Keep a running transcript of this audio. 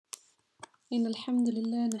إن الحمد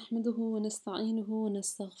لله نحمده ونستعينه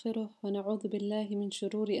ونستغفره ونعوذ بالله من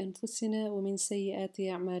شرور أنفسنا ومن سيئات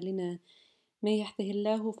أعمالنا. من يهده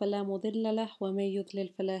الله فلا مضل له ومن يضلل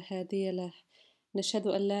فلا هادي له. نشهد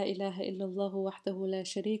أن لا إله إلا الله وحده لا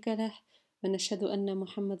شريك له ونشهد أن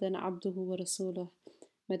محمدا عبده ورسوله.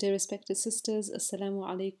 My dear respected sisters, Assalamu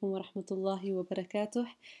alaikum wa rahmatullahi wa barakatuh.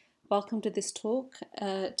 Welcome to this talk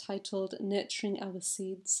titled Nurturing Our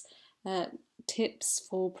Seeds, Tips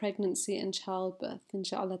for Pregnancy and Childbirth,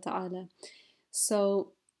 inshaAllah ta'ala.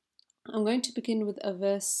 So I'm going to begin with a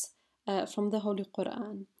verse from the Holy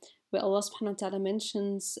Quran, where Allah subhanahu wa ta'ala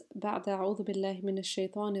mentions بعد أعوذ بالله من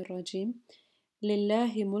الشيطان الرجيم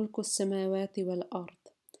لله ملك السماوات والأرض.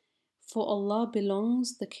 For Allah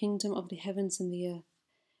belongs the kingdom of the heavens and the earth.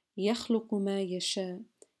 يخلق ما يشاء.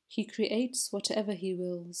 He creates whatever He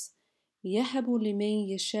wills. يهب لمن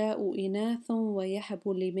يشاء إناثا ويهب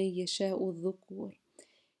لمن يشاء الذكور.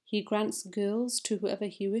 He grants girls to whoever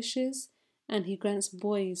He wishes, and He grants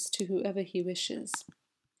boys to whoever He wishes.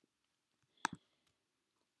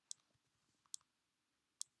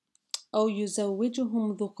 أو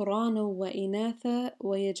يزوجهم ذكرانا وإناثا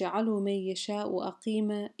ويجعل من يشاء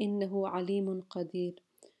أقيما إنه عليم قدير.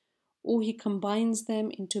 Or He combines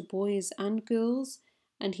them into boys and girls,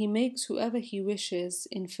 and He makes whoever He wishes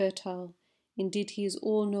infertile. Indeed, He is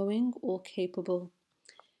all-knowing, all-capable.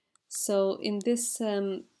 So in this,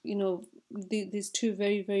 these two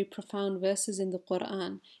very, very profound verses in the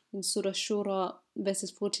Quran, in Surah Shura,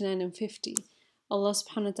 verses 49 and 50, Allah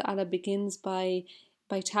subhanahu wa ta'ala begins by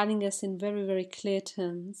telling us in very, very clear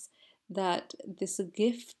terms that this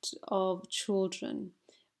gift of children,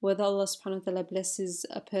 whether Allah subhanahu wa ta'ala blesses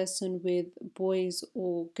a person with boys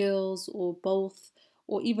or girls or both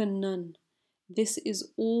or even none, this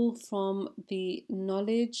is all from the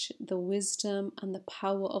knowledge, the wisdom and the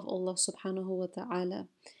power of Allah subhanahu wa ta'ala.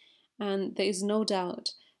 And there is no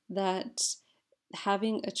doubt that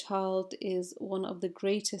having a child is one of the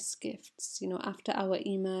greatest gifts, after our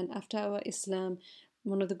Iman, after our Islam,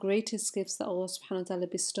 one of the greatest gifts that Allah subhanahu wa ta'ala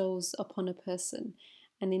bestows upon a person.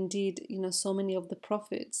 And indeed, so many of the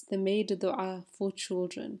prophets, they made a dua for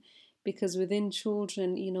children, because within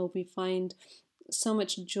children, we find so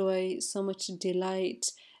much joy, so much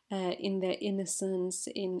delight in their innocence,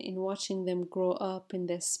 in watching them grow up, in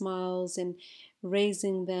their smiles, in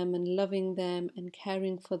raising them and loving them and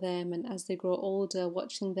caring for them. And as they grow older,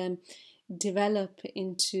 watching them develop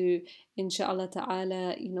into, inshallah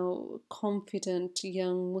ta'ala, confident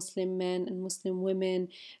young Muslim men and Muslim women,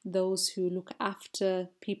 those who look after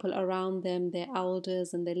people around them, their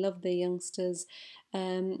elders, and they love their youngsters.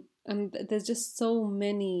 And there's just so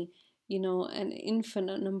many, an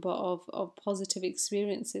infinite number of positive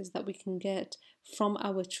experiences that we can get from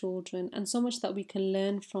our children, and so much that we can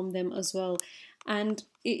learn from them as well. And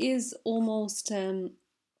it is almost,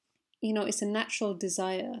 it's a natural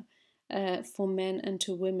desire for men and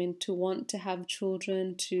to women to want to have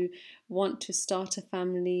children, to want to start a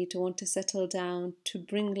family, to want to settle down, to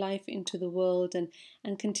bring life into the world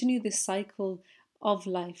and continue this cycle of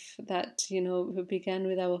life that, began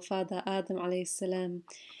with our father Adam alayhi salam.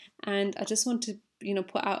 And I just want to,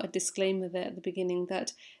 put out a disclaimer there at the beginning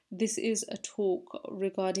that this is a talk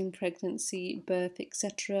regarding pregnancy, birth,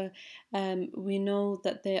 etc. We know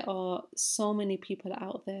that there are so many people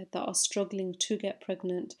out there that are struggling to get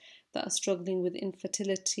pregnant, that are struggling with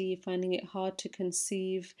infertility, finding it hard to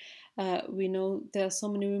conceive. We know there are so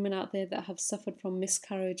many women out there that have suffered from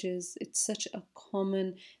miscarriages. It's such a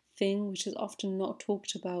common thing which is often not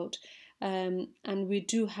talked about. And we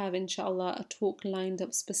do have, inshallah, a talk lined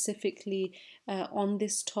up specifically on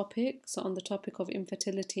this topic, so on the topic of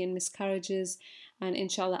infertility and miscarriages. And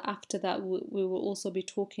inshallah, after that, we will also be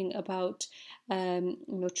talking about,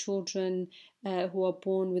 children who are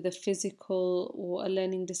born with a physical or a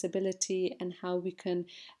learning disability, and how we can,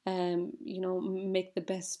 make the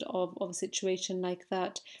best of a situation like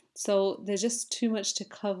that. So there's just too much to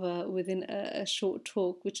cover within a short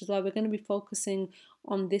talk, which is why we're going to be focusing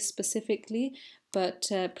on this specifically. But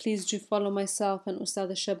please do follow myself and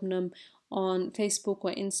Ustadha Shabnam on Facebook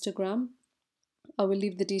or Instagram. I will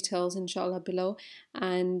leave the details inshallah below,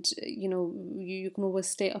 and you can always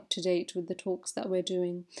stay up to date with the talks that we're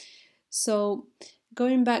doing. So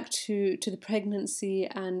going back to the pregnancy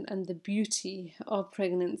and the beauty of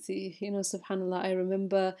pregnancy, subhanallah, I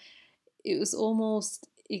remember it was almost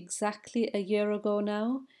exactly a year ago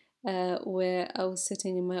now, where I was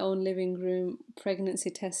sitting in my own living room, pregnancy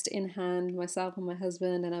test in hand, myself and my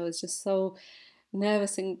husband, and I was just so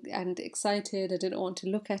nervous and excited. I didn't want to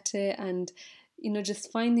look at it, and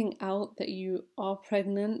just finding out that you are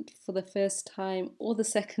pregnant for the first time or the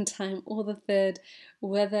second time or the third,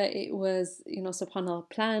 whether it was, subhanAllah,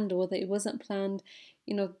 planned or whether it wasn't planned,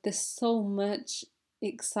 there's so much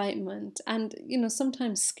excitement and,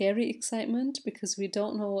 sometimes scary excitement because we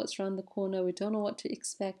don't know what's around the corner. We don't know what to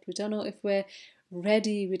expect. We don't know if we're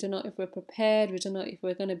ready. We don't know if we're prepared. We don't know if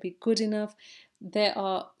we're going to be good enough. There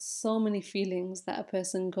are so many feelings that a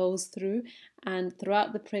person goes through, and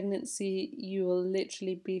throughout the pregnancy, you will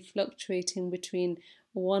literally be fluctuating between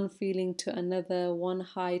one feeling to another, one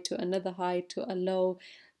high to another high to a low.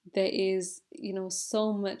 There is,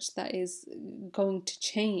 so much that is going to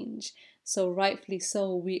change. So, rightfully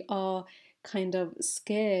so, we are kind of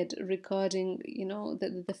scared regarding,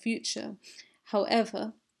 the future.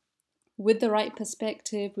 However, with the right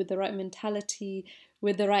perspective, with the right mentality,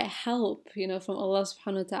 with the right help, from Allah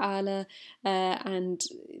subhanahu wa ta'ala, and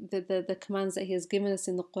the commands that He has given us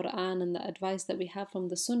in the Quran and the advice that we have from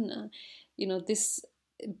the Sunnah, this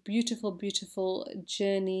beautiful, beautiful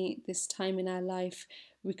journey, this time in our life,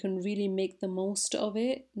 we can really make the most of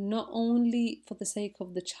it, not only for the sake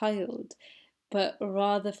of the child, but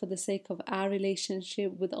rather for the sake of our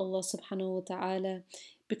relationship with Allah subhanahu wa ta'ala.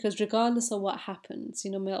 Because regardless of what happens,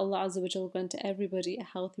 may Allah Azza wa Jal grant to everybody a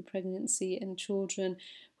healthy pregnancy and children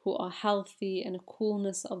who are healthy and a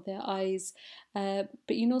coolness of their eyes. But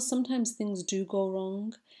sometimes things do go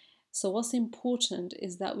wrong. So what's important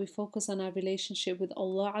is that we focus on our relationship with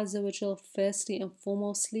Allah Azza wa Jal firstly and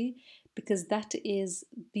foremostly, because that is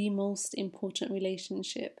the most important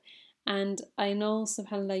relationship. And I know,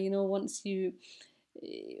 subhanAllah, once you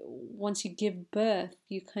give birth,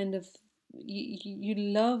 you kind of you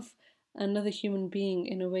love another human being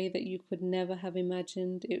in a way that you could never have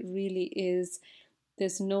imagined. It really is.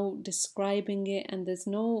 There's no describing it, and there's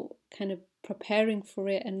no kind of preparing for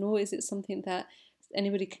it, and nor is it something that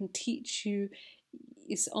anybody can teach you.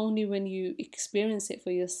 It's only when you experience it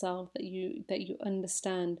for yourself that you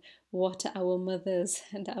understand what our mothers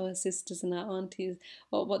and our sisters and our aunties,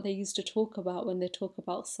 what they used to talk about when they talk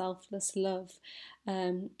about selfless love.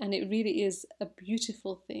 And it really is a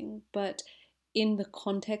beautiful thing. But in the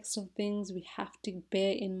context of things, we have to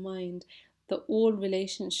bear in mind that all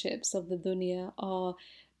relationships of the dunya are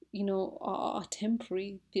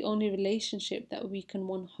temporary. The only relationship that we can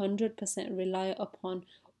 100% rely upon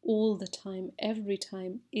all the time, every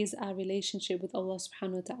time, is our relationship with Allah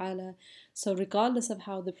subhanahu wa ta'ala. So regardless of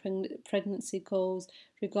how the pregnancy goes,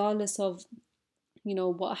 regardless of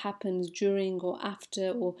what happens during or after,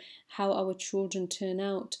 or how our children turn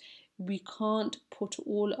out, we can't put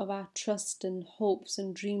all of our trust and hopes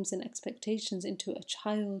and dreams and expectations into a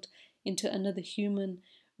child, into another human.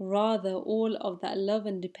 Rather, all of that love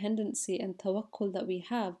and dependency and tawakkul that we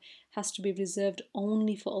have has to be reserved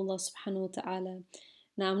only for Allah subhanahu wa ta'ala.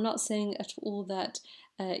 Now, I'm not saying at all that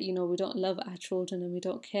we don't love our children and we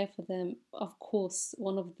don't care for them. Of course,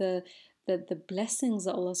 one of the blessings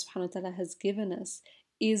that Allah subhanahu wa ta'ala has given us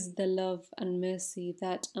is the love and mercy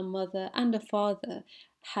that a mother and a father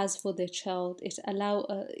has for their child. It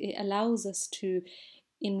allows us to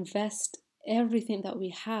invest everything that we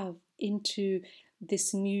have into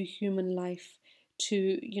this new human life,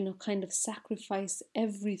 to kind of sacrifice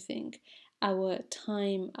everything, our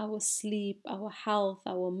time, our sleep, our health,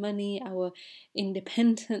 our money, our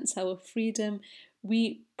independence, our freedom.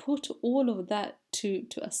 We put all of that to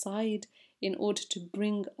aside in order to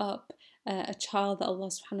bring up a child that Allah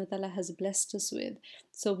subhanahu wa ta'ala has blessed us with.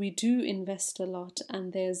 So we do invest a lot,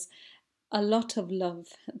 and there's a lot of love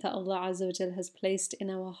that Allah Azza wa Jal has placed in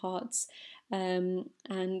our hearts, and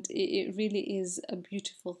it really is a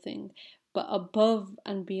beautiful thing. But above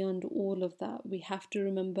and beyond all of that, we have to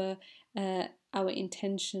remember our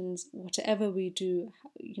intentions. Whatever we do,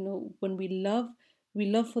 when we love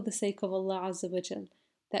for the sake of Allah Azza wa Jal.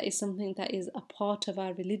 That is something that is a part of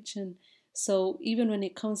our religion. So even when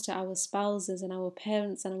it comes to our spouses and our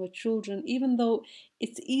parents and our children, even though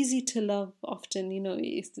it's easy to love often,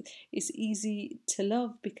 it's easy to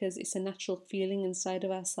love because it's a natural feeling inside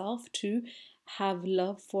of ourselves to have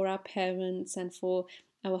love for our parents and for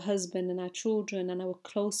our husband and our children and our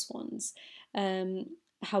close ones.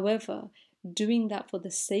 However, doing that for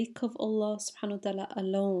the sake of Allah subhanahu wa ta'ala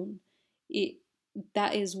alone,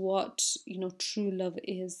 that is what true love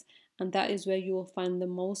is. And that is where you will find the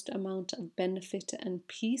most amount of benefit and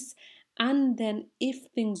peace. And then if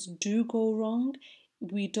things do go wrong,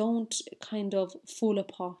 we don't kind of fall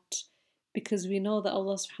apart, because we know that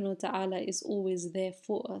Allah subhanahu wa ta'ala is always there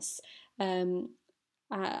for us,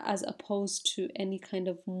 as opposed to any kind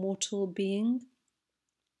of mortal being.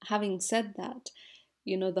 Having said that,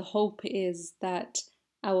 the hope is that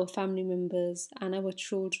our family members and our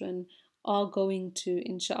children are going to,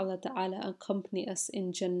 inshallah ta'ala, accompany us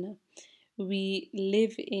in Jannah. We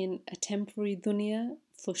live in a temporary dunya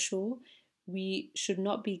for sure. We should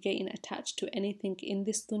not be getting attached to anything in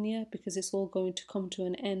this dunya because it's all going to come to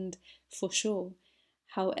an end for sure.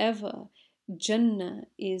 However, Jannah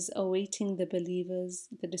is awaiting the believers,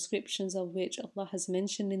 the descriptions of which Allah has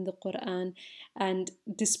mentioned in the Quran. And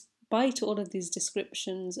despite all of these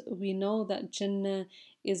descriptions, we know that Jannah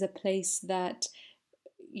is a place that,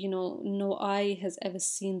 no eye has ever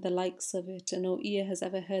seen the likes of it, and no ear has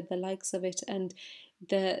ever heard the likes of it, and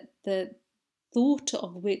the thought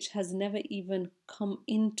of which has never even come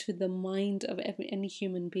into the mind of any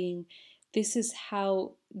human being. This is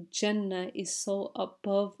how Jannah is so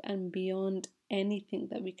above and beyond anything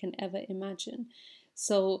that we can ever imagine.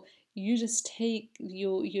 So you just take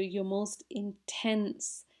your most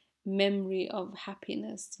intense memory of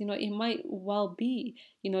happiness. It might well be,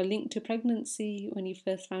 linked to pregnancy when you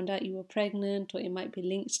first found out you were pregnant, or it might be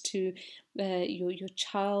linked to your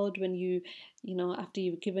child when after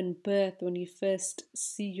you've given birth, when you first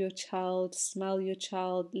see your child, smell your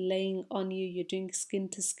child laying on you, you're doing skin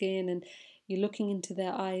to skin and you're looking into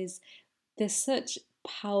their eyes. There's such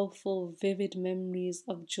powerful, vivid memories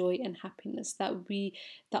of joy and happiness that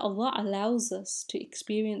Allah allows us to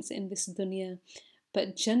experience in this dunya.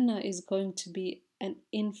 But Jannah is going to be an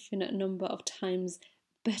infinite number of times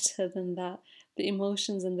better than that. The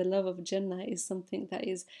emotions and the love of Jannah is something that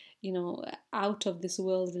is, out of this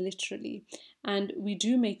world, literally. And we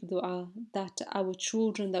do make dua that our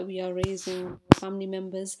children that we are raising, family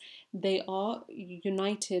members, they are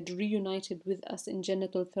reunited with us in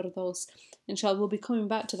Jannatul Firdaus. Inshallah, we'll be coming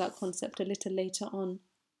back to that concept a little later on.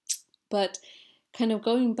 But kind of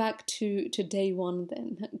going back to day one,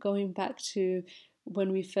 then, going back to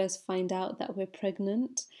when we first find out that we're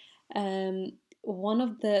pregnant, one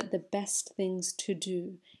of the best things to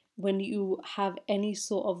do when you have any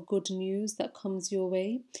sort of good news that comes your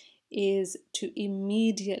way is to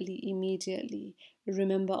immediately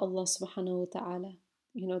remember Allah subhanahu wa ta'ala.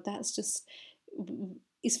 That's just,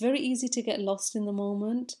 it's very easy to get lost in the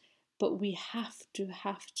moment, but we have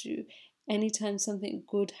to, anytime something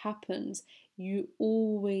good happens, you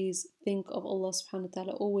always think of Allah subhanahu wa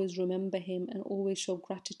ta'ala, always remember Him and always show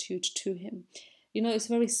gratitude to Him. It's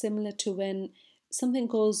very similar to when something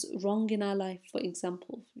goes wrong in our life, for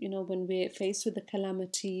example, when we're faced with a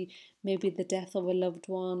calamity, maybe the death of a loved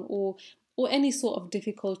one or any sort of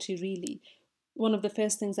difficulty really. One of the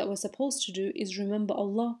first things that we're supposed to do is remember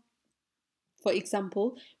Allah. For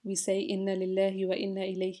example, we say Inna lillahi wa inna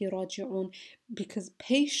ilayhi raji'un, because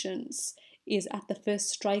patience is at the first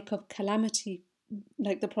strike of calamity.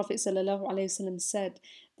 Like the Prophet ﷺ said,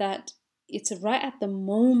 that it's right at the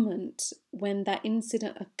moment when that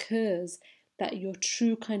incident occurs that your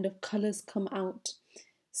true kind of colours come out.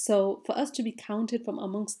 So for us to be counted from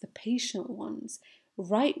amongst the patient ones,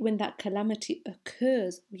 right when that calamity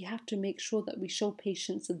occurs, we have to make sure that we show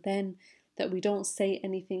patience then, that we don't say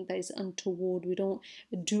anything that is untoward, we don't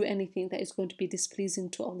do anything that is going to be displeasing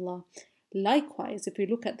to Allah. Likewise, if we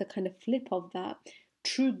look at the kind of flip of that,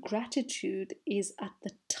 true gratitude is at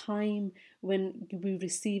the time when we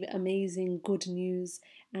receive amazing good news,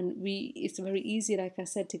 and it's very easy, like I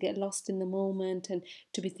said, to get lost in the moment and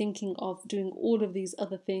to be thinking of doing all of these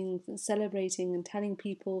other things and celebrating and telling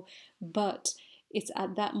people. But it's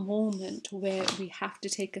at that moment where we have to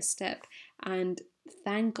take a step and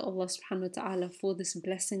thank Allah subhanahu wa ta'ala for this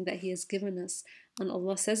blessing that He has given us. And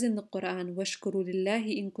Allah says in the Quran, وَاشْكُرُوا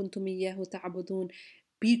لِلَّهِ إِن كُنْتُمْ إِيَّاهُ تَعْبُدُونَ.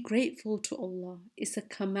 Be grateful to Allah. It's a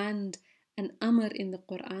command, an amr in the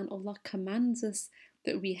Quran. Allah commands us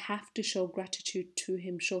that we have to show gratitude to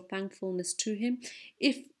Him, show thankfulness to Him,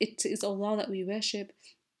 if it is Allah that we worship.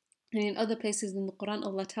 And in other places in the Quran,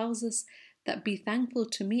 Allah tells us that be thankful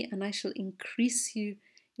to me and I shall increase you.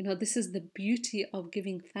 This is the beauty of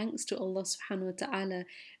giving thanks to Allah subhanahu wa ta'ala.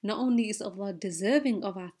 Not only is Allah deserving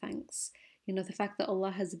of our thanks, the fact that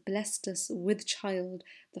Allah has blessed us with child,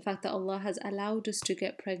 the fact that Allah has allowed us to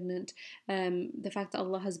get pregnant, the fact that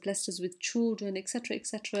Allah has blessed us with children, etc.,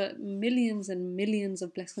 etc., millions and millions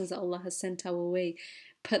of blessings that Allah has sent our way.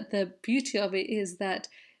 But the beauty of it is that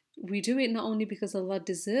we do it not only because Allah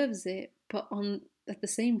deserves it, but at the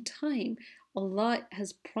same time, Allah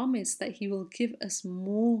has promised that He will give us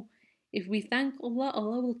more. If we thank Allah,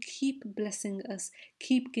 Allah will keep blessing us,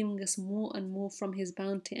 keep giving us more and more from His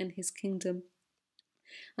bounty and His kingdom.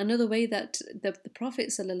 Another way that the Prophet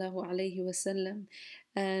ﷺ,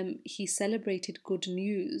 he celebrated good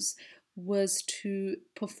news was to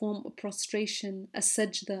perform a prostration, a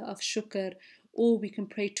sajda of shukr, or we can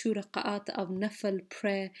pray 2 raka'at of nafal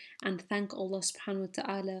prayer and thank Allah subhanahu wa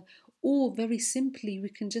ta'ala, Or very simply, we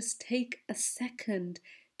can just take a second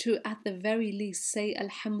to, at the very least, say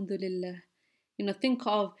Alhamdulillah. Think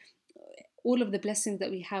of all of the blessings that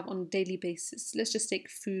we have on a daily basis. Let's just take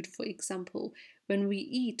food, for example. When we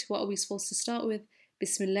eat, what are we supposed to start with?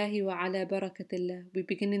 Bismillahi wa ala barakatillah. We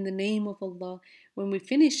begin in the name of Allah. When we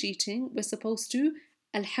finish eating, we're supposed to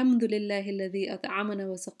Alhamdulillah alladhi at'amana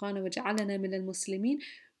wa saqana wa ja'alana min al-muslimin.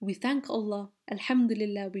 We thank Allah,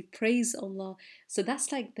 Alhamdulillah, we praise Allah. So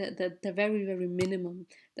that's like the very, very minimum.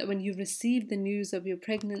 That when you receive the news of your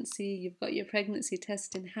pregnancy, you've got your pregnancy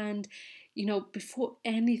test in hand, before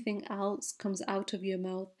anything else comes out of your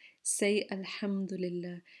mouth, say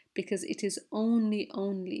Alhamdulillah, because it is only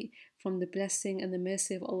from the blessing and the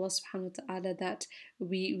mercy of Allah subhanahu wa ta'ala that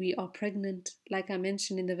we are pregnant. Like I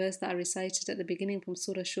mentioned in the verse that I recited at the beginning from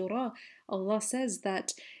Surah Shura, Allah says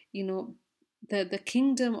that, the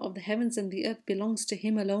kingdom of the heavens and the earth belongs to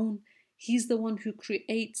Him alone. He's the one who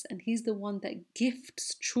creates, and He's the one that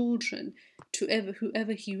gifts children to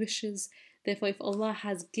whoever He wishes. Therefore, if Allah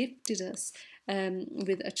has gifted us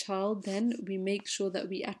with a child, then we make sure that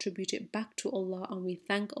we attribute it back to Allah and we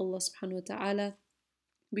thank Allah subhanahu wa ta'ala.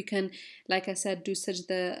 We can, like I said, do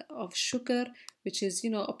sajda of shukr, which is,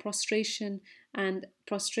 a prostration. And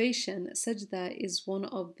prostration, sajda, is one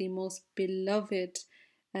of the most beloved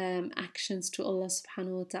actions to Allah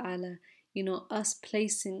subhanahu wa ta'ala. Us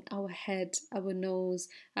placing our head, our nose,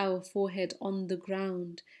 our forehead on the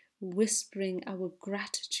ground, whispering our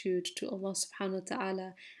gratitude to Allah subhanahu wa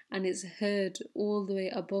ta'ala, and it's heard all the way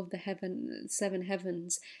above the seven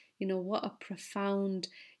heavens. What a profound,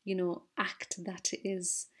 act that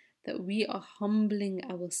is, that we are humbling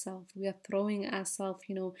ourselves, we are throwing ourselves,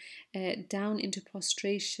 down into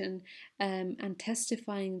prostration, and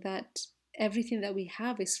testifying that everything that we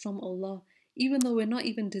have is from Allah. Even though we're not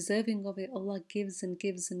even deserving of it, Allah gives and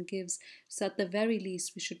gives and gives. So at the very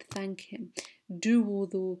least, we should thank Him. Do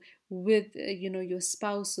wudu with your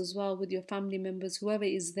spouse as well, with your family members, whoever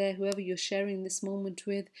is there, whoever you're sharing this moment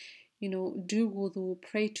with. Do wudu,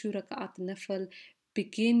 pray 2 rak'at nafal.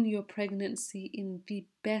 Begin your pregnancy in the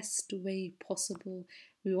best way possible.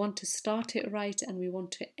 We want to start it right and we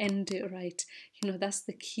want to end it right. That's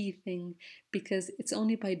the key thing, because it's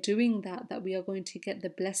only by doing that we are going to get the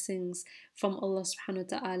blessings from Allah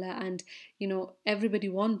subhanahu wa ta'ala. And everybody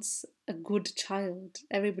wants a good child.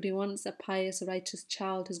 Everybody wants a pious, righteous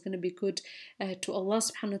child who's going to be good to Allah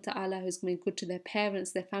subhanahu wa ta'ala, who's going to be good to their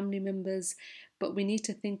parents, their family members. But we need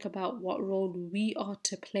to think about what role we are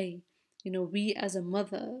to play. We as a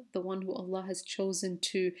mother, the one who Allah has chosen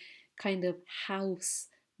to kind of house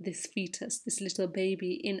this fetus, this little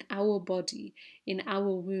baby in our body, in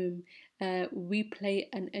our womb, we play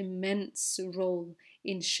an immense role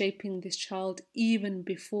in shaping this child even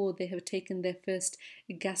before they have taken their first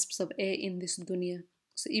gasps of air in this dunya.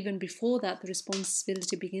 So even before that, the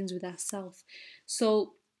responsibility begins with ourselves.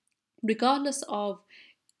 So regardless of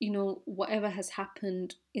whatever has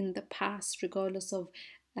happened in the past, regardless of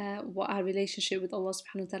what our relationship with Allah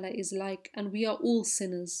subhanahu wa ta'ala is like, and we are all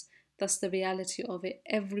sinners. That's the reality of it.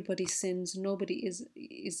 Everybody sins. Nobody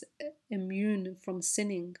is immune from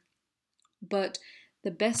sinning. But the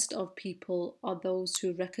best of people are those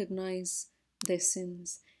who recognize their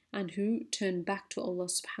sins and who turn back to Allah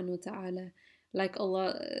subhanahu wa ta'ala. Like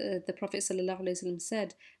Allah, the Prophet sallallahu alaihi wasallam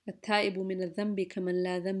said, "At-taibu min al-dhanbi kaman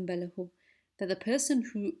la dhanba lahu." That the person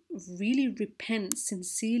who really repents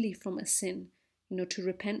sincerely from a sin, to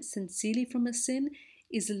repent sincerely from a sin,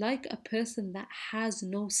 is like a person that has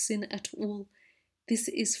no sin at all. This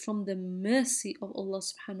is from the mercy of Allah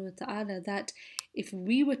subhanahu wa ta'ala, that if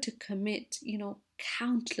we were to commit,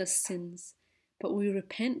 countless sins, but we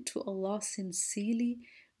repent to Allah sincerely,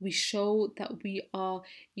 we show that we are,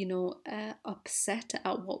 upset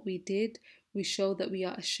at what we did. We show that we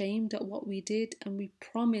are ashamed at what we did, and we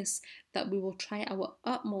promise that we will try our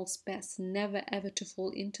utmost best never ever to fall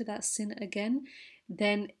into that sin again.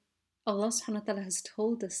 Then Allah subhanahu wa ta'ala has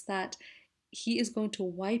told us that He is going to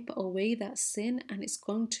wipe away that sin, and it's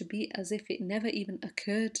going to be as if it never even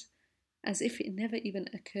occurred. As if it never even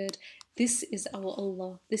occurred. This is our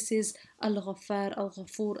Allah. This is Al-Ghaffar,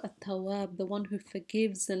 Al-Ghafur, Al-Tawwab, the one who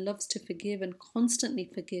forgives and loves to forgive and constantly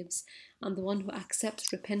forgives, and the one who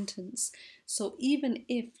accepts repentance. So even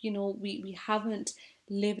if, we haven't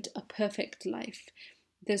lived a perfect life,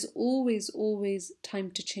 there's always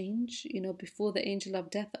time to change. Before the angel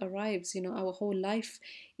of death arrives, our whole life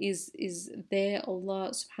is there.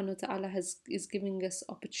 Allah subhanahu wa ta'ala is giving us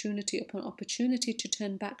opportunity upon opportunity to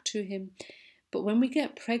turn back to Him. But when we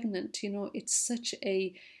get pregnant, it's such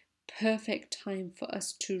a perfect time for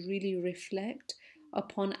us to really reflect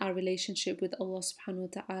upon our relationship with Allah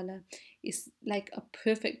subhanahu wa ta'ala. It's like a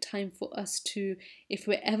perfect time for us to, if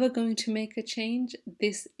we're ever going to make a change,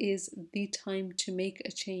 this is the time to make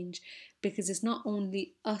a change, because it's not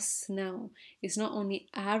only us now, it's not only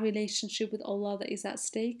our relationship with Allah that is at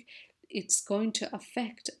stake, it's going to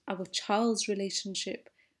affect our child's relationship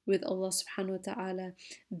with Allah subhanahu wa ta'ala.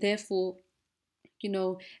 Therefore,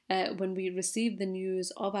 when we receive the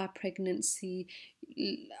news of our pregnancy,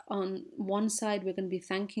 on one side we're going to be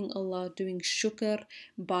thanking Allah, doing shukr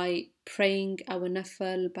by praying our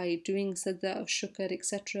nafal, by doing sajda of shukr,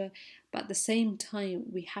 etc. But at the same time,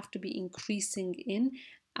 we have to be increasing in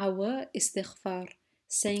our istighfar,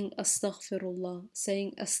 saying astaghfirullah,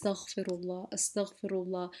 saying astaghfirullah,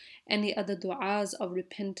 astaghfirullah, any other du'as of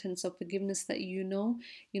repentance, of forgiveness that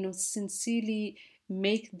sincerely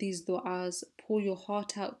make these du'as, pour your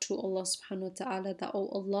heart out to Allah subhanahu wa ta'ala, that, oh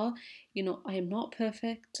Allah, I am not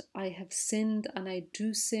perfect, I have sinned and I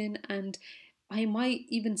do sin, and I might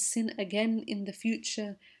even sin again in the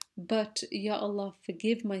future, but Ya Allah,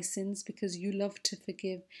 forgive my sins, because you love to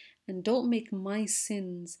forgive, and don't make my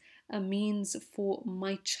sins a means for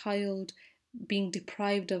my child being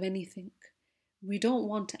deprived of anything. We don't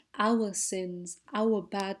want our sins, our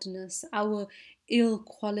badness, our ill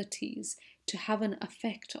qualities to have an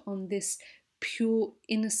effect on this pure,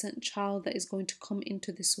 innocent child that is going to come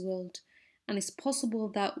into this world. And it's possible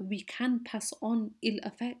that we can pass on ill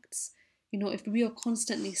effects. If we are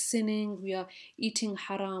constantly sinning, we are eating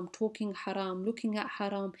haram, talking haram, looking at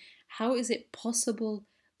haram, how is it possible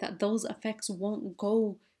that those effects won't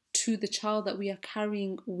go to the child that we are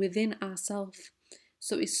carrying within ourselves?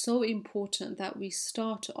 So it's so important that we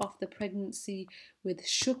start off the pregnancy with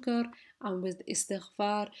shukr and with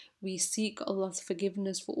istighfar. We seek Allah's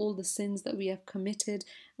forgiveness for all the sins that we have committed,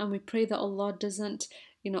 and we pray that Allah doesn't,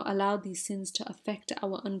 allow these sins to affect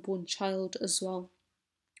our unborn child as well.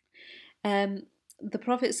 The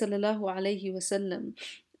Prophet ﷺ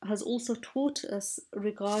has also taught us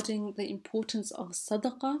regarding the importance of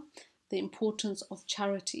sadaqah, the importance of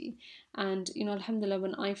charity. And alhamdulillah,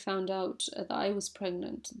 when I found out that I was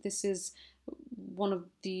pregnant, this is one of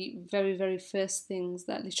the very, very first things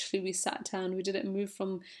that literally we sat down. We didn't move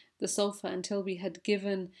from the sofa until we had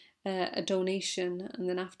given a donation, and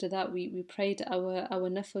then after that we prayed our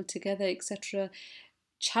nafil together, etc.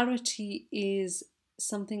 Charity is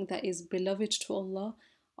something that is beloved to Allah.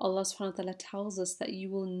 Allah subhanahu wa ta'ala tells us that you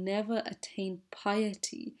will never attain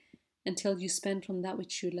piety until you spend from that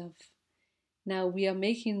which you love. Now we are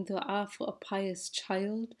making dua for a pious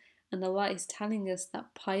child, and Allah is telling us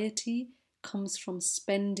that piety comes from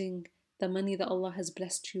spending the money that Allah has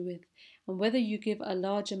blessed you with. And whether you give a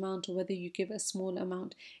large amount or whether you give a small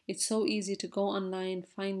amount, it's so easy to go online,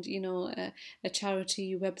 find a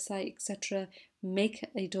charity website, etc. Make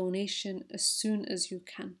a donation as soon as you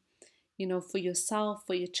can, for yourself,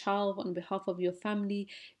 for your child, on behalf of your family,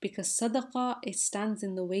 because sadaqah, it stands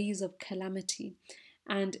in the ways of calamity.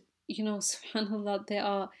 And subhanAllah, there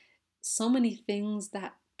are so many things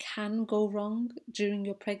that can go wrong during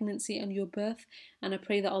your pregnancy and your birth, and I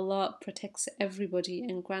pray that Allah protects everybody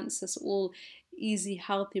and grants us all easy,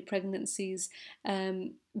 healthy pregnancies.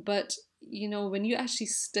 But when you actually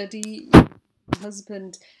study, my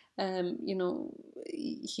husband,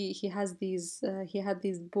 he has these he had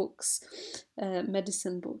these books,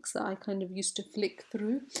 medicine books, that I kind of used to flick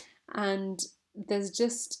through, and there's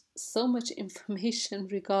just so much information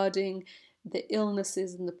regarding the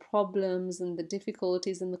illnesses and the problems and the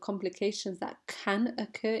difficulties and the complications that can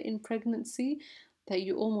occur in pregnancy, that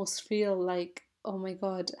you almost feel like, oh my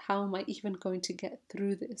God, how am I even going to get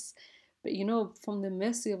through this? But from the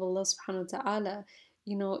mercy of Allah subhanahu wa ta'ala,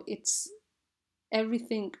 it's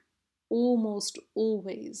everything almost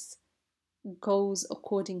always goes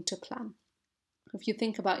according to plan. If you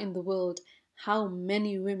think about in the world, how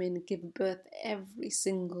many women give birth every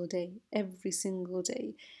single day.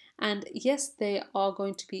 And yes, there are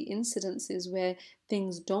going to be incidences where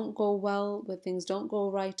things don't go well, where things don't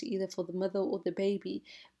go right, either for the mother or the baby.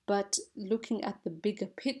 But looking at the bigger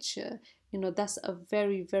picture, that's a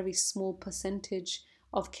very, very small percentage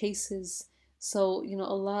of cases. So,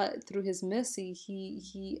 Allah, through His mercy,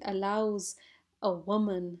 He allows a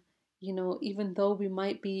woman, even though we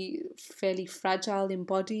might be fairly fragile in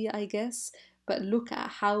body, I guess, but look at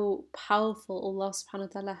how powerful Allah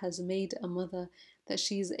subhanahu wa ta'ala has made a mother, that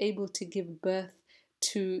she is able to give birth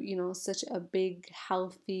to, such a big,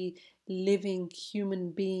 healthy, living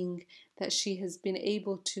human being, that she has been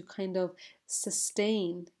able to kind of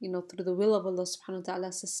sustain, through the will of Allah subhanahu wa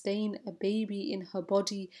ta'ala, sustain a baby in her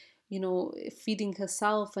body, feeding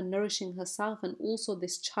herself and nourishing herself, and also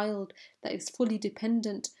this child that is fully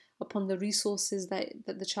dependent upon the resources that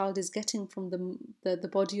the child is getting from the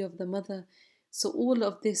body of the mother. So all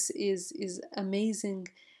of this is amazing.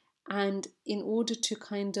 And in order to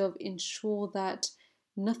kind of ensure that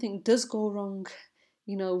nothing does go wrong,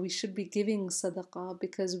 we should be giving sadaqah,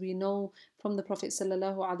 because we know from the Prophet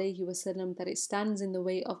sallallahu alaihi wasallam that it stands in the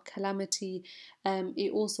way of calamity.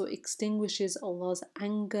 It also extinguishes Allah's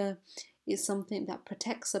anger. It's something that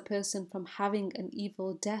protects a person from having an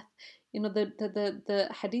evil death. The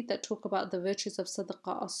hadith that talk about the virtues of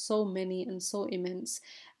sadaqah are so many and so immense.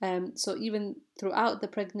 So even throughout the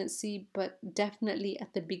pregnancy, but definitely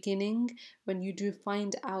at the beginning, when you do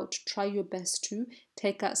find out, try your best to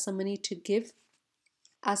take out some money to give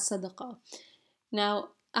as sadaqah. Now,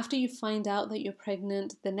 after you find out that you're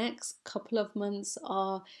pregnant, the next couple of months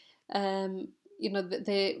are,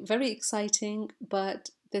 they're very exciting,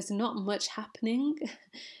 but there's not much happening.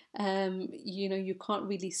 You can't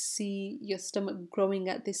really see your stomach growing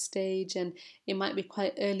at this stage, and it might be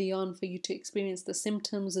quite early on for you to experience the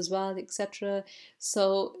symptoms as well, etc.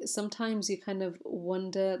 So sometimes you kind of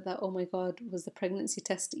wonder that, oh my God, was the pregnancy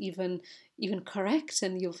test even correct?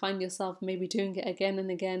 And you'll find yourself maybe doing it again and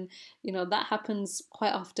again. That happens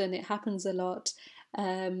quite often. It happens a lot.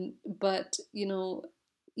 But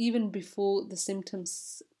even before the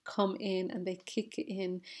symptoms come in and they kick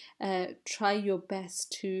in, try your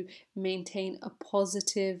best to maintain a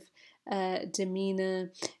positive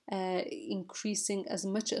demeanor, increasing as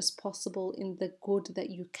much as possible in the good that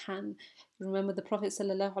you can. Remember, the Prophet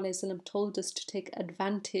ﷺ told us to take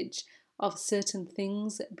advantage of certain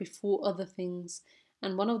things before other things.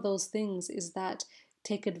 And one of those things is that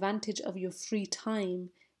take advantage of your free time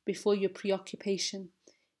before your preoccupation.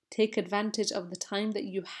 Take advantage of the time that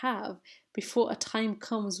you have before a time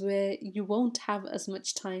comes where you won't have as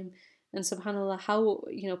much time. And subhanAllah, how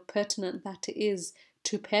pertinent that is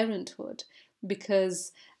to parenthood,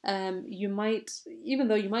 because you might, even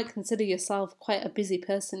though you might consider yourself quite a busy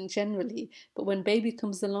person generally, but when baby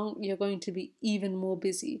comes along, you're going to be even more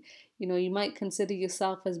busy. You might consider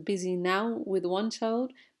yourself as busy now with one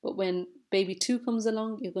child, but when baby two comes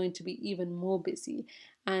along, you're going to be even more busy.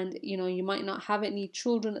 And you might not have any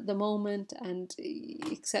children at the moment, and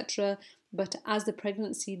etc. But as the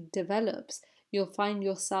pregnancy develops, you'll find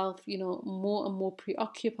yourself more and more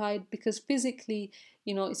preoccupied, because physically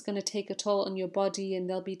it's going to take a toll on your body, and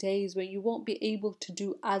there'll be days where you won't be able to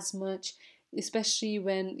do as much, especially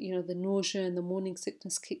when the nausea and the morning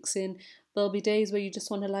sickness kicks in. There'll be days where you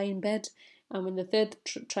just want to lie in bed. And when the third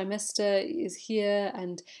trimester is here,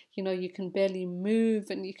 and you can barely move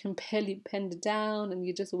and you can barely bend down, and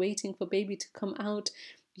you're just waiting for baby to come out,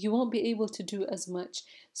 you won't be able to do as much.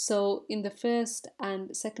 So in the first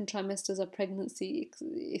and second trimesters of pregnancy,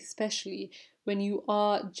 especially when you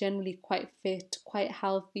are generally quite fit, quite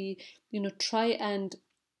healthy, try and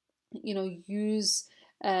use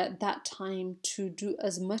that time to do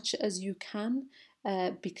as much as you can,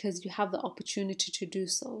 because you have the opportunity to do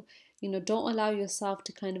so. Don't allow yourself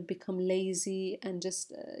to kind of become lazy and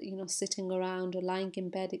just sitting around or lying in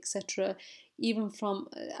bed, etc. Even from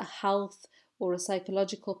a health or a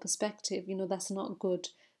psychological perspective, that's not good.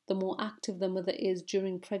 The more active the mother is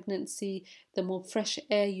during pregnancy, the more fresh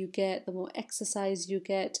air you get, the more exercise you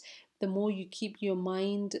get, the more you keep your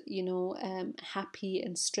mind, happy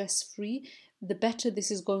and stress-free, the better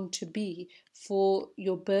this is going to be for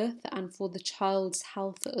your birth and for the child's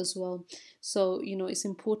health as well. So, it's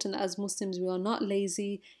important that as Muslims we are not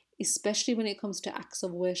lazy, especially when it comes to acts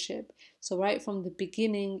of worship. So right from the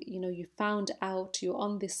beginning, you found out, you're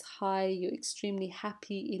on this high, you're extremely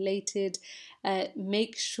happy, elated.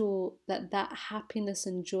 Make sure that happiness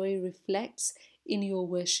and joy reflects in your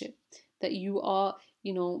worship, that you are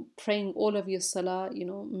praying all of your salah,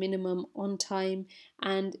 minimum on time,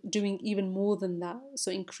 and doing even more than that.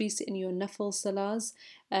 So increase it in your nafil salahs,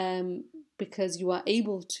 because you are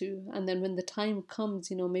able to. And then when the time comes,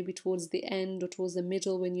 maybe towards the end or towards the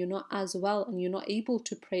middle, when you're not as well and you're not able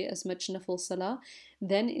to pray as much nafil salah,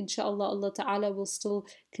 then inshallah Allah Ta'ala will still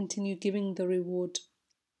continue giving the reward.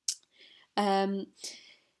 Then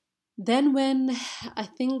when I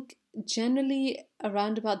think generally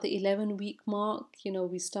around about the 11-week mark,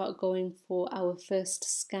 we start going for our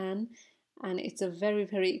first scan, and it's a very,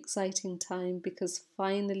 very exciting time, because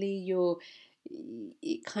finally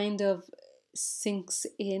it kind of sinks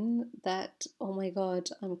in that, oh my God,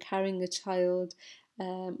 I'm carrying a child.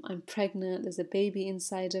 I'm pregnant, there's a baby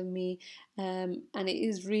inside of me, and it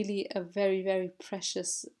is really a very, very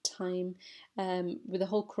precious time. With the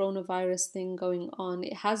whole coronavirus thing going on,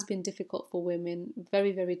 it has been difficult for women,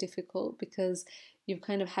 very, very difficult, because you've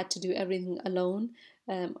kind of had to do everything alone.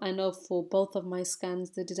 I know for both of my scans,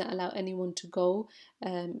 they didn't allow anyone to go.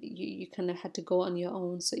 You kind of had to go on your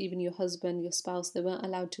own. So even your husband, your spouse, they weren't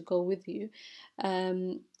allowed to go with you.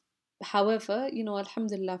 However,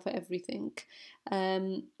 Alhamdulillah for everything.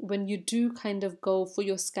 When you do kind of go for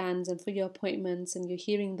your scans and for your appointments, and you're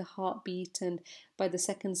hearing the heartbeat, and by the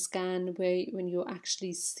second scan, when you're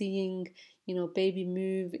actually seeing, baby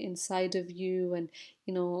move inside of you, and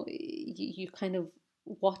you kind of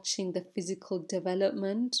watching the physical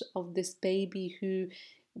development of this baby who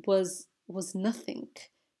was nothing,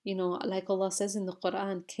 like Allah says in the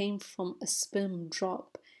Quran, came from a sperm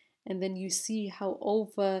drop. And then you see how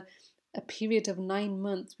over a period of 9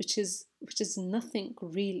 months, which is nothing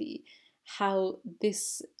really, how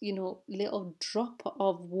this little drop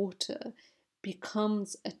of water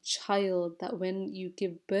becomes a child, that when you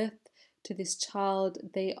give birth to this child,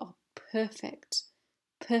 they are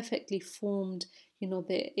perfectly formed.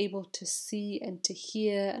 They're able to see and to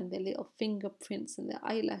hear, and their little fingerprints and their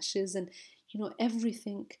eyelashes, and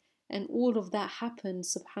everything. And all of that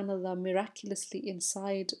happens, subhanallah, miraculously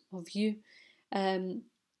inside of you.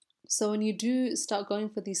 So when you do start going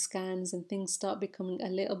for these scans and things start becoming a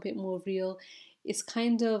little bit more real, it's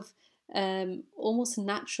kind of almost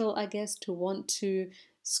natural, I guess, to want to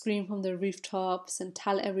scream from the rooftops and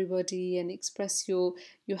tell everybody and express your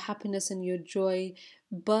happiness and your joy.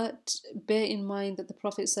 But bear in mind that the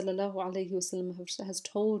Prophet ﷺ has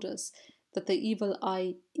told us that the evil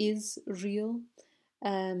eye is real,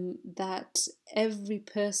 that every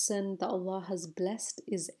person that Allah has blessed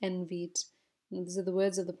is envied. And these are the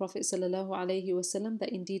words of the Prophet ﷺ, that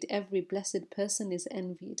indeed every blessed person is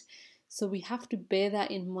envied. So we have to bear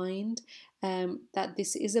that in mind, that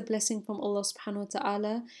this is a blessing from Allah subhanahu wa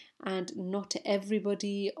ta'ala, and not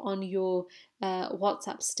everybody on your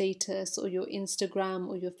WhatsApp status or your Instagram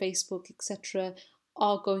or your Facebook, etc.,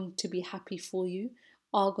 are going to be happy for you,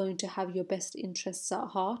 are going to have your best interests at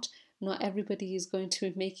heart. Not everybody is going to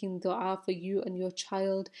be making dua for you and your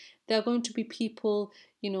child. There are going to be people,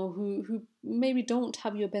 who maybe don't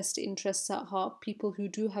have your best interests at heart, people who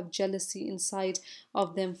do have jealousy inside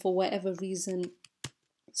of them for whatever reason.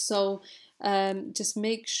 So just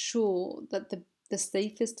make sure that the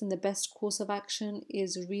safest and the best course of action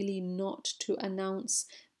is really not to announce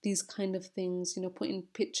these kind of things, putting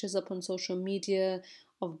pictures up on social media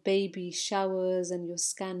of baby showers and your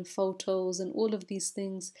scan photos and all of these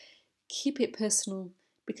things. Keep it personal,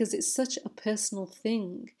 because it's such a personal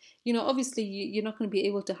thing. Obviously you're not going to be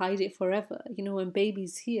able to hide it forever. When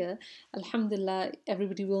baby's here, alhamdulillah,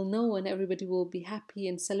 everybody will know and everybody will be happy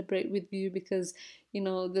and celebrate with you, because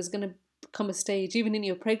there's going to come a stage, even in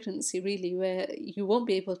your pregnancy really, where you won't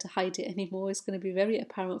be able to hide it anymore. It's going to be very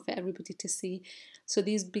apparent for everybody to see. So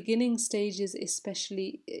these beginning stages,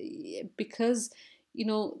 especially because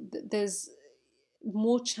there's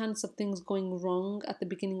more chance of things going wrong at the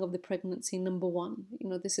beginning of the pregnancy. Number one,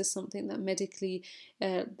 this is something that medically,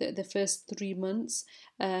 the first 3 months,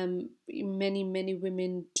 many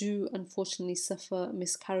women do unfortunately suffer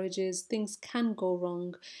miscarriages. Things can go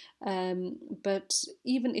wrong, but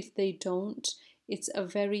even if they don't, it's a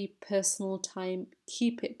very personal time.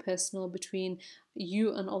 Keep it personal between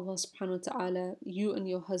you and Allah subhanahu wa ta'ala, you and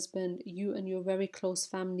your husband, you and your very close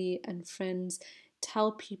family and friends.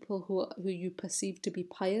 Tell people who you perceive to be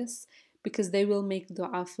pious, because they will make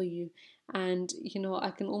dua for you. And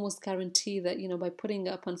I can almost guarantee that by putting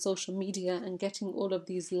it up on social media and getting all of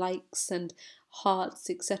these likes and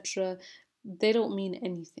hearts, etc., they don't mean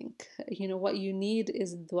anything. What you need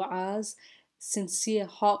is du'as, sincere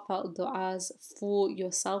heartfelt du'as for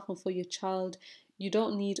yourself and for your child. You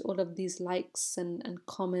don't need all of these likes and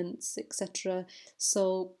comments, etc.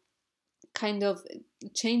 So kind of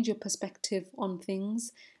change your perspective on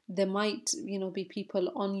things. There might be people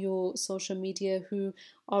on your social media who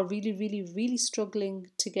are really, really, really struggling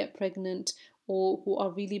to get pregnant, or who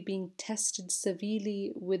are really being tested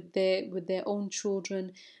severely with their own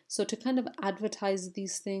children. So to kind of advertise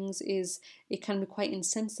these things, it can be quite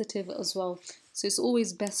insensitive as well. So it's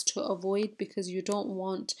always best to avoid, because you don't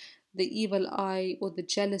want the evil eye or the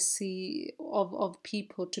jealousy of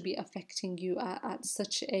people to be affecting you at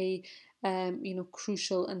such a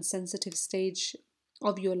crucial and sensitive stage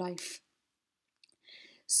of your life.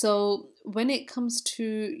 So when it comes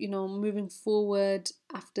to moving forward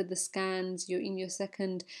after the scans, you're in your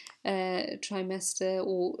second trimester,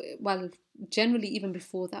 or well, generally even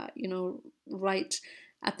before that, right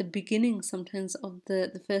at the beginning sometimes of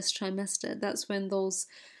the first trimester. That's when those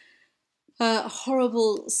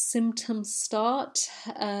horrible symptoms start.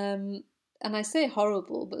 And I say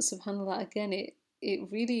horrible, but subhanAllah, again, it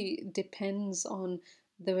really depends on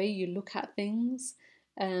the way you look at things.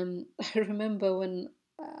 I remember when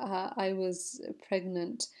I was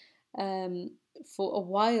pregnant, um, for a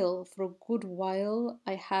while, for a good while,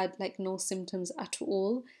 I had like no symptoms at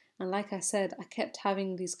all. And like I said, I kept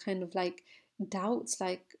having these kind of like doubts,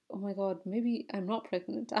 like, oh my God, maybe I'm not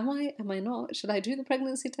pregnant. Am I? Am I not? Should I do the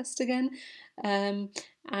pregnancy test again? Um,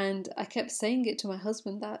 and I kept saying it to my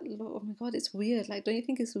husband that, oh my God, it's weird. Like, don't you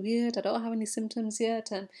think it's weird? I don't have any symptoms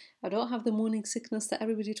yet, and I don't have the morning sickness that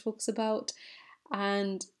everybody talks about.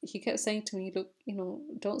 And he kept saying to me, look,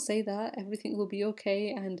 don't say that. Everything will be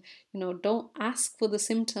okay. And, don't ask for the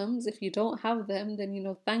symptoms. If you don't have them,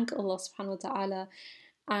 then, thank Allah subhanahu wa ta'ala.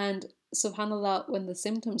 And subhanAllah, when the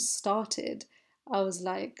symptoms started, I was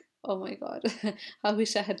like, oh my God, I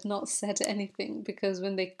wish I had not said anything, because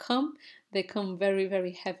when they come very,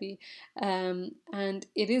 very heavy. And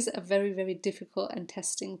it is a very, very difficult and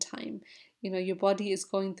testing time. Your body is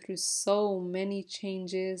going through so many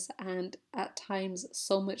changes, and at times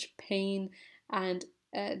so much pain and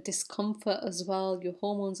discomfort as well. Your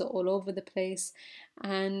hormones are all over the place.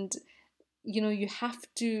 And you have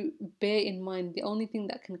to bear in mind, the only thing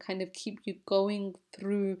that can kind of keep you going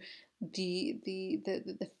through the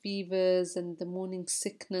fevers and the morning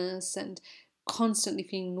sickness and constantly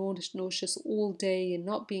feeling nauseous all day and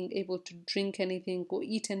not being able to drink anything or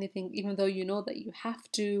eat anything, even though you know that you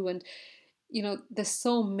have to. And there's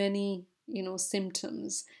so many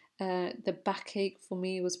symptoms. The backache for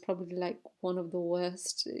me was probably like one of the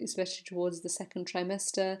worst, especially towards the second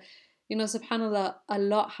trimester. Subhanallah, a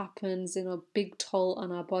lot happens, big toll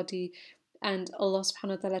on our body. And Allah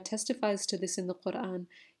subhanahu wa ta'ala testifies to this in the Quran.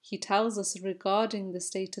 He tells us regarding the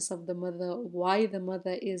status of the mother, why the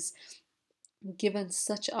mother is given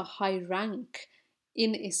such a high rank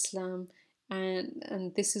in Islam.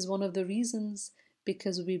 And this is one of the reasons,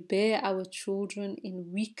 because we bear our children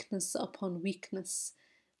in weakness upon weakness.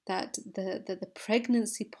 That the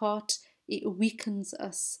pregnancy part, it weakens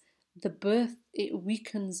us. The birth, it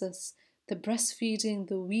weakens us. The breastfeeding,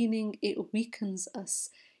 the weaning, it weakens us.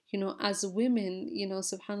 As women,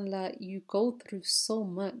 subhanAllah, you go through so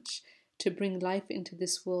much to bring life into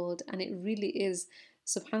this world, and it really is,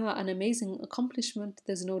 subhanAllah, an amazing accomplishment.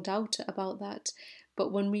 There's no doubt about that.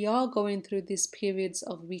 But when we are going through these periods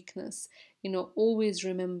of weakness, always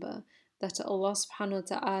remember that Allah subhanahu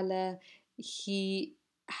wa ta'ala, He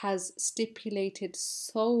has stipulated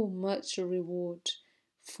so much reward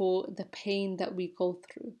for the pain that we go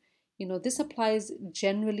through. This applies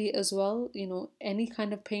generally as well. Any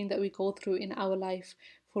kind of pain that we go through in our life,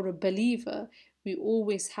 for a believer, we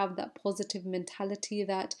always have that positive mentality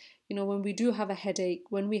that, when we do have a headache,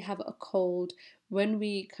 when we have a cold, when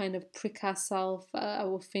we kind of prick ourselves,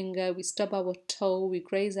 our finger, we stub our toe, we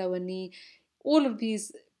graze our knee, all of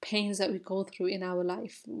these pains that we go through in our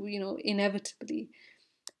life, inevitably,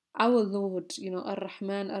 our Lord,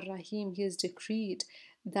 Ar-Rahman Ar-Rahim, He has decreed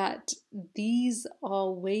that these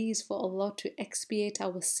are ways for Allah to expiate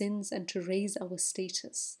our sins and to raise our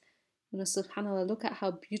status. SubhanAllah, look at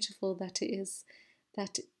how beautiful that is.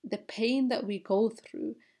 That the pain that we go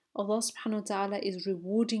through, Allah subhanahu wa ta'ala is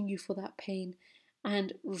rewarding you for that pain.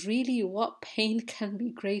 And really, what pain can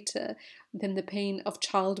be greater than the pain of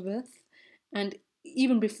childbirth? And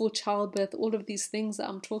even before childbirth, all of these things that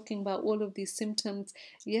I'm talking about, all of these symptoms,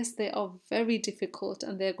 yes, they are very difficult,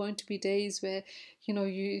 and there are going to be days where,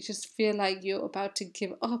 you just feel like you're about to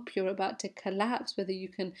give up, you're about to collapse, whether you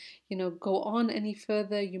can, go on any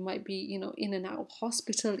further. You might be, in and out of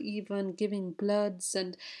hospital, even giving bloods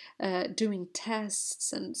and doing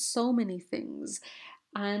tests and so many things.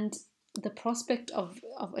 And the prospect of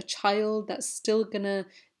a child that's still gonna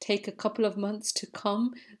take a couple of months to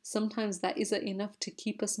come, sometimes that isn't enough to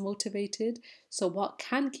keep us motivated. So what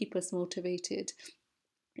can keep us motivated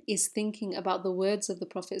is thinking about the words of the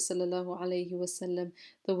Prophet sallallahu alaihi wasallam,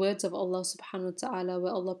 the words of Allah subhanahu wa ta'ala,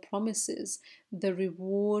 where Allah promises the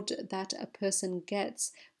reward that a person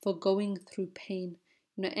gets for going through pain.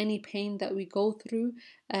 Any pain that we go through,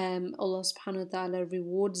 Allah subhanahu wa ta'ala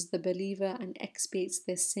rewards the believer and expiates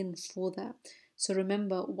their sin for that. So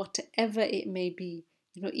remember, whatever it may be,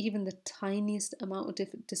 even the tiniest amount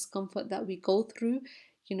of discomfort that we go through,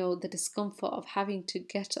 the discomfort of having to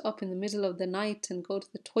get up in the middle of the night and go to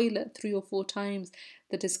the toilet 3 or 4 times,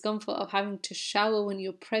 the discomfort of having to shower when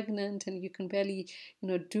you're pregnant and you can barely,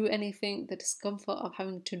 do anything, the discomfort of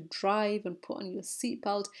having to drive and put on your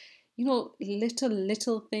seatbelt,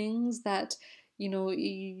 little things that,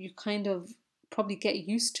 you kind of probably get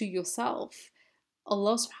used to yourself,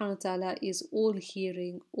 Allah subhanahu wa ta'ala is all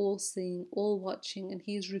hearing, all seeing, all watching, and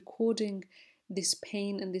He is recording this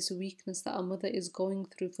pain and this weakness that a mother is going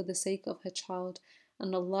through for the sake of her child.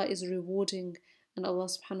 And Allah is rewarding, and Allah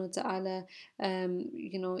subhanahu wa ta'ala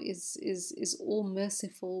is all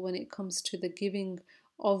merciful when it comes to the giving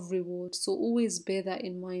of reward. So always bear that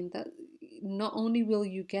in mind, that not only will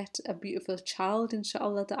you get a beautiful child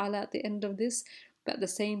inshallah ta'ala at the end of this, but at the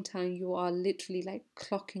same time you are literally like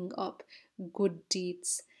clocking up good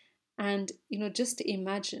deeds. And just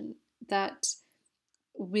imagine that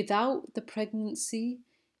without the pregnancy,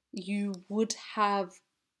 you would have,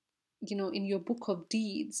 in your book of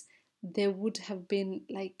deeds, there would have been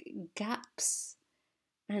like gaps.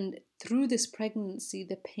 And through this pregnancy,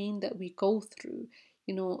 the pain that we go through,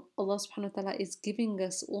 Allah subhanahu wa ta'ala is giving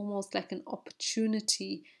us almost like an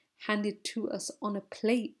opportunity handed to us on a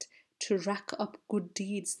plate to rack up good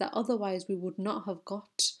deeds that otherwise we would not have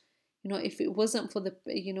got. If it wasn't for the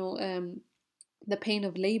pain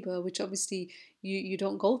of labor, which obviously you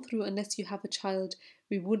don't go through unless you have a child,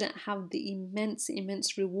 we wouldn't have the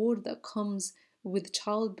immense reward that comes with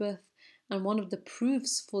childbirth. And one of the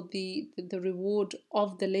proofs for the reward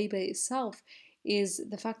of the labor itself is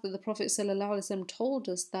the fact that the Prophet ﷺ told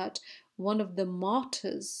us that one of the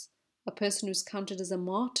martyrs, a person who's counted as a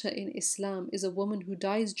martyr in Islam, is a woman who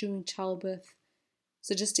dies during childbirth.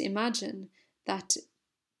 So just to imagine that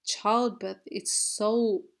childbirth, it's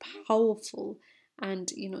so powerful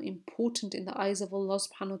and important in the eyes of Allah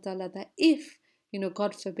subhanahu wa ta'ala, that if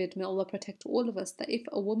God forbid, may Allah protect all of us, that if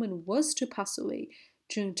a woman was to pass away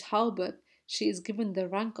during childbirth, she is given the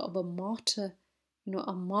rank of a martyr,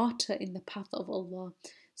 a martyr in the path of Allah.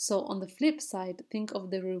 So on the flip side, think of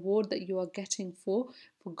the reward that you are getting for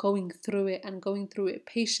going through it, and going through it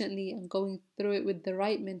patiently, and going through it with the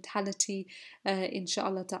right mentality,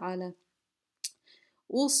 inshallah ta'ala.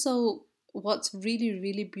 Also, what's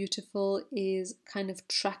really beautiful is kind of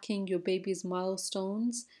tracking your baby's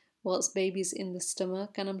milestones whilst baby's in the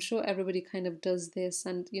stomach. And I'm sure everybody kind of does this,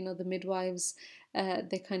 and the midwives,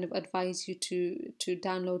 they kind of advise you to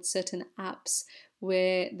download certain apps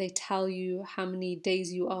where they tell you how many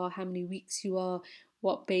days you are, how many weeks you are,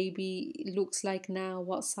 what baby looks like now,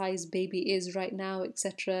 what size baby is right now,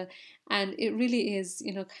 etc. And it really is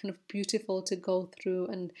kind of beautiful to go through,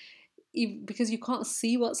 and because you can't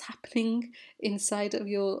see what's happening inside of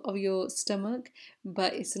your stomach,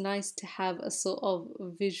 but it's nice to have a sort of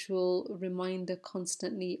visual reminder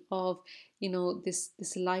constantly of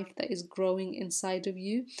this life that is growing inside of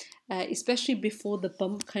you, especially before the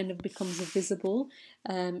bump kind of becomes visible.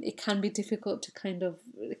 It can be difficult to kind of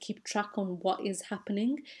keep track on what is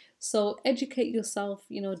happening. So educate yourself,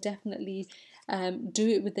 definitely. Do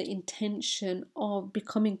it with the intention of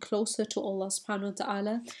becoming closer to Allah subhanahu wa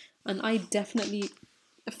ta'ala. And I definitely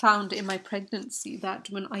found in my pregnancy that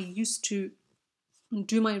when I used to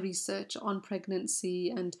do my research on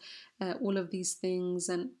pregnancy and all of these things,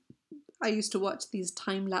 and I used to watch these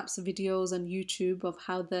time-lapse videos on YouTube of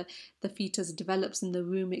how the fetus develops in the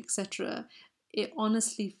womb, etc., it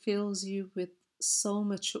honestly fills you with so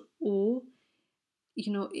much awe.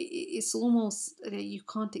 It's almost, you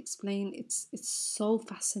can't explain. It's so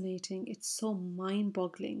fascinating. It's so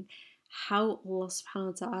mind-boggling how Allah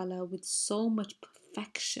subhanahu wa ta'ala, with so much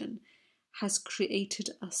perfection, has created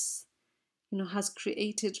us. Has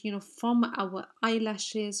created, from our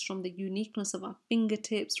eyelashes, from the uniqueness of our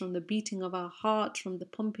fingertips, from the beating of our heart, from the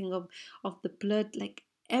pumping of the blood, like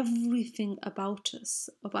everything about us,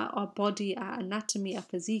 about our body, our anatomy, our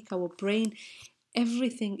physique, our brain.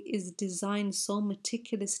 Everything is designed so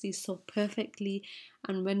meticulously, so perfectly.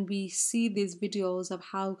 And when we see these videos of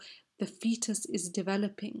how the fetus is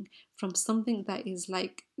developing from something that is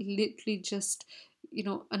like literally just,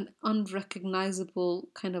 an unrecognizable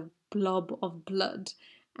kind of blob of blood,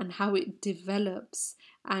 and how it develops,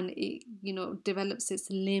 and it, develops its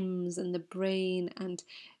limbs and the brain, and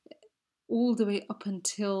all the way up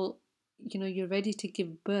until, you're ready to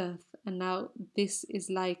give birth. And now this is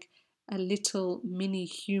like a little mini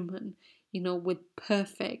human, with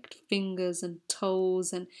perfect fingers and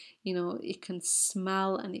toes, and it can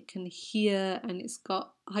smell and it can hear, and it's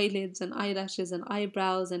got eyelids and eyelashes and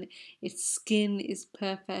eyebrows, and its skin is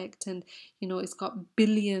perfect, and it's got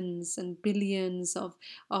billions and billions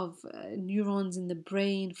of neurons in the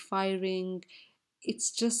brain firing.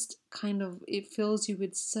 It's just kind of, it fills you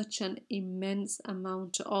with such an immense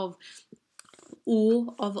amount of awe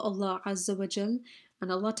of Allah Azza wa Jal.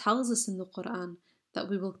 And Allah tells us in the Quran that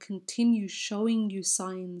we will continue showing you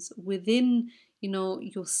signs within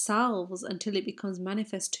yourselves until it becomes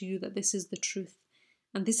manifest to you that this is the truth.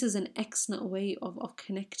 And this is an excellent way of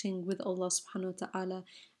connecting with Allah subhanahu wa ta'ala.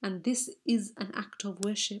 And this is an act of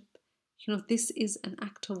worship. This is an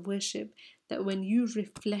act of worship, that when you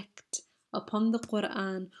reflect upon the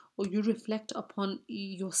Quran, or you reflect upon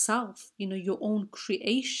yourself, your own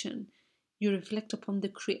creation, you reflect upon the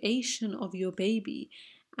creation of your baby,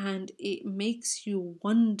 and it makes you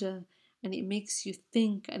wonder, and it makes you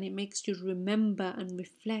think, and it makes you remember and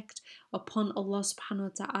reflect upon Allah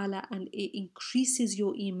subhanahu wa ta'ala, and it increases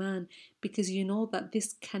your iman, because you know that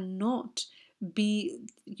this cannot be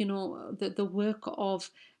the work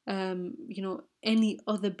of any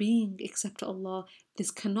other being except Allah.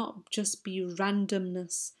 This cannot just be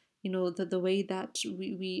randomness, the way that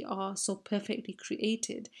we are so perfectly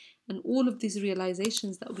created. And all of these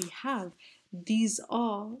realizations that we have, these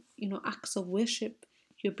are acts of worship.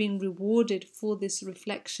 You're being rewarded for this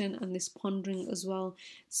reflection and this pondering as well.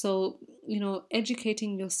 So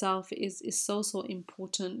educating yourself is so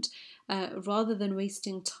important, rather than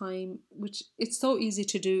wasting time, which it's so easy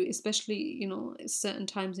to do, especially certain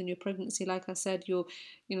times in your pregnancy. Like I said, you're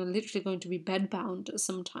literally going to be bedbound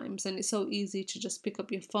sometimes, and it's so easy to just pick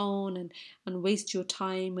up your phone and waste your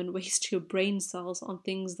time and waste your brain cells on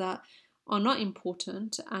things that are not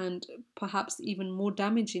important, and perhaps even more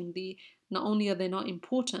damagingly, not only are they not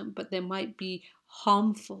important, but they might be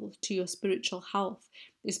harmful to your spiritual health,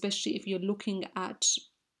 especially if you're looking at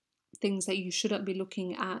things that you shouldn't be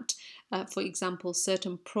looking at. For example,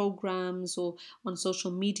 certain programs, or on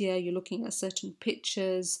social media, you're looking at certain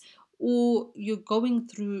pictures, or you're going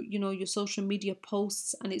through your social media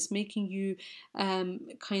posts, and it's making you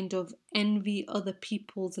kind of envy other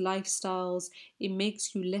people's lifestyles. It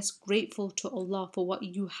makes you less grateful to Allah for what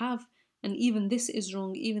you have, and even this is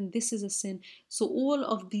wrong, even this is a sin. So all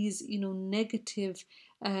of these negative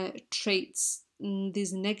traits,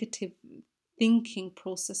 these negative thinking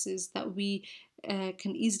processes that we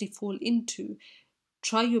can easily fall into,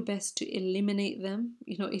 try your best to eliminate them.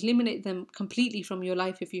 Eliminate them completely from your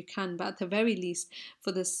life if you can, but at the very least,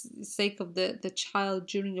 for the sake of the child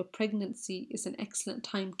during your pregnancy, is an excellent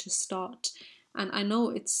time to start. And I know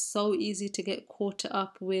it's so easy to get caught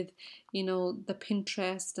up with the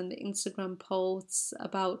Pinterest and the Instagram posts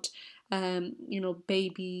about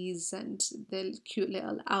babies and the cute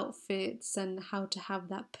little outfits, and how to have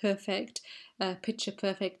that perfect picture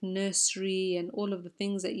perfect nursery, and all of the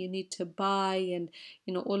things that you need to buy, and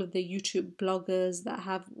all of the YouTube bloggers that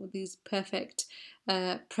have these perfect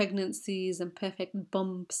pregnancies and perfect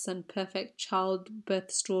bumps and perfect childbirth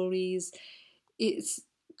stories. It's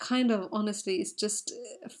kind of, honestly, it's just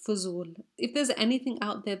fuzul. If there's anything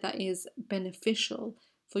out there that is beneficial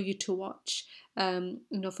for you to watch,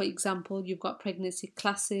 for example, you've got pregnancy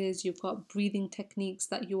classes, you've got breathing techniques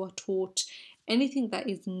that you are taught, anything that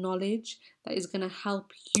is knowledge that is going to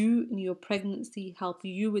help you in your pregnancy, help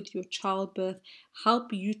you with your childbirth,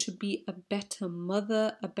 help you to be a better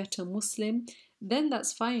mother, a better Muslim, then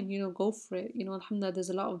that's fine, go for it. Alhamdulillah, there's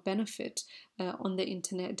a lot of benefit on the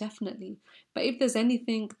internet, definitely. But if there's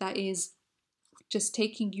anything that is just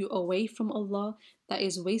taking you away from Allah, that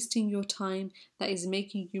is wasting your time, that is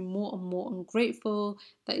making you more and more ungrateful,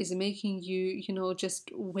 that is making you, just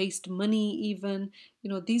waste money even.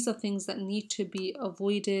 These are things that need to be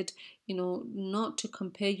avoided, not to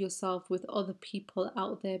compare yourself with other people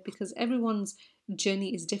out there, because everyone's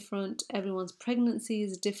journey is different, everyone's pregnancy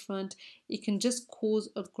is different. It can just cause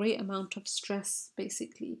a great amount of stress,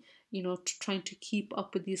 basically, trying to keep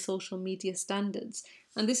up with these social media standards.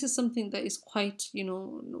 And this is something that is quite,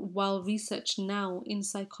 well researched now in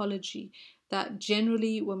psychology, that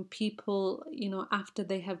generally when people, after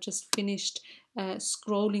they have just finished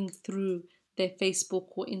scrolling through their Facebook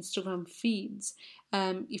or Instagram feeds,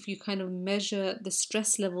 if you kind of measure the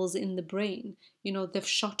stress levels in the brain, they've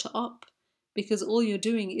shot up, because all you're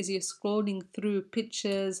doing is you're scrolling through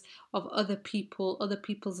pictures of other people, other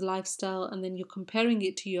people's lifestyle, and then you're comparing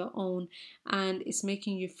it to your own, and it's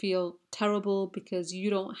making you feel terrible because you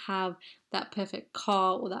don't have that perfect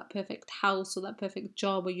car, or that perfect house, or that perfect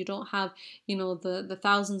job, or you don't have the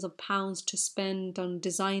thousands of pounds to spend on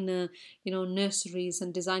designer nurseries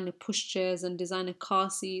and designer pushchairs and designer car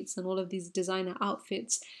seats and all of these designer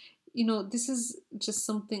outfits. This is just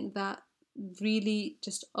something that really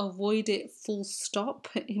just avoid it, full stop,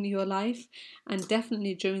 in your life. And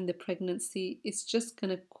definitely during the pregnancy, it's just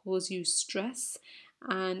going to cause you stress,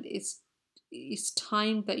 and it's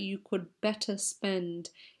time that you could better spend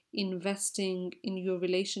investing in your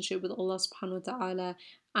relationship with Allah subhanahu wa ta'ala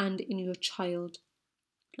and in your child.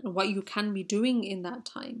 And what you can be doing in that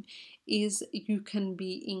time is you can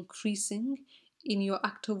be increasing in your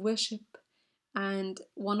act of worship. And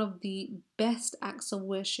one of the best acts of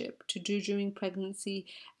worship to do during pregnancy,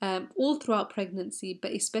 all throughout pregnancy,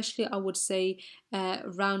 but especially I would say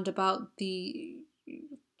round about the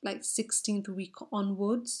like 16th week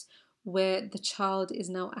onwards, where the child is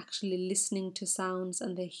now actually listening to sounds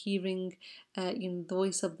and they're hearing the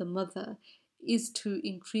voice of the mother, is to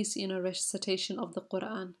increase recitation of the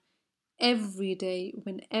Quran every day,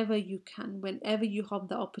 whenever you can, whenever you have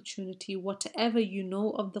the opportunity, whatever you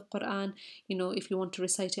know of the Quran, if you want to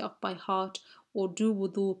recite it up by heart or do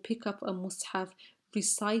wudu, pick up a mushaf,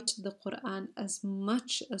 recite the Quran as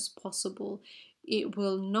much as possible. It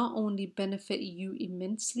will not only benefit you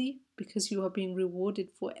immensely because you are being rewarded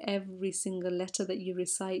for every single letter that you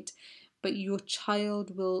recite, but your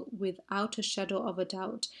child will, without a shadow of a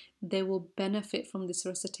doubt, they will benefit from this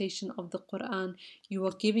recitation of the Quran. You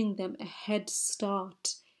are giving them a head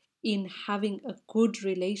start in having a good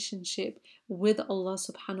relationship with Allah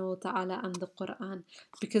subhanahu wa ta'ala and the Quran,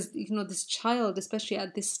 because this child, especially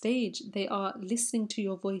at this stage, they are listening to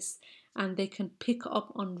your voice and they can pick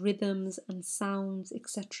up on rhythms and sounds,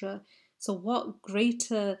 etc. So what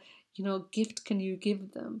greater gift can you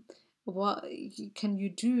give them? What can you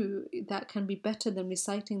do that can be better than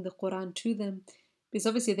reciting the Quran to them? Because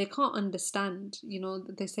obviously they can't understand.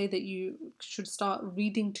 They say that you should start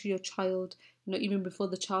reading to your child even before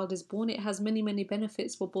the child is born. It has many, many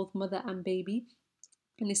benefits for both mother and baby,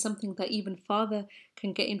 and it's something that even father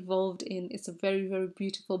can get involved in. It's a very, very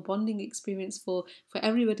beautiful bonding experience for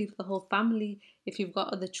everybody, for the whole family. If you've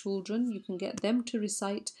got other children, you can get them to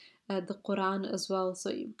recite the Quran as well, so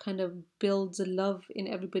it kind of builds a love in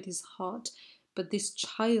everybody's heart. But this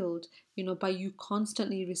child, by you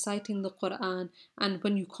constantly reciting the Quran, and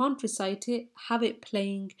when you can't recite it, have it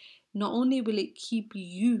playing, not only will it keep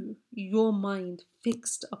your mind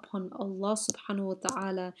fixed upon Allah subhanahu wa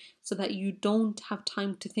ta'ala, so that you don't have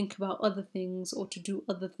time to think about other things or to do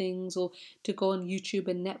other things or to go on YouTube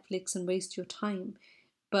and Netflix and waste your time,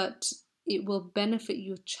 but it will benefit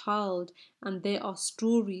your child. And there are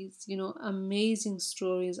stories, amazing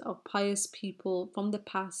stories of pious people from the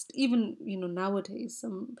past, even nowadays,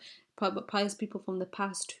 some pious people from the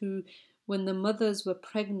past who, when the mothers were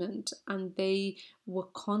pregnant and they were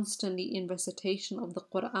constantly in recitation of the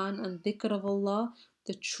Quran and dhikr of Allah,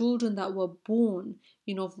 the children that were born,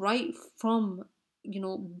 right from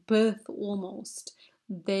birth almost,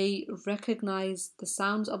 they recognized the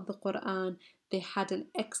sounds of the Quran. They had an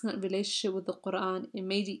excellent relationship with the Quran. It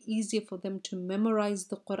made it easier for them to memorize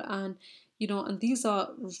the Quran, and these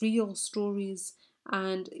are real stories.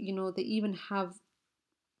 And they even have,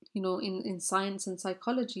 in science and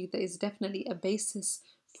psychology, there is definitely a basis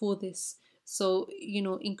for this. So,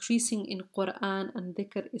 increasing in Quran and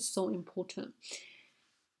dhikr is so important.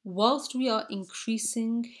 Whilst we are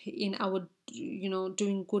increasing in our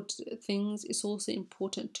doing good things, it's also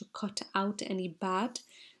important to cut out any bad.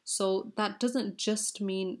 So that doesn't just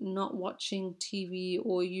mean not watching TV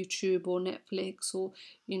or YouTube or Netflix or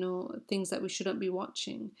things that we shouldn't be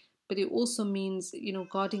watching, but it also means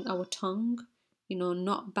guarding our tongue,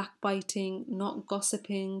 not backbiting, not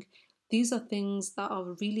gossiping. These are things that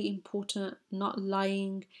are really important. Not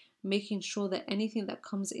lying, making sure that anything that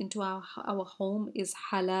comes into our home is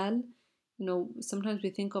halal. Sometimes we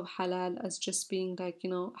think of halal as just being like,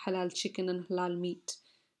 halal chicken and halal meat,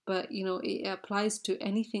 but it applies to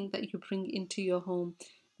anything that you bring into your home.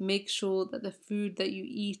 Make sure that the food that you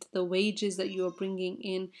eat, the wages that you are bringing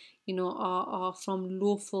in, are from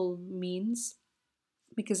lawful means,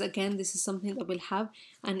 because again, this is something that will have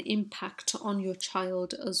an impact on your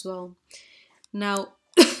child as well. Now,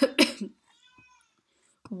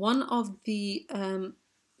 one of the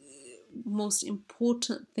most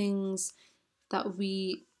important things that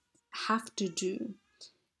we have to do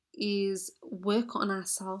is work on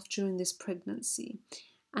ourselves during this pregnancy,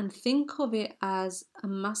 and think of it as a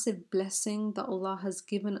massive blessing that Allah has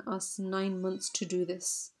given us 9 months to do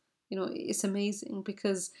this. It's amazing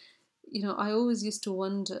because I always used to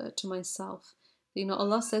wonder to myself,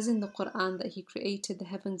 Allah says in the Quran that He created the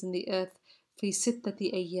heavens and the earth fi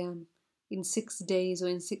sittati ayyam, in 6 days or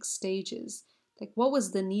in 6 stages. Like, what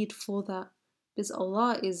was the need for that? Because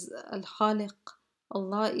Allah is Al Khaliq,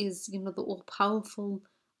 Allah is, the all powerful.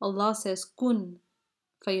 Allah says kun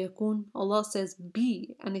fayakun. Allah says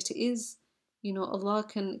be, and it is. Allah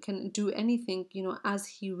can do anything, as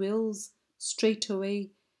He wills, straight away,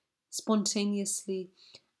 spontaneously.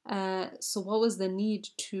 So what was the need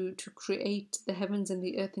to create the heavens and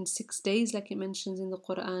the earth in 6 days, like it mentions in the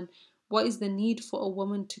Quran? What is the need for a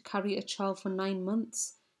woman to carry a child for 9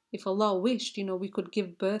 months? If Allah wished, we could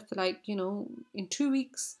give birth like, in 2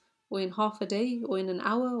 weeks, or in half a day, or in an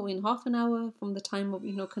hour, or in half an hour from the time of,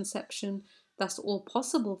 conception. that's all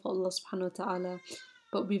possible for Allah subhanahu wa ta'ala.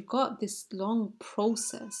 But we've got this long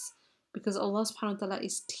process because Allah subhanahu wa ta'ala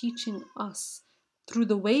is teaching us through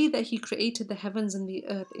the way that He created the heavens and the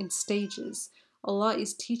earth in stages. Allah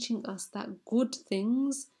is teaching us that good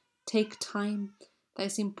things take time, that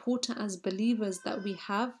it's important as believers that we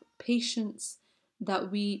have patience,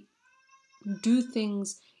 that we do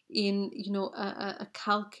things in a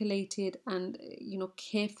calculated and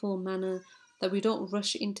careful manner, that we don't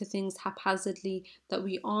rush into things haphazardly, that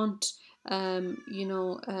we aren't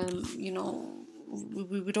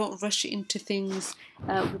we don't rush into things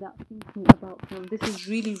without thinking about them. This is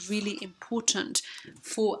really, really important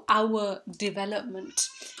for our development.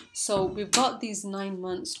 So we've got these 9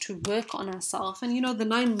 months to work on ourselves, and the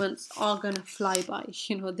 9 months are gonna fly by.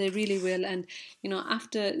 They really will. And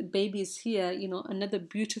after baby's here, another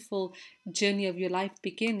beautiful journey of your life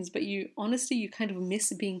begins. But you honestly, you kind of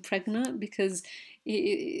miss being pregnant because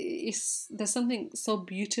there's something so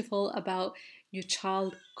beautiful about your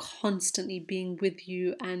child constantly being with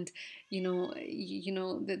you, and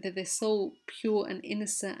that they're so pure and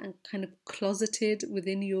innocent and kind of closeted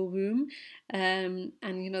within your womb, and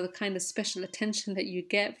the kind of special attention that you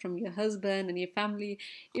get from your husband and your family.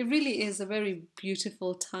 It really is a very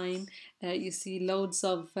beautiful time. You see loads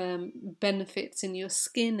of benefits in your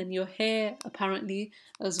skin and your hair apparently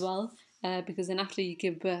as well. Because then after you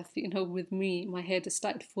give birth, with me, my hair just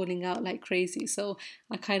started falling out like crazy. So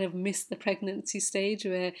I kind of miss the pregnancy stage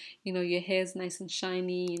where, your hair's nice and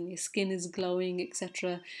shiny and your skin is glowing,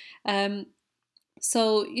 etc.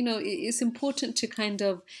 So, it's important to kind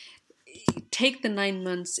of take the 9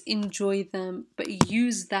 months, enjoy them, but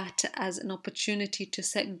use that as an opportunity to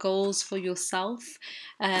set goals for yourself,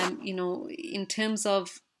 in terms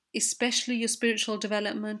of especially your spiritual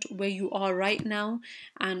development, where you are right now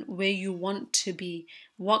and where you want to be,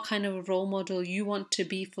 what kind of a role model you want to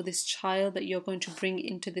be for this child that you're going to bring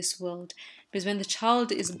into this world. Because when the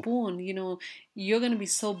child is born, you're going to be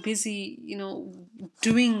so busy,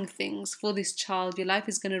 doing things for this child. Your life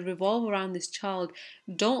is going to revolve around this child.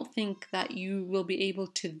 Don't think that you will be able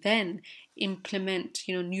to then implement,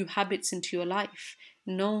 new habits into your life.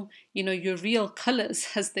 No, your real colors,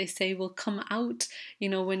 as they say, will come out,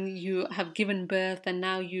 when you have given birth and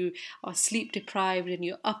now you are sleep deprived and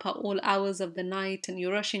you're up at all hours of the night and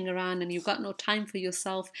you're rushing around and you've got no time for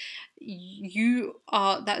yourself.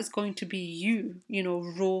 That is going to be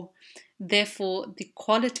raw. Therefore, the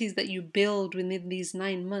qualities that you build within these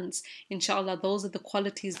 9 months, inshallah, those are the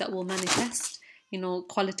qualities that will manifest.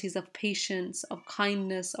 Qualities of patience, of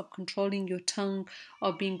kindness, of controlling your tongue,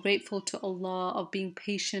 of being grateful to Allah, of being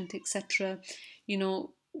patient, etc.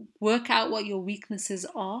 Work out what your weaknesses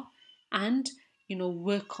are and,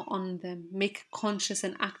 work on them. Make a conscious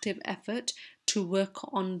and active effort to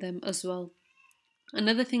work on them as well.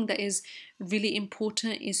 Another thing that is really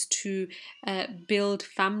important is to build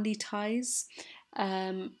family ties.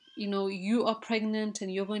 You are pregnant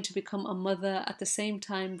and you're going to become a mother at the same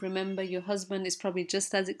time. Remember, your husband is probably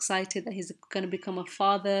just as excited that he's going to become a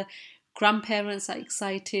father. Grandparents are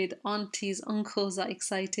excited, aunties, uncles are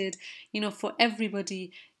excited. For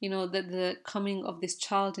everybody, that the coming of this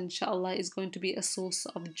child, inshallah, is going to be a source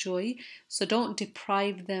of joy. So don't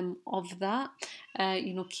deprive them of that.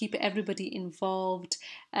 Keep everybody involved.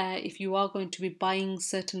 If you are going to be buying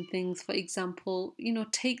certain things, for example,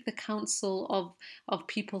 take the counsel of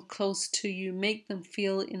people close to you, make them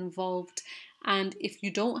feel involved. And if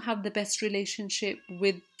you don't have the best relationship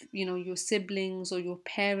with, your siblings or your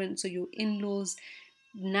parents or your in-laws,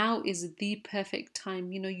 now is the perfect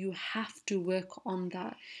time. You have to work on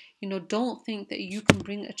that. Don't think that you can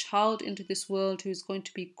bring a child into this world who's going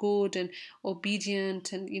to be good and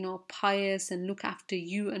obedient and, pious and look after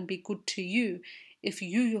you and be good to you if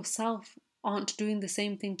you yourself aren't doing the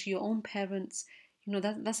same thing to your own parents.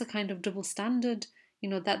 That's a kind of double standard.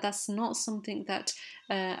 That's not something that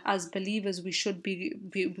as believers we should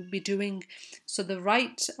be doing. So the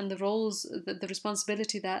right and the roles, the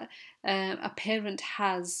responsibility that a parent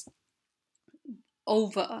has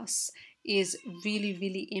over us is really,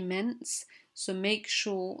 really immense. So make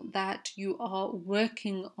sure that you are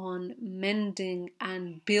working on mending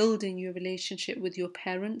and building your relationship with your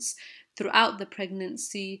parents throughout the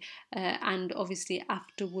pregnancy, and obviously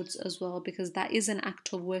afterwards as well, because that is an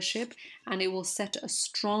act of worship and it will set a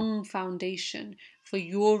strong foundation for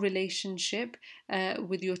your relationship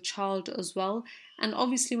with your child as well. And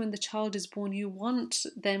obviously when the child is born, you want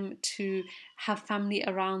them to have family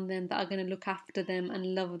around them that are going to look after them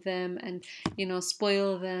and love them and,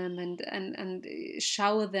 spoil them and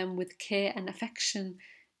shower them with care and affection.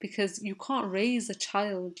 because you can't raise a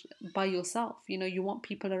child by yourself. You want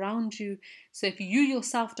people around you. So if you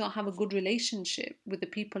yourself don't have a good relationship with the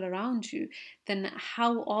people around you, then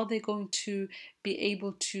how are they going to be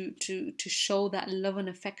able to show that love and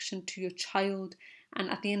affection to your child? And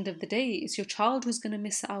at the end of the day, it's your child who's going to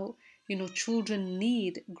miss out. Children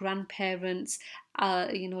need grandparents,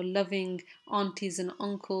 loving aunties and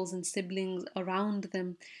uncles and siblings around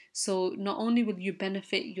them. So not only will you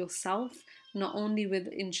benefit yourself, not only will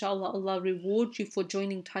inshallah Allah reward you for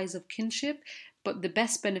joining ties of kinship, but the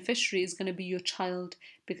best beneficiary is going to be your child,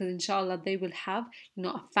 because inshallah they will have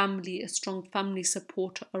a family, a strong family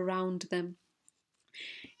support around them.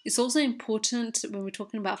 It's also important when we're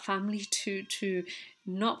talking about family to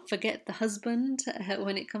not forget the husband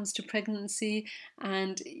when it comes to pregnancy.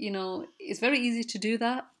 And it's very easy to do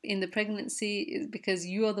that in the pregnancy, because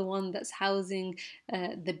you are the one that's housing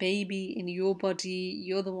the baby in your body.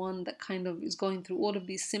 You're the one that kind of is going through all of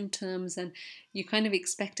these symptoms, and you kind of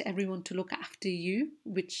expect everyone to look after you,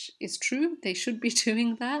 which is true, they should be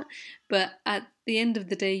doing that. But at the end of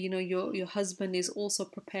the day, your husband is also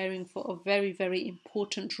preparing for a very, very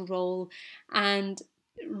important role. And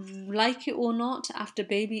like it or not, after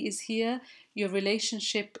baby is here, your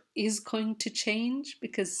relationship is going to change,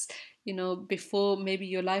 because before maybe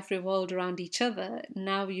your life revolved around each other.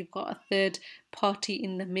 Now you've got a third party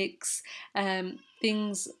in the mix.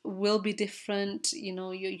 Things will be different.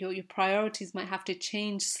 Your priorities might have to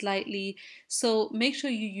change slightly. So make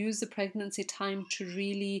sure you use the pregnancy time to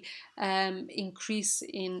really increase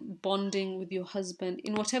in bonding with your husband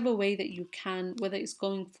in whatever way that you can, whether it's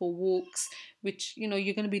going for walks, which you're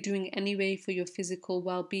going to be doing anyway for your physical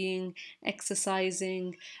well-being,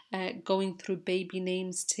 exercising, going through baby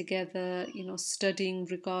names together, studying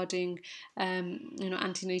regarding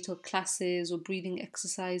antenatal classes or breathing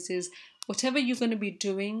exercises. Whatever you're going to be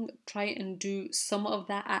doing, try and do some of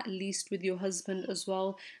that at least with your husband as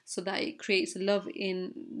well, so that it creates love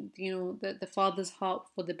in the father's heart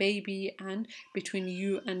for the baby, and between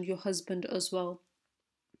you and your husband as well.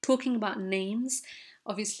 Talking about names,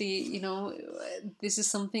 obviously, this is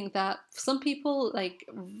something that some people, like,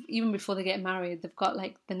 even before they get married, they've got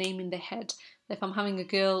like the name in their head. If I'm having a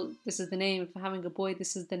girl, this is the name. If I'm having a boy,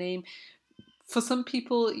 this is the name. For some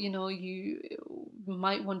people, you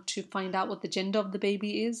might want to find out what the gender of the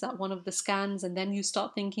baby is at one of the scans, and then you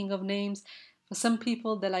start thinking of names. For some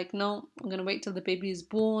people, they're like, no, I'm going to wait till the baby is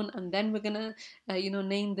born, and then we're going to,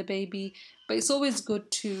 name the baby. But it's always good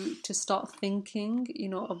to start thinking,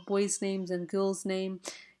 of boys' names and girls' names.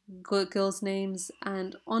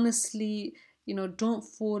 And honestly, don't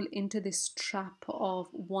fall into this trap of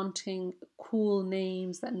wanting cool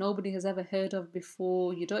names that nobody has ever heard of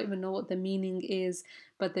before. You don't even know what the meaning is,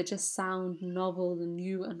 but they just sound novel and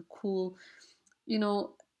new and cool.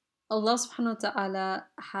 Allah subhanahu wa ta'ala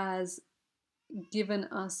has given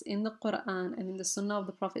us in the Quran and in the Sunnah of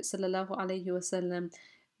the Prophet sallallahu alaihi wasallam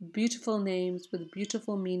beautiful names with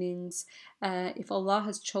beautiful meanings. If Allah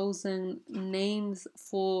has chosen names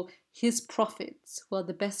for His prophets, who are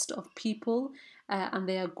the best of people, and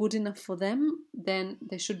they are good enough for them, then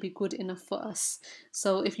they should be good enough for us.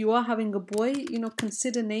 So if you are having a boy,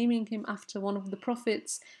 consider naming him after one of the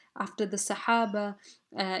prophets, after the Sahaba.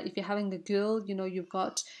 If you're having a girl, you've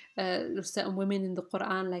got certain women in the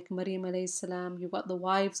Quran like Maryam alayhi salam. You've got the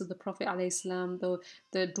wives of the Prophet alayhi salam,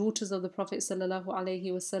 the daughters of the Prophet sallallahu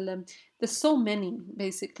alayhi wasallam. There's so many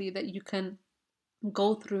basically that you can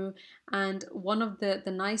go through. And one of the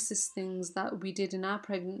nicest things that we did in our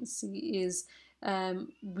pregnancy is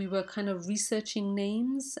we were kind of researching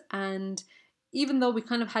names, and even though we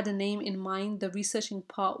kind of had a name in mind, the researching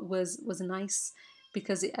part was nice,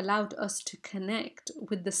 because it allowed us to connect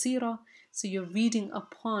with the seerah. So you're reading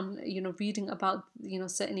reading about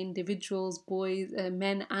certain individuals, boys,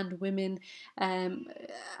 men and women,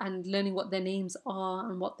 and learning what their names are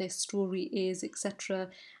and what their story is, etc.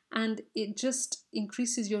 And it just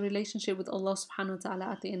increases your relationship with Allah subhanahu wa ta'ala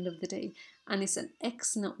at the end of the day. And it's an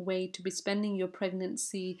excellent way to be spending your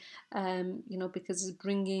pregnancy, because it's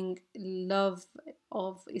bringing love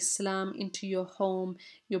of Islam into your home,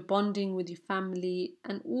 you're bonding with your family,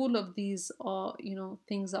 and all of these are,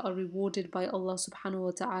 things that are rewarded by Allah subhanahu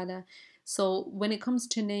wa ta'ala. So when it comes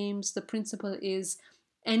to names, the principle is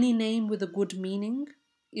any name with a good meaning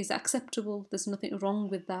is acceptable. There's nothing wrong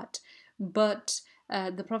with that. But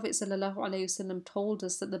the Prophet ﷺ told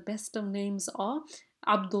us that the best of names are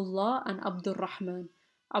Abdullah and Abdul Rahman.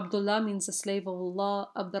 Abdullah means the slave of Allah,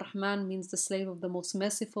 Abdul Rahman means the slave of the most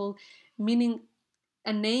merciful, meaning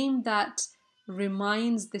a name that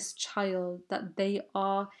reminds this child that they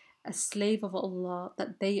are a slave of Allah,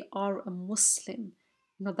 that they are a Muslim,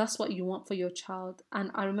 that's what you want for your child.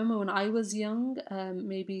 And I remember when I was young,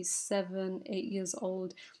 maybe 7, 8 years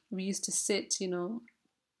old, we used to sit,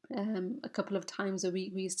 a couple of times a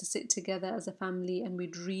week. We used to sit together as a family and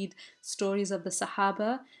we'd read stories of the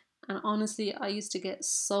Sahaba. And honestly, I used to get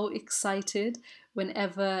so excited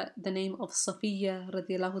whenever the name of Safiya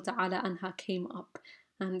radiallahu ta'ala anha came up.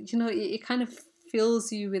 And it kind of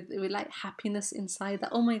fills you with like happiness inside,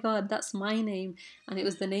 that oh my god, that's my name. And it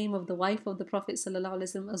was the name of the wife of the Prophet sallallahu alaihi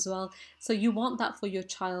wasallam as well. So you want that for your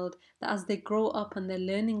child, that as they grow up and they're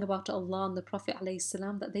learning about Allah and the Prophet alayhi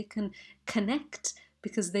salam, that they can connect,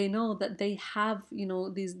 because they know that they have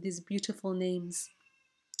these beautiful names.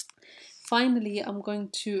 Finally, I'm going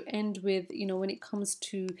to end with, when it comes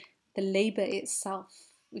to the labor itself,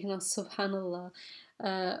 subhanallah,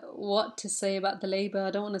 what to say about the labor. I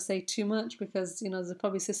don't want to say too much because there's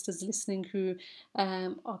probably sisters listening who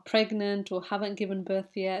are pregnant or haven't given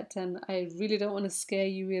birth yet, and I really don't want to scare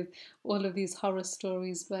you with all of these horror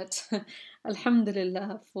stories, but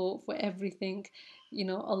alhamdulillah for everything.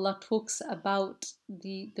 Allah talks about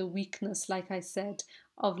the weakness, like I said,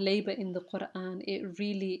 of labor in the Quran. It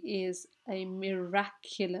really is a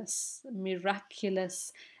miraculous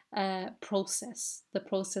process, the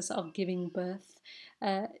process of giving birth.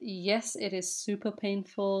 Yes, it is super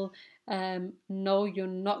painful. No, you're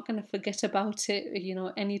not going to forget about it,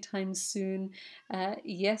 anytime soon.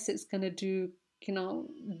 Yes, it's going to do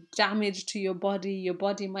damage to your body. Your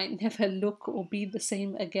body might never look or be the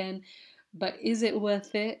same again. But is it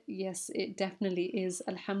worth it? Yes, it definitely is,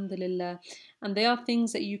 alhamdulillah. And there are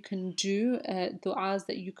things that you can do, du'as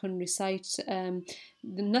that you can recite.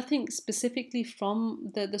 Nothing specifically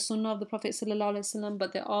from the sunnah of the Prophet sallallahu alaihi wasallam,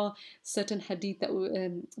 but there are certain hadith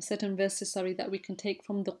certain verses, that we can take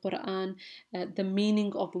from the Quran, the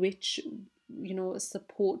meaning of which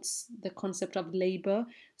supports the concept of labor.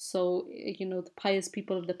 So the pious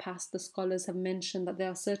people of the past, the scholars, have mentioned that there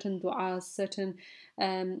are certain du'as, certain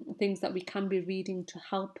things that we can be reading to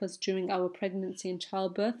help us during our pregnancy and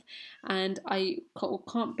childbirth. And I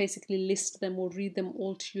can't basically list them or read them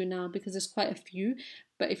all to you now because there's quite a few.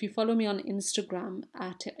 But if you follow me on Instagram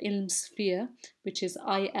at ilmsphere, which is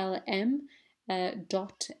ILM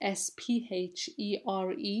 .sphere,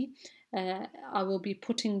 I will be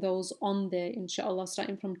putting those on there, inshallah,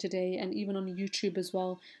 starting from today, and even on YouTube as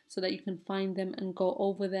well, so that you can find them and go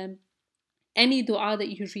over them. Any dua that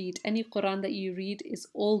you read, any Quran that you read is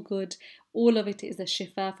all good. All of it is a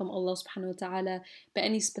shifa from Allah subhanahu wa ta'ala. But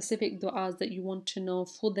any specific du'as that you want to know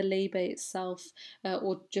for the labor itself,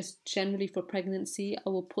 or just generally for pregnancy, I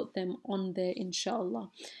will put them on there, inshallah.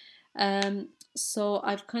 So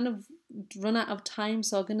I've kind of run out of time,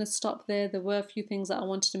 so I'm going to stop there. There were a few things that I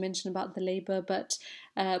wanted to mention about the labor, but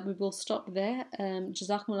we will stop there.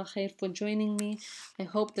 Jazakumullah khair for joining me. I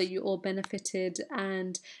hope that you all benefited,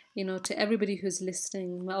 and to everybody who's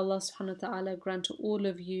listening, may Allah subhanahu wa ta'ala grant to all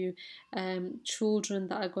of you children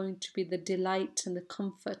that are going to be the delight and the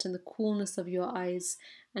comfort and the coolness of your eyes,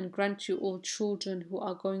 and grant you all children who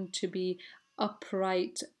are going to be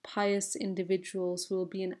upright, pious individuals who will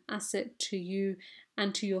be an asset to you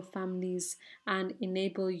and to your families, and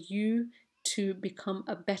enable you to become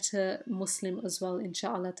a better Muslim as well,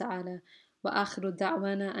 inshallah ta'ala. وآخر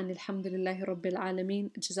دعوانا أن الحمد لله رب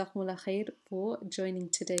العالمين. جزاكم الله خير for joining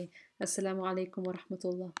today. Assalamu alaikum wa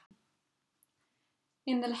rahmatullah.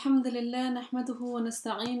 إن الحمد لله نحمده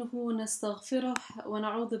ونستعينه ونستغفره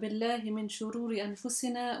ونعوذ بالله من شرور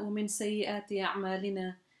أنفسنا ومن سيئات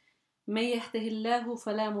أعمالنا. من يهده الله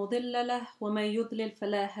فلا مضل له ومن يضلل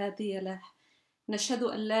فلا هادي له. نشهد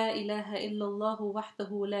أن لا إله إلا الله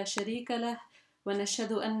وحده لا شريك له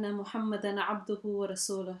ونشهد أن محمدا عبده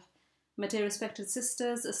ورسوله. My dear respected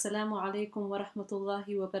sisters, Assalamu alaikum wa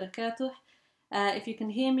rahmatullahi wa barakatuh. If you can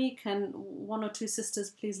hear me, can one or two sisters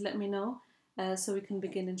please let me know so we can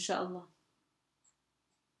begin, inshallah.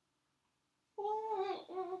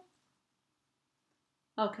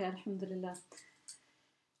 Okay, alhamdulillah.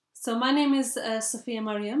 So my name is Safiya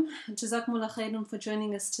Maryam. Jazakumullah khairan for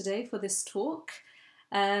joining us today for this talk.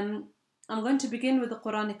 I'm going to begin with the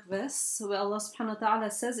Quranic verse where Allah subhanahu wa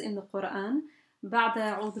ta'ala says in the Quran, بعد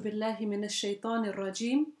أعوذ بالله من الشيطان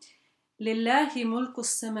الرجيم لله ملك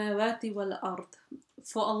السماوات والأرض.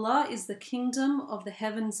 For Allah is the kingdom of the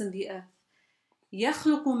heavens and the earth.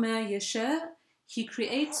 يخلق ما يشاء. He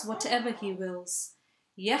creates whatever He wills.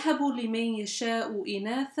 يهب لمن يشاء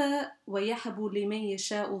إناثا ويهب لمن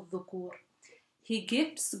يشاء الذكور. He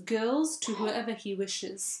gifts girls to whoever He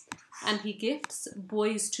wishes, and He gifts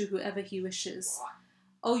boys to whoever He wishes.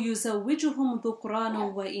 أو يزوجهم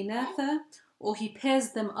ذكرانا وإناثا. Or He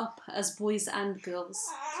pairs them up as boys and girls.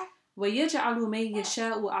 وَيَجْعَلُ مَن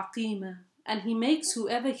يَشَاءُ عَقِيمًا. and He makes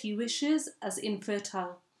whoever He wishes as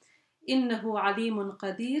infertile. إِنَّهُ عَلِيمٌ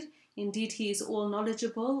قَدِيرٌ. Indeed, He is all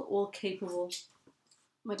knowledgeable, all capable.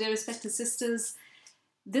 My dear respected sisters,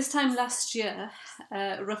 this time last year,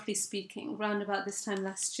 roughly speaking, round about this time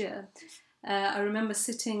last year, I remember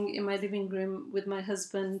sitting in my living room with my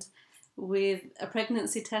husband with a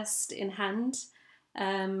pregnancy test in hand,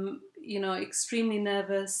 extremely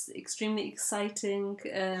nervous, extremely exciting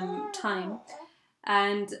time.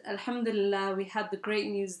 And Alhamdulillah, we had the great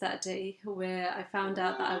news that day where I found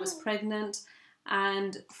out that I was pregnant.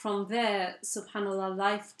 And from there, subhanAllah,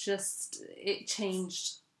 life it changed.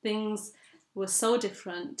 Things were so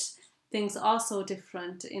different. Things are so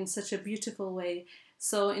different in such a beautiful way.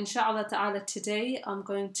 So inshallah ta'ala, today I'm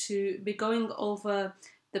going to be going over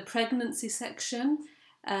the pregnancy section,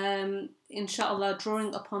 inshallah,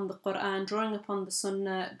 drawing upon the Quran, drawing upon the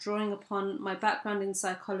Sunnah, drawing upon my background in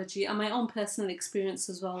psychology and my own personal experience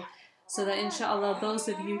as well, so that inshallah those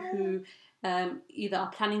of you who either are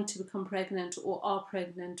planning to become pregnant or are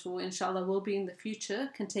pregnant or inshallah will be in the future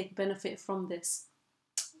can take benefit from this.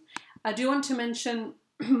 I do want to mention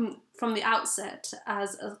from the outset,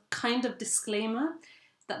 as a kind of disclaimer,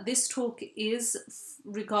 that this talk is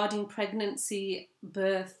regarding pregnancy,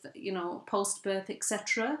 birth, post-birth,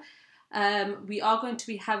 etc. We are going to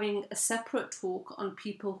be having a separate talk on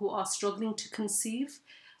people who are struggling to conceive,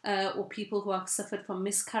 or people who have suffered from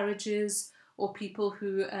miscarriages, or people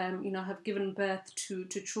who have given birth to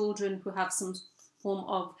children who have some form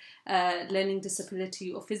of learning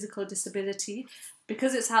disability or physical disability.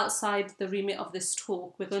 Because it's outside the remit of this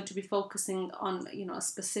talk, we're going to be focusing on a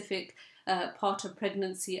specific part of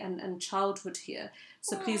pregnancy and childhood here.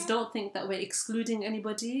 So please don't think that we're excluding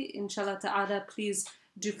anybody. Inshallah ta'ala, please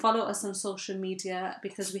do follow us on social media,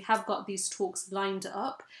 because we have got these talks lined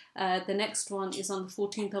up. The next one is on the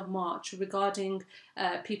 14th of March regarding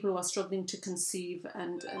people who are struggling to conceive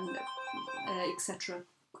and etc.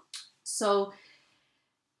 So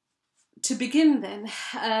to begin then,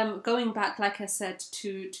 going back, like I said,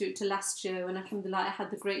 to last year when alhamdulillah I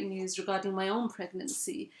had the great news regarding my own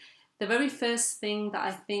pregnancy, the very first thing that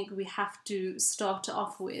I think we have to start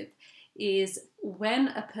off with is when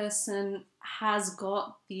a person has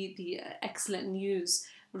got the excellent news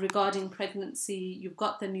regarding pregnancy, you've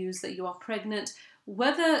got the news that you are pregnant,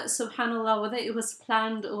 whether, subhanAllah, whether it was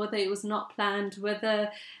planned or whether it was not planned,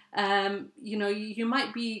 whether, you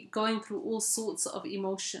might be going through all sorts of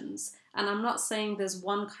emotions. And I'm not saying there's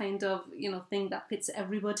one kind of, thing that fits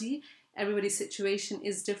everybody. Everybody's situation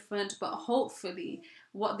is different, but hopefully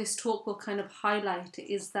what this talk will kind of highlight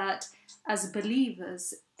is that as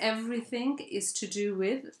believers, everything is to do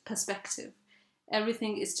with perspective.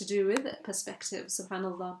 Everything is to do with perspective,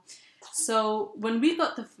 subhanAllah. So when we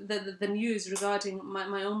got the news regarding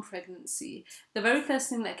my own pregnancy, the very first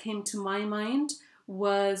thing that came to my mind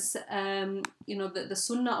was the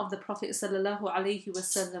sunnah of the Prophet sallallahu alaihi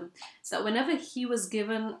wasallam, that whenever he was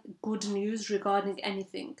given good news regarding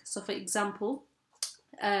anything, so for example,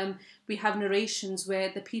 we have narrations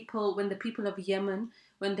where when the people of Yemen,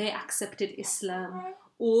 when they accepted Islam,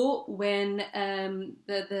 or when on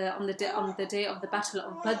the day of the Battle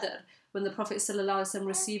of Badr, when the Prophet ﷺ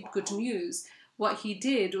received good news, what he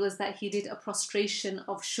did was that he did a prostration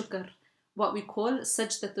of shukr, what we call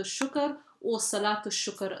sajdatul shukr or salatul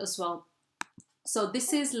shukr as well. So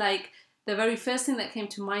this is like the very first thing that came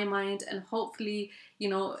to my mind, and hopefully,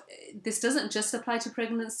 this doesn't just apply to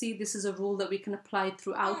pregnancy. This is a rule that we can apply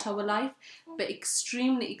throughout our life, but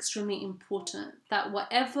extremely, extremely important that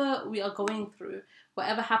whatever we are going through,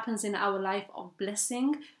 whatever happens in our life of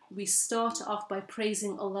blessing, we start off by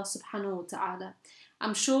praising Allah subhanahu wa ta'ala.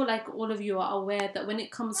 I'm sure like all of you are aware that when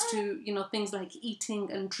it comes to, things like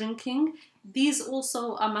eating and drinking, these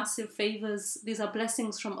also are massive favors. These are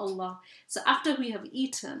blessings from Allah. So after we have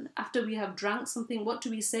eaten, after we have drank something, what do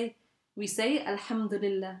we say? We say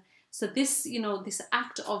Alhamdulillah. So this, this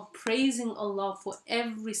act of praising Allah for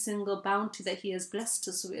every single bounty that He has blessed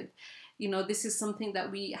us with, this is something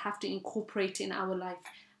that we have to incorporate in our life.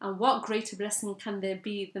 And what greater blessing can there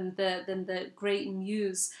be than the great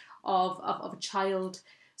news of a child?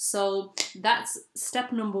 So that's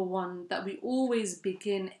step number one, that we always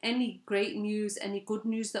begin any great news, any good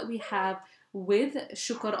news that we have with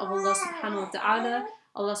shukr of Allah subhanahu wa ta'ala.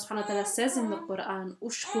 Allah subhanahu wa ta'ala says in the Quran,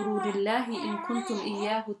 Ushkuru lillahi in kuntum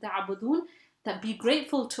iyyahu ta'budun, that be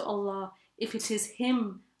grateful to Allah if it is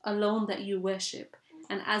Him alone that you worship.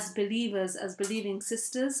 And as believers, as believing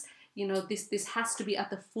sisters, this has to be at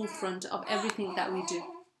the forefront of everything that we do.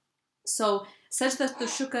 So sajdatul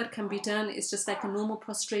shukr can be done. It's just like a normal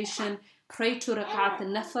prostration. Pray to rak'at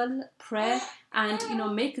al-nafal, prayer, and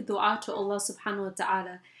make dua to Allah subhanahu wa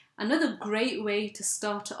ta'ala. Another great way to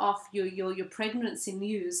start off your pregnancy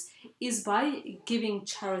news is by giving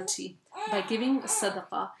charity, by giving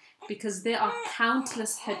sadaqah, because there are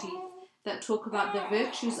countless hadith that talk about the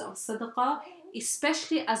virtues of sadaqah,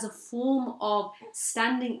 especially as a form of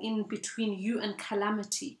standing in between you and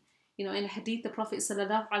calamity. You know, in hadith, the Prophet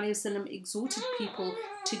ﷺ exhorted people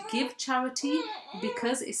to give charity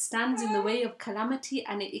because it stands in the way of calamity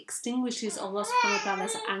and it extinguishes Allah subhanahu wa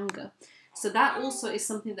ta'ala's anger. So that also is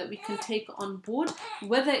something that we can take on board.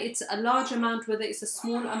 Whether it's a large amount, whether it's a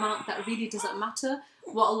small amount, that really doesn't matter.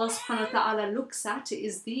 What Allah subhanahu wa ta'ala looks at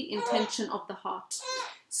is the intention of the heart.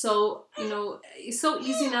 So, you know, it's so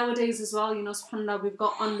easy nowadays as well. You know, subhanAllah, we've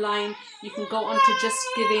got online. You can go on to Just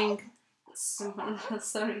Giving.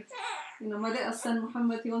 Sorry. You know, my little son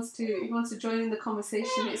Muhammad, he wants to join in the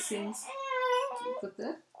conversation, it seems. Good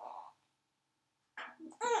there.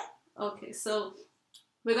 Okay, so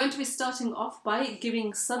we're going to be starting off by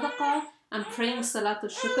giving sadaqah and praying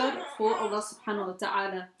salatul shukr for Allah subhanahu wa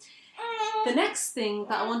ta'ala. The next thing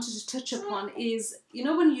that I wanted to touch upon is, you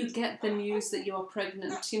know, when you get the news that you are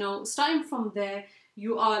pregnant, you know, starting from there,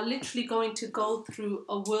 you are literally going to go through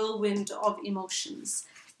a whirlwind of emotions.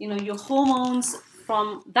 You know, your hormones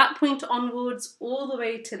from that point onwards, all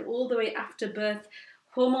the way after birth,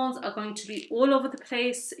 hormones are going to be all over the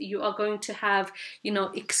place. You are going to have, you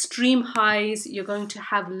know, extreme highs, you're going to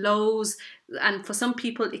have lows, and for some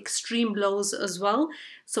people, extreme lows as well.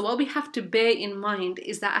 So what we have to bear in mind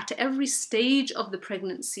is that at every stage of the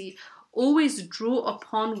pregnancy, always draw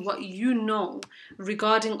upon what you know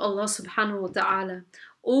regarding Allah subhanahu wa ta'ala.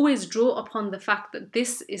 Always draw upon the fact that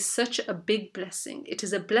this is such a big blessing. It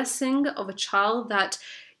is a blessing of a child that,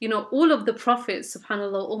 you know, all of the prophets,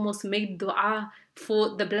 subhanAllah, almost made dua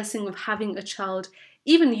for the blessing of having a child.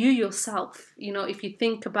 Even you yourself, you know, if you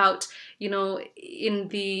think about, you know, in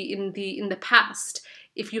the past,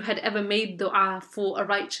 if you had ever made dua for a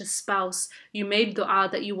righteous spouse, you made dua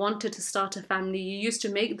that you wanted to start a family, you used to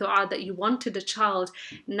make dua that you wanted a child.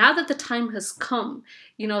 Now that the time has come,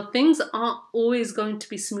 you know, things aren't always going to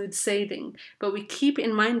be smooth sailing, but we keep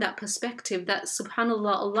in mind that perspective that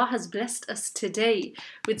subhanAllah, Allah has blessed us today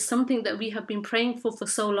with something that we have been praying for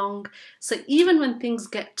so long. So even when things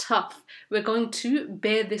get tough, we're going to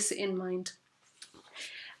bear this in mind.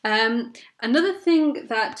 Another thing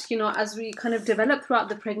that, you know, as we kind of develop throughout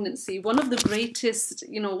the pregnancy, one of the greatest,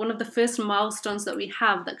 you know, one of the first milestones that we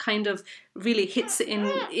have that kind of really hits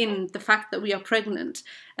in the fact that we are pregnant,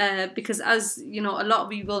 because as you know, a lot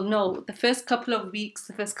of you will know, the first couple of weeks,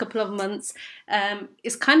 the first couple of months,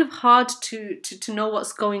 it's kind of hard to know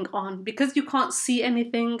what's going on because you can't see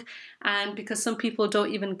anything, and because some people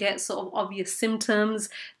don't even get sort of obvious symptoms.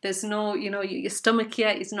 There's no, you know, your stomach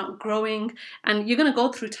yet is not growing, and you're going to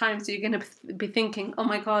go through time, so you're going to be thinking, oh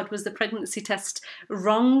my God, was the pregnancy test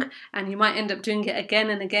wrong? And you might end up doing it again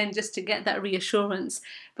and again just to get that reassurance.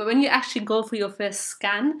 But when you actually go for your first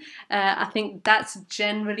scan, I think that's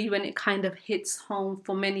generally when it kind of hits home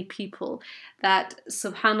for many people that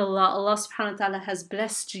subhanAllah, Allah subhanahu wa ta'ala has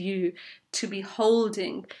blessed you to be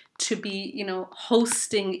holding, to be, you know,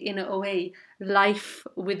 hosting in a way life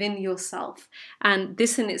within yourself. And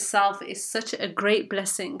this in itself is such a great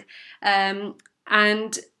blessing.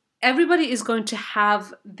 And everybody is going to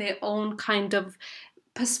have their own kind of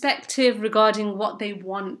perspective regarding what they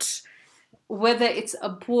want, whether it's a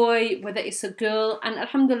boy, whether it's a girl. And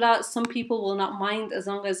alhamdulillah, some people will not mind as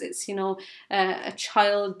long as it's, you know, a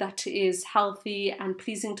child that is healthy and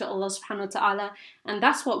pleasing to Allah subhanahu wa ta'ala. And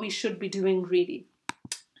that's what we should be doing, really.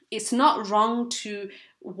 It's not wrong to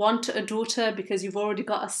want a daughter because you've already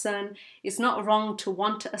got a son. It's not wrong to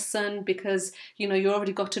want a son because, you know, you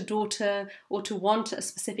already got a daughter, or to want a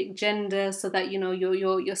specific gender so that, you know,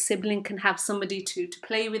 your sibling can have somebody to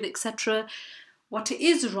play with, etc. What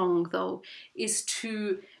is wrong, though, is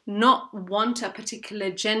to not want a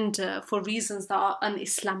particular gender for reasons that are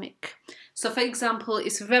un-Islamic. So, for example,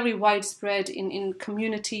 it's very widespread in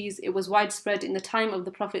communities. It was widespread in the time of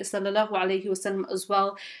the Prophet ﷺ as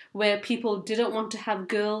well, where people didn't want to have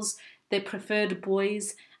girls, they preferred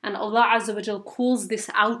boys. And Allah Azza wa Jal calls this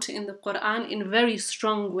out in the Quran in very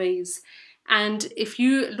strong ways. And if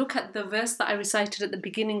you look at the verse that I recited at the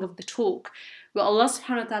beginning of the talk, where Allah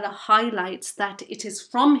subhanahu wa ta'ala highlights that it is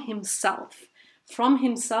from Himself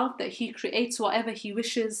that He creates whatever He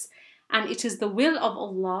wishes, and it is the will of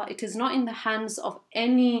Allah. It is not in the hands of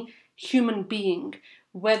any human being,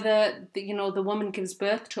 whether the woman gives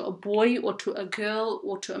birth to a boy or to a girl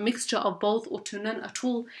or to a mixture of both or to none at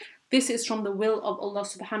all. This is from the will of Allah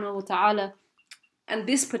subhanahu wa ta'ala. And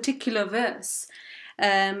this particular verse,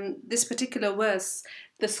 the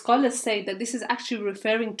scholars say that this is actually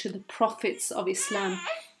referring to the prophets of Islam.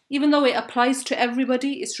 Even though it applies to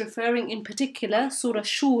everybody, it's referring in particular Surah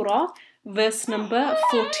Shura, verse number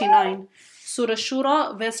 49. Surah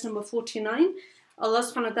Shura, verse number 49, Allah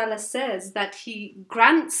subhanahu wa ta'ala says that He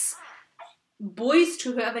grants boys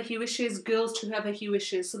to whoever He wishes, girls to whoever He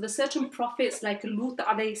wishes. So the certain prophets like Lut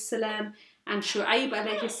alayhi salam and Shu'aib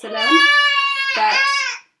alayhi salam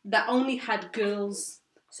that only had girls.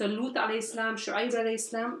 So Lut alayhi salam, Shu'aib alayhi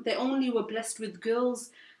salam, they only were blessed with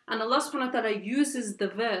girls. And Allah subhanahu wa ta'ala uses the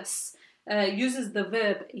verb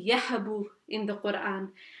yahabu in the Quran.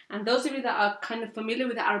 And those of you that are kind of familiar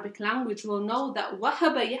with the Arabic language will know that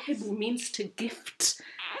wahaba yahibu means to gift.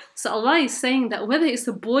 So Allah is saying that whether it's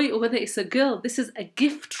a boy or whether it's a girl, this is a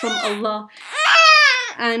gift from Allah.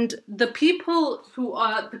 And the people who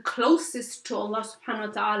are the closest to Allah subhanahu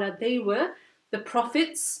wa ta'ala, they were the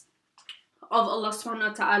prophets of Allah subhanahu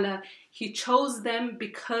wa ta'ala. He chose them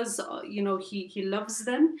because, He loves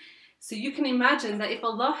them. So you can imagine that if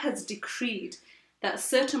Allah has decreed that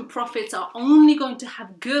certain prophets are only going to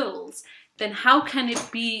have girls, then how can it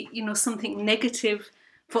be, something negative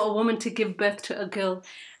for a woman to give birth to a girl?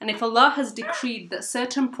 And if Allah has decreed that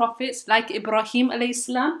certain prophets like Ibrahim alayhi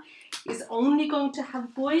salam is only going to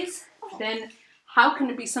have boys, then how can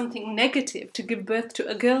it be something negative to give birth to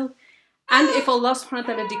a girl? And if Allah subhanahu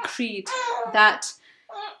wa ta'ala decreed that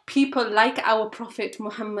people like our Prophet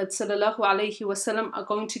Muhammad sallallahu alayhi wasallam are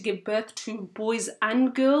going to give birth to boys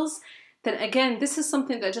and girls, then again, this is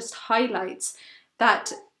something that just highlights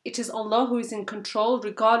that it is Allah who is in control,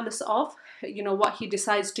 regardless of, what He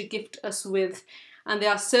decides to gift us with. And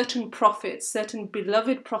there are certain prophets, certain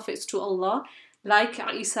beloved prophets to Allah, like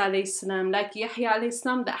Isa alayhi salam, like Yahya alayhi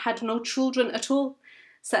salam, that had no children at all.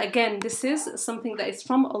 So again, this is something that is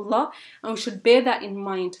from Allah, and we should bear that in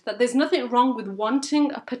mind, that there's nothing wrong with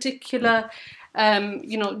wanting a particular,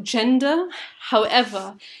 gender.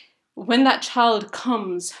 However, when that child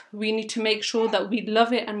comes, we need to make sure that we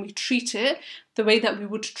love it and we treat it the way that we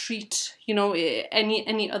would treat,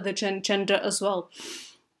 any other gender as well.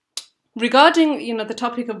 Regarding, the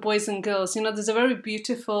topic of boys and girls, there's a very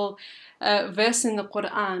beautiful verse in the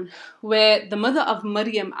Quran where the mother of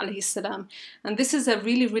Maryam alayhi salam, and this is a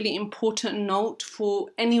really, really important note for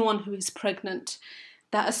anyone who is pregnant,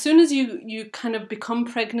 that as soon as you kind of become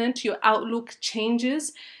pregnant, your outlook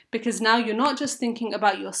changes, because now you're not just thinking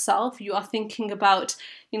about yourself, you are thinking about,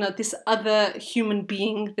 this other human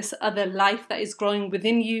being, this other life that is growing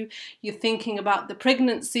within you. You're thinking about the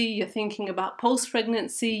pregnancy, you're thinking about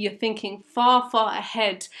post-pregnancy, you're thinking far, far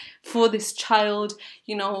ahead for this child,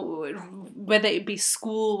 whether it be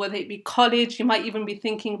school, whether it be college, you might even be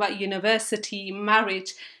thinking about university,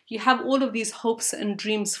 marriage. You have all of these hopes and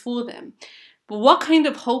dreams for them. But what kind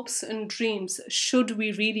of hopes and dreams should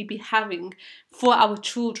we really be having for our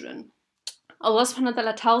children? Allah subhanahu wa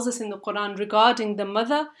ta'ala tells us in the Quran regarding the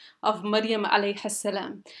mother of Maryam alayhi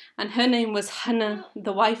salam, and her name was Hannah,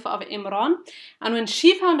 the wife of Imran. And when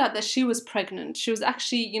she found out that she was pregnant, she was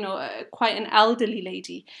actually, quite an elderly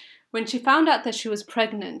lady. When she found out that she was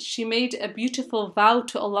pregnant, she made a beautiful vow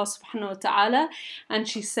to Allah subhanahu wa ta'ala, and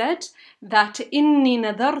she said that إِنِّي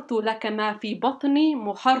نَذَرْتُ لَكَ مَا فِي بَطْنِي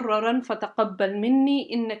مُحَرَّرًا فَتَقَبَّلْ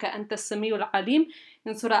مِنِّي إِنَّكَ أَنْتَ السَّمِيعُ الْعَلِيمُ,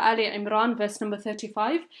 in Surah Ali Imran, verse number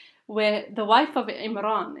 35, where the wife of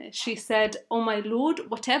Imran, she said, "Oh my Lord,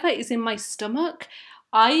 whatever is in my stomach,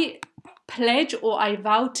 I pledge or I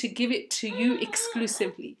vow to give it to you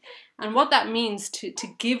exclusively." And what that means to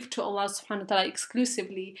give to Allah subhanahu wa ta'ala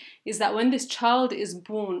exclusively is that when this child is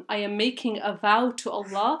born, I am making a vow to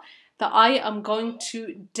Allah that I am going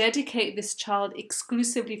to dedicate this child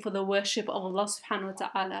exclusively for the worship of Allah subhanahu wa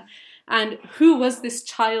ta'ala. And who was this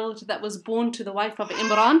child that was born to the wife of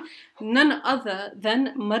Imran? None other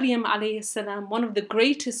than Maryam alayhi salam, one of the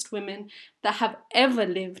greatest women that have ever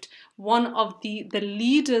lived, one of the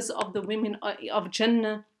leaders of the women of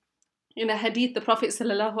Jannah. In a hadith, the Prophet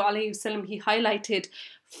ﷺ, he highlighted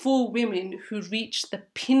 4 women who reached the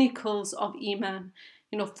pinnacles of Iman.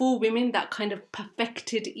 4 women that kind of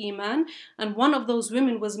perfected Iman. And one of those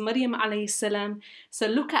women was Maryam alayhi salam. So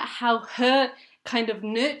look at how her kind of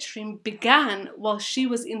nurturing began while she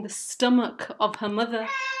was in the stomach of her mother,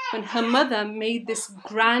 when her mother made this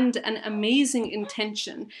grand and amazing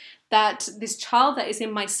intention that this child that is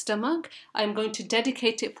in my stomach, I'm going to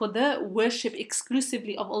dedicate it for the worship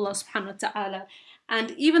exclusively of Allah subhanahu wa ta'ala.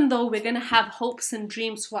 And even though we're going to have hopes and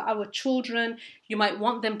dreams for our children, you might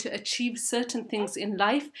want them to achieve certain things in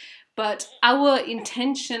life, but our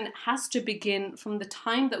intention has to begin from the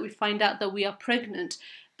time that we find out that we are pregnant,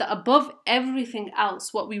 that above everything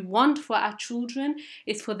else, what we want for our children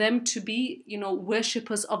is for them to be,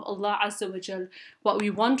 worshippers of Allah Azza wa Jal. What we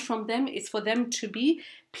want from them is for them to be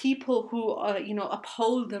people who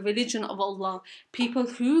uphold the religion of Allah, people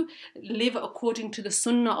who live according to the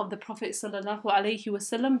sunnah of the Prophet sallallahu alaihi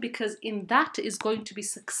wasallam, because in that is going to be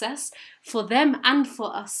success for them and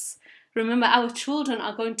for us. Remember, our children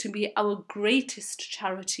are going to be our greatest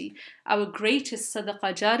charity, our greatest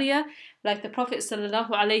sadaqah jariyah. Like the Prophet sallallahu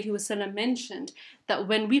alaihi wasallam mentioned, that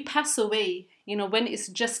when we pass away, when it's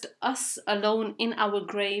just us alone in our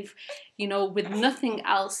grave, with nothing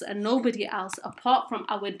else and nobody else apart from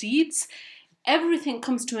our deeds, everything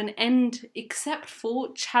comes to an end except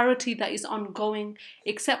for charity that is ongoing,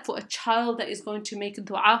 except for a child that is going to make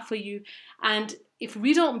dua for you. And if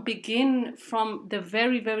we don't begin from the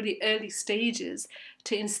very, very early stages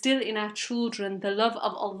to instill in our children the love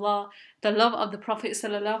of Allah, the love of the Prophet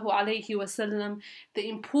sallallahu alaihi wasallam, the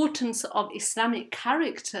importance of Islamic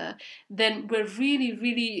character, then we're really,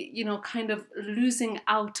 really, kind of losing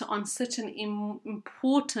out on such an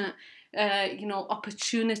important,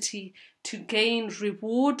 opportunity to gain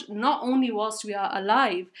reward, not only whilst we are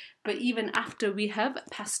alive, but even after we have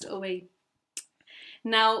passed away.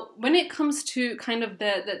 Now, when it comes to kind of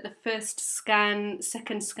the first scan,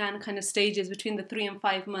 second scan kind of stages between the 3 and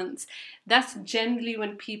 5 months, that's generally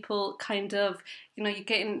when people kind of, you're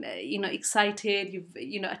getting, excited, you've,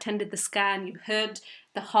 attended the scan, you've heard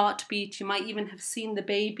the heartbeat, you might even have seen the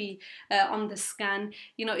baby on the scan.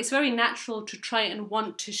 It's very natural to try and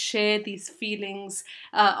want to share these feelings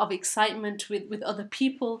of excitement with other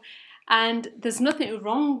people. And there's nothing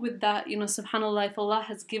wrong with that, subhanAllah. If Allah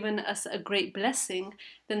has given us a great blessing,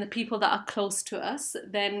 then the people that are close to us,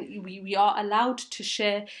 then we are allowed to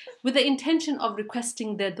share with the intention of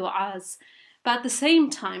requesting their du'as. But at the same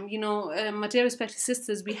time, my dear respected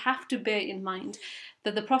sisters, we have to bear in mind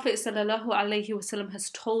that the Prophet ﷺ has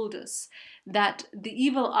told us that the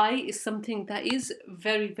evil eye is something that is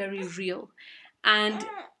very, very real. And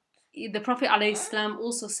the Prophet ﷺ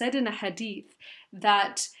also said in a hadith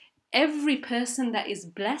that every person that is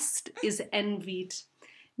blessed is envied.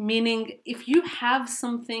 Meaning, if you have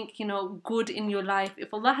something, good in your life,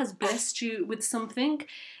 if Allah has blessed you with something,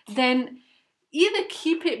 then either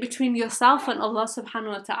keep it between yourself and Allah subhanahu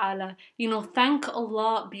wa ta'ala. Thank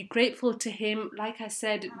Allah, be grateful to Him. Like I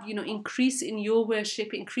said, increase in your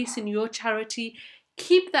worship, increase in your charity.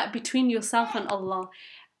 Keep that between yourself and Allah.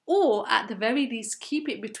 Or at the very least, keep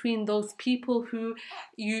it between those people who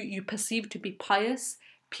you perceive to be pious,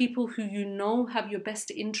 people who have your best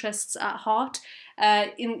interests at heart.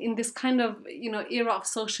 In this kind of era of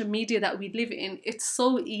social media that we live in, it's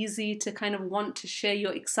so easy to kind of want to share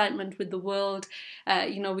your excitement with the world,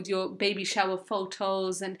 with your baby shower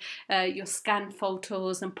photos and your scan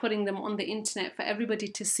photos, and putting them on the internet for everybody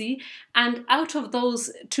to see. And out of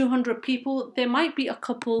those 200 people, there might be a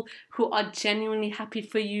couple who are genuinely happy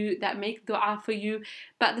for you, that make dua for you,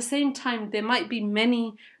 but at the same time there might be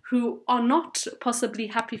many who are not possibly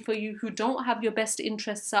happy for you, who don't have your best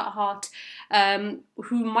interests at heart,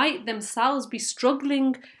 who might themselves be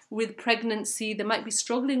struggling with pregnancy, they might be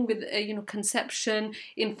struggling with conception,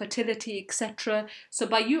 infertility, etc. So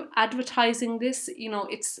by you advertising this,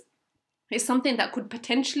 it's something that could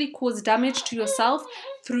potentially cause damage to yourself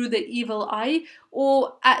through the evil eye,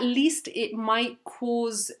 or at least it might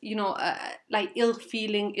cause, like ill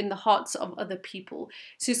feeling in the hearts of other people.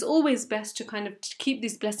 So it's always best to kind of keep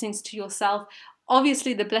these blessings to yourself.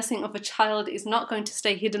 Obviously, the blessing of a child is not going to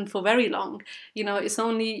stay hidden for very long. It's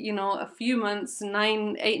only, a few months,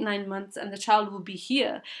 8-9 months, and the child will be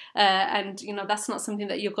here. And that's not something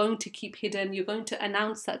that you're going to keep hidden. You're going to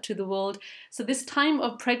announce that to the world. So this time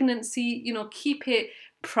of pregnancy, keep it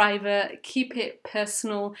private, keep it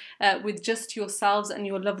personal, with just yourselves and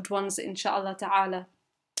your loved ones, inshallah ta'ala.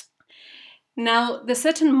 Now, there's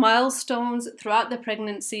certain milestones throughout the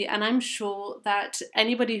pregnancy, and I'm sure that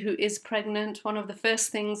anybody who is pregnant, one of the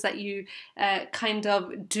first things that you kind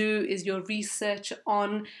of do is your research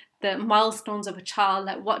on the milestones of a child,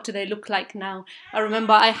 like what do they look like now. I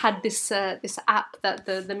remember I had this app that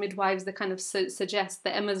the midwives, they kind of suggest,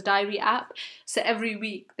 the Emma's Diary app. So every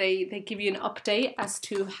week they give you an update as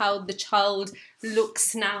to how the child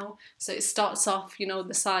looks now. So it starts off,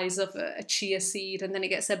 the size of a chia seed, and then it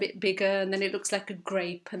gets a bit bigger, and then it looks like a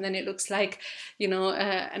grape, and then it looks like,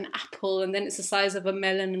 an apple, and then it's the size of a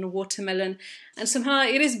melon and a watermelon. And somehow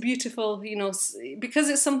it is beautiful, because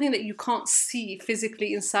it's something that you can't see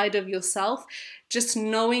physically inside of yourself. Just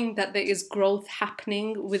knowing that there is growth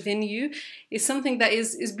happening within you is something that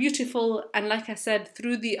is beautiful. And like I said,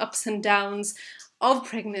 through the ups and downs of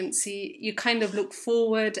pregnancy, you kind of look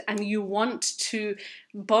forward and you want to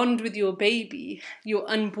bond with your baby, your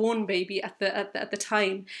unborn baby at the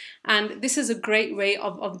time. And this is a great way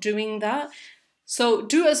of doing that. So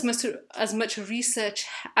do as much research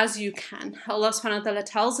as you can. Allah subhanahu wa ta'ala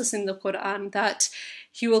tells us in the Quran that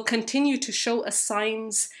He will continue to show us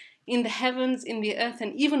signs in the heavens, in the earth,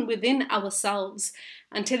 and even within ourselves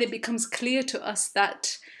until it becomes clear to us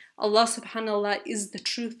that Allah subhanahu wa ta'ala is the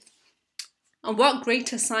truth. And what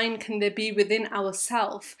greater sign can there be within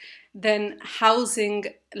ourselves than housing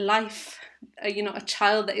life, a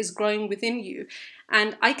child that is growing within you?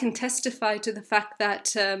 And I can testify to the fact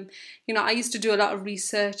that, I used to do a lot of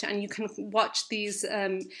research, and you can watch these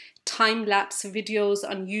time-lapse videos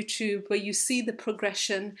on YouTube where you see the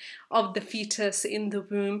progression of the fetus in the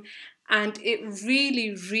womb. And it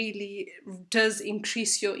really, really does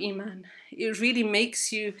increase your iman. It really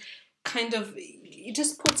makes you it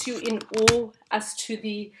just puts you in awe as to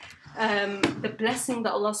the blessing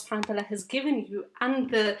that Allah subhanahu wa ta'ala has given you, and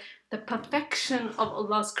the perfection of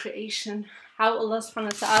Allah's creation, how Allah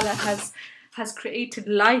subhanahu wa ta'ala has created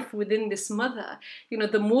life within this mother.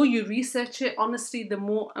 The more you research it, honestly, the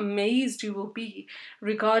more amazed you will be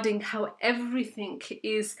regarding how everything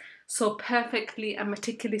is so perfectly and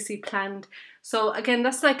meticulously planned. So again,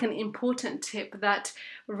 that's like an important tip, that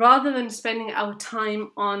rather than spending our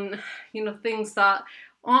time on, things that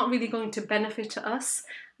aren't really going to benefit us,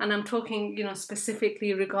 and I'm talking,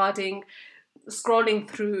 specifically regarding scrolling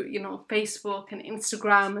through, Facebook and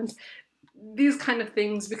Instagram and these kind of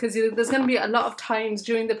things, because there's going to be a lot of times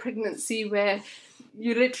during the pregnancy where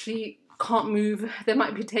you literally can't move. There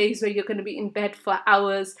might be days where you're going to be in bed for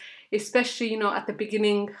hours, especially, at the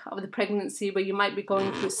beginning of the pregnancy, where you might be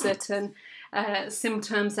going through certain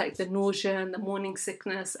symptoms like the nausea and the morning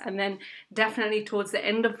sickness, and then definitely towards the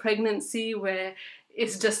end of pregnancy where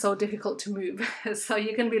it's just so difficult to move. So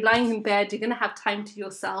you're going to be lying in bed, you're going to have time to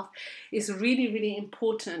yourself. It's really, really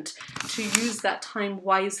important to use that time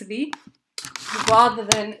wisely, rather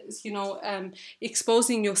than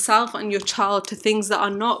exposing yourself and your child to things that are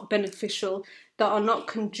not beneficial, that are not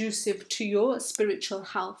conducive to your spiritual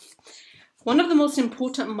health. One of the most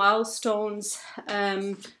important milestones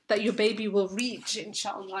that your baby will reach,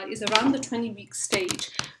 inshallah, is around the 20-week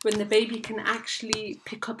stage, when the baby can actually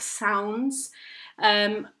pick up sounds.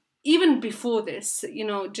 Even before this,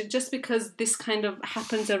 just because this kind of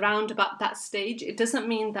happens around about that stage, it doesn't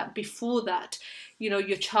mean that before that,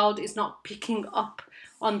 your child is not picking up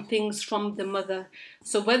on things from the mother.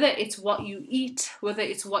 So whether it's what you eat, whether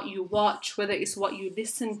it's what you watch, whether it's what you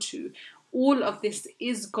listen to, all of this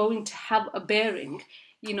is going to have a bearing,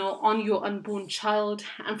 on your unborn child.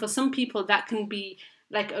 And for some people, that can be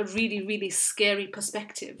like a really, really scary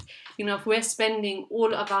perspective. If we're spending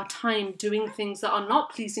all of our time doing things that are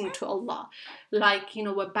not pleasing to Allah, like,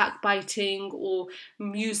 we're backbiting or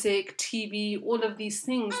music, TV, all of these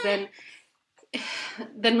things, then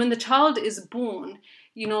when the child is born,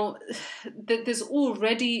 there's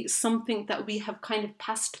already something that we have kind of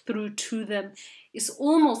passed through to them. It's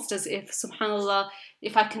almost as if, subhanAllah,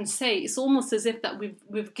 if I can say, it's almost as if that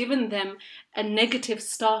we've given them a negative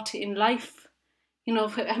start in life.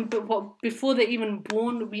 Before they're even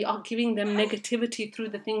born, we are giving them negativity through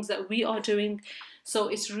the things that we are doing. So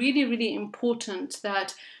it's really, really important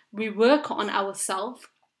that we work on ourselves.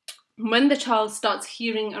 When the child starts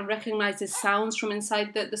hearing and recognizes sounds from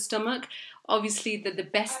inside the stomach, obviously the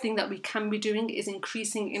best thing that we can be doing is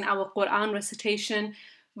increasing in our Quran recitation.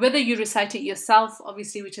 Whether you recite it yourself,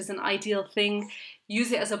 obviously, which is an ideal thing,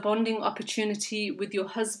 use it as a bonding opportunity with your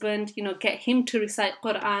husband, get him to recite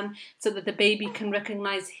Quran so that the baby can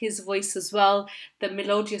recognize his voice as well, the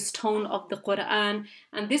melodious tone of the Quran.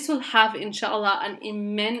 And this will have, inshallah, an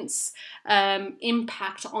immense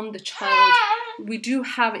impact on the child. We do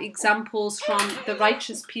have examples from the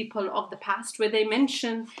righteous people of the past where they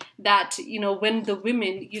mention that, when the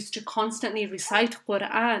women used to constantly recite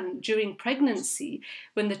Quran during pregnancy,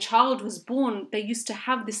 when the child was born, they used to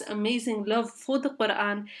have this amazing love for the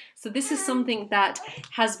Quran. So this is something that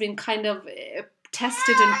has been kind of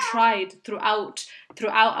tested and tried throughout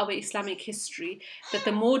our Islamic history, that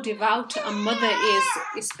the more devout a mother is,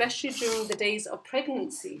 especially during the days of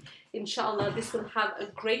pregnancy, inshallah, this will have a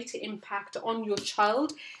greater impact on your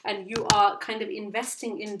child, and you are kind of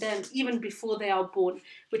investing in them even before they are born,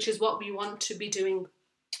 which is what we want to be doing.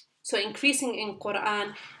 So increasing in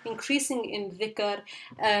Quran, increasing in dhikr,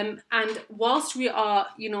 and whilst we are,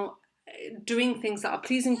 doing things that are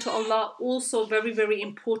pleasing to Allah, also very, very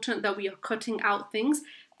important that we are cutting out things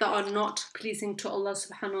that are not pleasing to Allah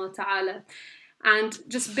subhanahu wa ta'ala. And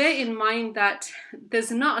just bear in mind that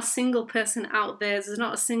there's not a single person out there, there's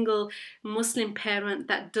not a single Muslim parent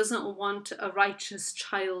that doesn't want a righteous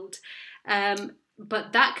child.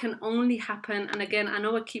 But that can only happen, and again, I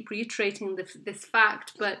know I keep reiterating this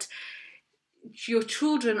fact, but your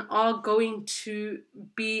children are going to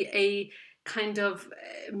be a kind of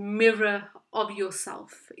mirror of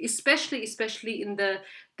yourself, especially in the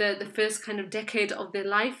first kind of decade of their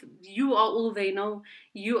life. You are all they know.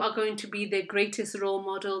 You are going to be their greatest role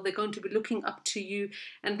model. They're going to be looking up to you,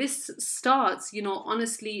 and this starts,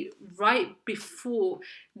 honestly, right before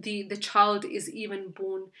the child is even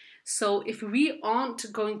born. So if we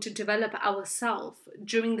aren't going to develop ourselves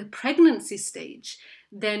during the pregnancy stage,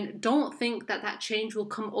 then don't think that that change will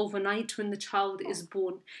come overnight when the child is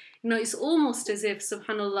born. It's almost as if,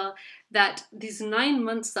 subhanAllah, that these 9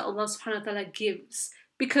 months that Allah subhanahu wa ta'ala gives,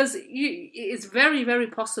 because it's very, very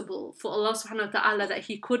possible for Allah subhanahu wa ta'ala that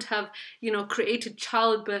He could have, created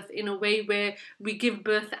childbirth in a way where we give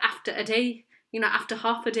birth after a day, after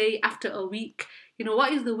half a day, after a week.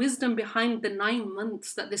 What is the wisdom behind the 9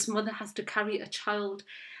 months that this mother has to carry a child?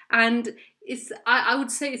 And I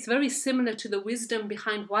would say it's very similar to the wisdom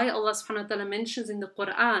behind why Allah subhanahu wa ta'ala mentions in the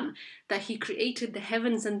Quran that He created the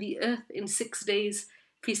heavens and the earth in 6 days,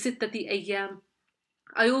 fi sittati ayyam.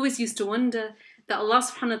 I always used to wonder that Allah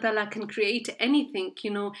subhanahu wa ta'ala can create anything,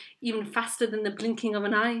 even faster than the blinking of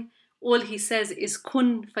an eye. All He says is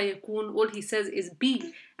kun fayakun, all He says is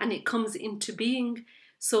be, and it comes into being.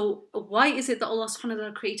 So why is it that Allah subhanahu wa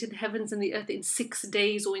ta'ala created the heavens and the earth in 6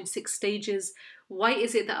 days or in 6 stages? Why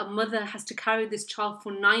is it that a mother has to carry this child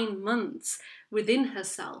for 9 months within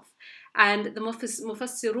herself? And the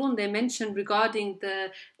Mufassirun, they mentioned regarding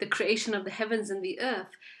the creation of the heavens and the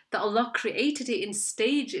earth, that Allah created it in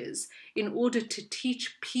stages in order to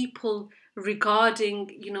teach people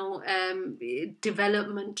regarding,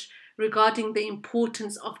 development, regarding the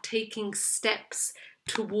importance of taking steps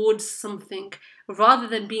towards something, rather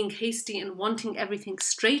than being hasty and wanting everything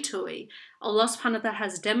straight away. Allah subhanahu wa ta'ala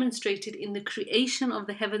has demonstrated in the creation of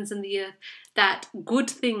the heavens and the earth that good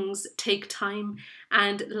things take time,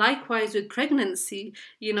 and likewise with pregnancy,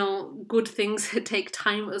 good things take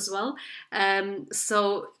time as well.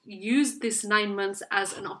 So use this 9 months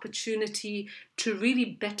as an opportunity to really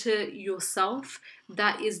better yourself.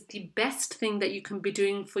 That is the best thing that you can be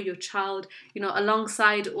doing for your child,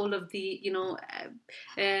 alongside all of the,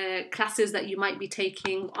 classes that you might be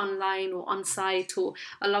taking online or on site, or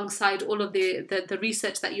alongside all of the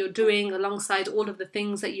research that you're doing, alongside all of the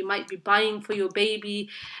things that you might be buying for your baby,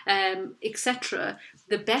 etc.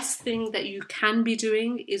 The best thing that you can be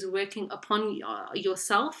doing is working upon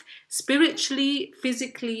yourself, spiritually,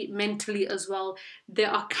 physically, mentally as well. There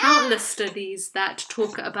are countless studies that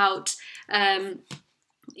talk about the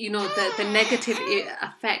negative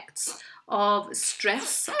effects of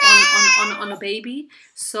stress on a baby.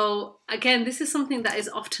 So again, this is something that is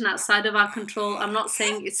often outside of our control. I'm not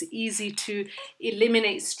saying it's easy to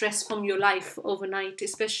eliminate stress from your life overnight,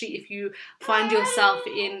 especially if you find yourself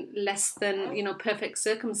in less than perfect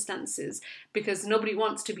circumstances, because nobody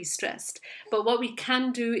wants to be stressed. But what we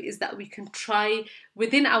can do is that we can try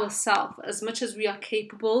within ourselves, as much as we are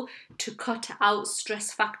capable, to cut out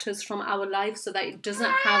stress factors from our lives so that it doesn't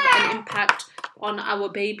have an impact on our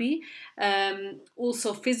baby.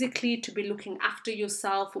 Also physically, to be looking after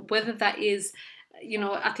yourself, whether that is,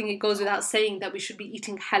 I think it goes without saying that we should be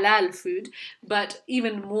eating halal food, but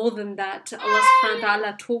even more than that, Allah subhanahu wa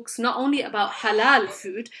ta'ala talks not only about halal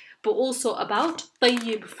food, but also about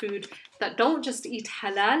tayyib food, that don't just eat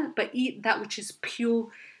halal, but eat that which is pure.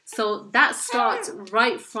 So that starts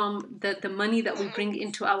right from the money that we bring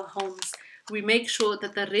into our homes. We make sure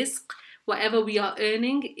that the rizq, whatever we are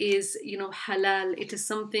earning, is halal. It is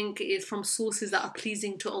something is from sources that are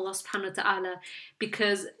pleasing to Allah subhanahu wa ta'ala,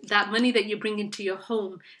 because that money that you bring into your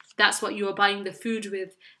home, that's what you are buying the food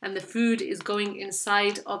with, and the food is going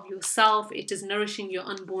inside of yourself. It is nourishing your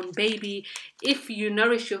unborn baby. If you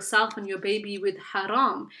nourish yourself and your baby with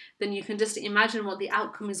haram, then you can just imagine what the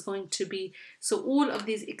outcome is going to be. So all of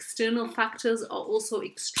these external factors are also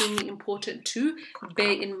extremely important to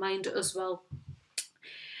bear in mind as well.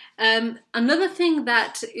 Another thing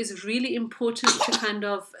that is really important to kind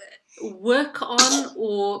of work on,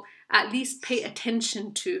 or at least pay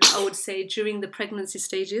attention to, I would say, during the pregnancy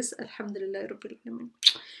stages, alhamdulillah rabbil alamin,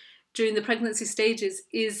 during the pregnancy stages,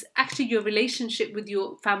 is actually your relationship with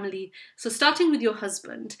your family. So starting with your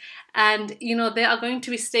husband, and there are going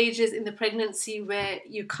to be stages in the pregnancy where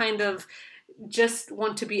you kind of just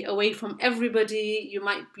want to be away from everybody. You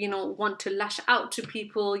might want to lash out to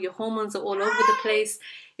people. Your hormones are all over the place.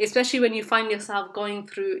 especially when you find yourself going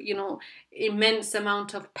through, immense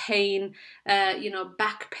amount of pain,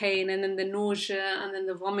 back pain, and then the nausea, and then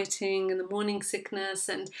the vomiting, and the morning sickness,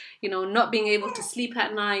 and not being able to sleep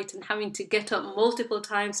at night, and having to get up multiple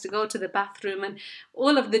times to go to the bathroom, and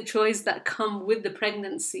all of the joys that come with the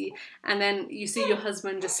pregnancy. And then you see your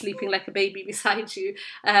husband just sleeping like a baby beside you.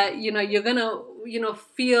 You're gonna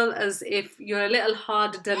feel as if you're a little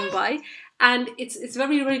hard done by. And it's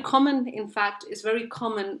very, very common. In fact, it's very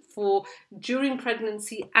common for during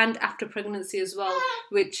pregnancy and after pregnancy as well,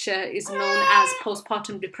 which is known as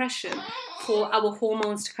postpartum depression, for our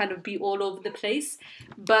hormones to kind of be all over the place.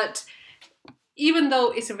 But even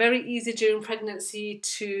though it's very easy during pregnancy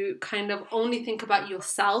to kind of only think about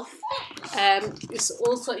yourself, it's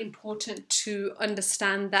also important to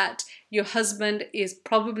understand that your husband is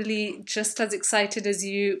probably just as excited as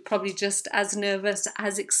you, probably just as nervous,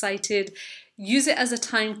 as excited. Use it as a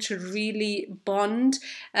time to really bond.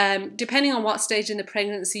 Depending on what stage in the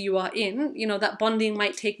pregnancy you are in, that bonding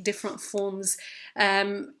might take different forms.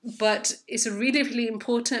 But it's really, really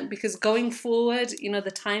important, because going forward,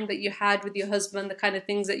 the time that you had with your husband, the kind of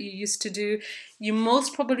things that you used to do, you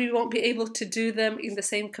most probably won't be able to do them in the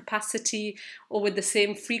same capacity or with the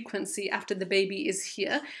same frequency after the baby is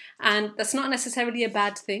here. And that's not necessarily a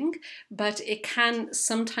bad thing, but it can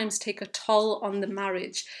sometimes take a toll on the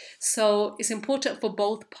marriage. So it's important for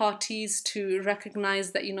both parties to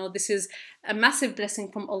recognize that, this is a massive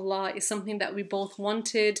blessing from Allah. It's something that we both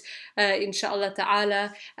wanted, inshallah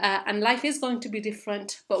ta'ala, and life is going to be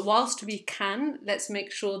different, but whilst we can, let's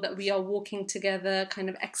make sure that we are walking together, kind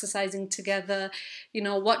of exercising together,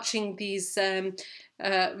 watching these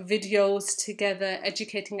videos together,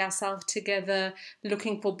 educating ourselves together,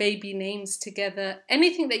 looking for baby names together.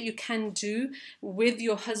 Anything that you can do with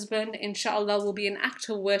your husband, inshallah, will be an act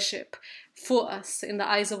of worship for us in the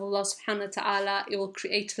eyes of Allah subhanahu wa ta'ala. It will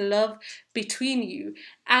create love between you,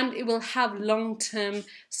 and it will have long-term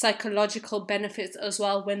psychological benefits as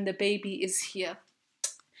well when the baby is here.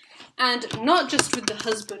 And not just with the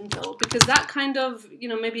husband though, because that kind of,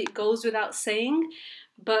 maybe it goes without saying,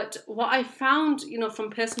 but what I found, from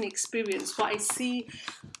personal experience, what I see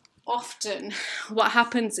often, what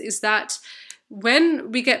happens is that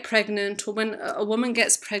when we get pregnant, or when a woman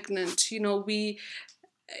gets pregnant, we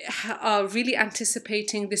are really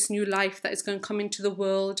anticipating this new life that is going to come into the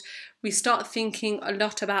world. We start thinking a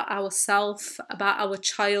lot about ourselves, about our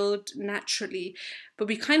child naturally, but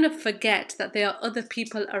we kind of forget that there are other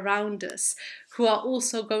people around us who are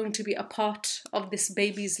also going to be a part of this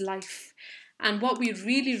baby's life. And what we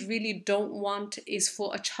really, really don't want is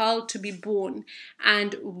for a child to be born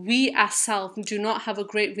and we ourselves do not have a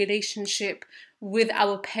great relationship with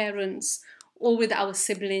our parents or with our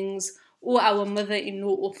siblings or our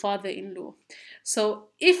mother-in-law or father-in-law. So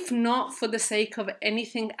if not for the sake of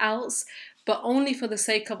anything else, but only for the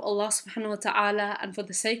sake of Allah subhanahu wa ta'ala and for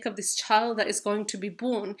the sake of this child that is going to be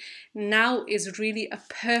born, now is really a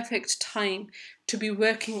perfect time to be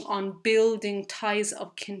working on building ties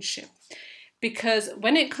of kinship. Because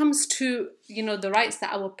when it comes to, the rights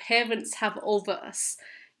that our parents have over us,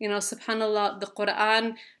 subhanAllah, the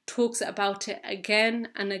Quran talks about it again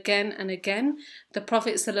and again and again. The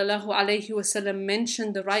Prophet ﷺ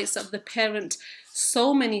mentioned the rights of the parent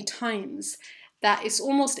so many times that it's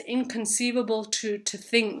almost inconceivable to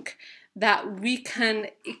think that we can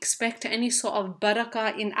expect any sort of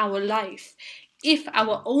barakah in our life if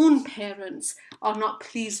our own parents are not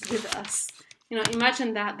pleased with us.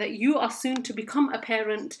 Imagine that you are soon to become a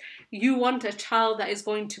parent. You want a child that is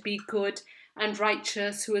going to be good and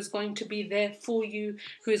righteous, who is going to be there for you,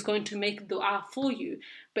 who is going to make dua for you.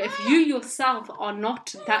 But if you yourself are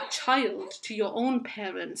not that child to your own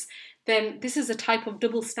parents, then this is a type of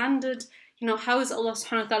double standard. How is Allah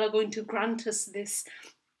subhanahu wa ta'ala going to grant us this?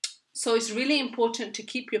 So it's really important to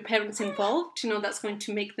keep your parents involved. That's going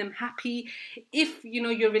to make them happy. If,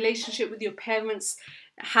 your relationship with your parents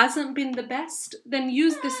hasn't been the best, then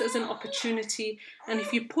use this as an opportunity. And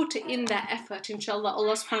if you put in that effort, inshallah,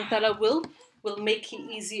 Allah subhanahu wa ta'ala will make it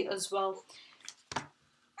easy as well.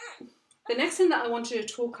 The next thing that I wanted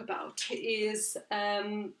to talk about is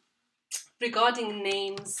regarding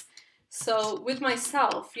names. So with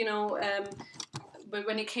myself, but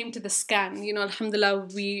when it came to the scan, alhamdulillah,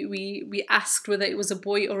 we asked whether it was a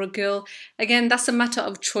boy or a girl. Again, that's a matter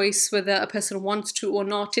of choice, whether a person wants to or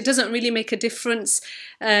not. It doesn't really make a difference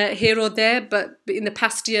here or there, but in the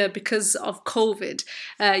past year, because of COVID,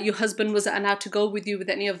 your husband wasn't allowed to go with you with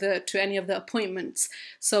any of the appointments.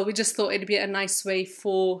 So we just thought it'd be a nice way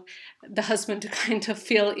for the husband to kind of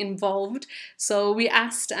feel involved. So we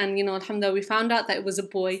asked, and alhamdulillah, we found out that it was a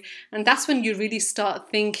boy. And that's when you really start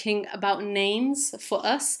thinking about names for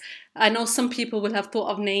us. I know some people will have thought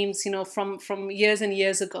of names, from years and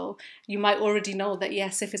years ago. You might already know that,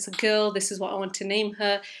 yes, if it's a girl, this is what I want to name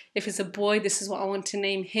her. If it's a boy, this is what I want to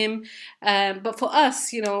name him. But for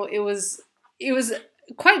us, it was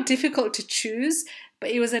quite difficult to choose, but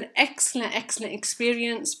it was an excellent, excellent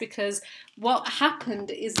experience, because what happened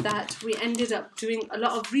is that we ended up doing a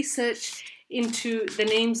lot of research into the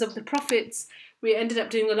names of the prophets. We ended up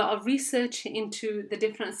doing a lot of research into the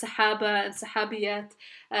different Sahaba and Sahabiyat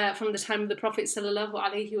from the time of the Prophet sallallahu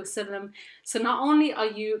alaihi wasallam. So not only are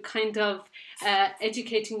you kind of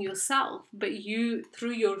educating yourself, but you,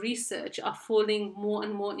 through your research, are falling more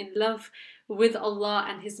and more in love with Allah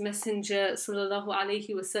and His Messenger sallallahu alaihi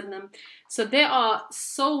wasallam. So there are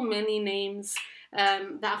so many names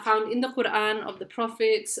that are found in the Quran of the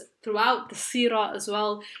prophets, throughout the Seerah as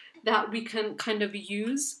well, that we can kind of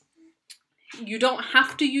use. You don't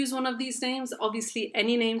have to use one of these names. Obviously,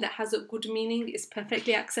 any name that has a good meaning is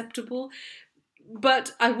perfectly acceptable.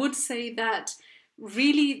 But I would say that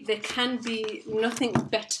really there can be nothing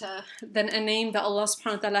better than a name that Allah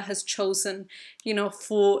subhanahu wa ta'ala has chosen,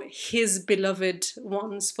 for His beloved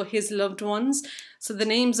ones, for His loved ones. So the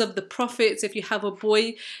names of the prophets, if you have a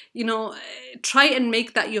boy, try and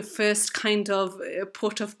make that your first kind of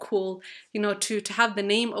port of call. To have the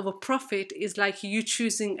name of a prophet is like you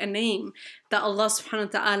choosing a name that Allah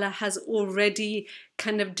subhanahu wa ta'ala has already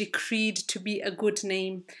kind of decreed to be a good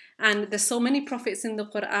name. And there's so many prophets in the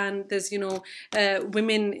Quran. There's,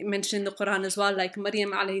 women mentioned in the Quran as well, like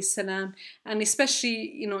Maryam alayhi salam. And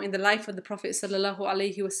especially, in the life of the Prophet sallallahu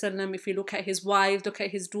alayhi wasallam, if you look at his wives, look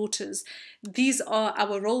at his daughters, these are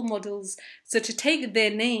our role models. So to take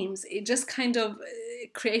their names, it just kind of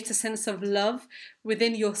creates a sense of love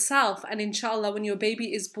within yourself, and inshallah when your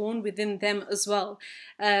baby is born, within them as well.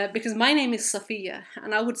 Because my name is Safiya,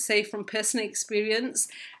 and I would say from personal experience,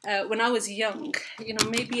 when I was young,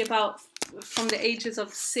 maybe about from the ages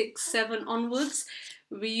of 6, 7 onwards,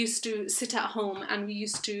 we used to sit at home, and we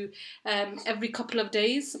used to every couple of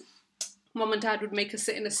days, Mom and Dad would make us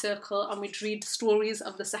sit in a circle, and we'd read stories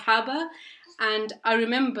of the Sahaba. And I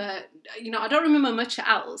remember, I don't remember much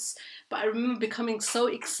else, but I remember becoming so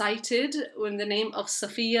excited when the name of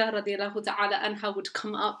Safiya radiallahu ta'ala anha would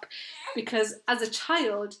come up, because as a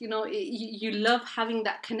child, you love having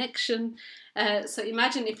that connection. So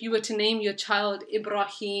imagine if you were to name your child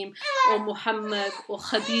Ibrahim or Muhammad or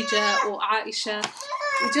Khadija or Aisha.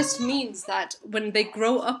 It just means that when they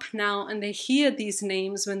grow up now and they hear these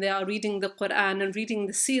names, when they are reading the Quran and reading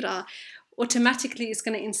the Seerah, automatically it's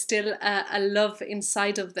going to instill a love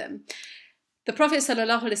inside of them. The Prophet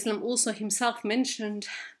ﷺ also himself mentioned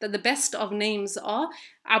that the best of names are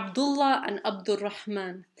Abdullah and Abdul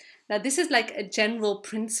Rahman. Now this is like a general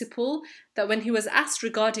principle, that when he was asked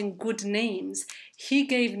regarding good names, he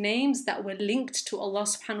gave names that were linked to Allah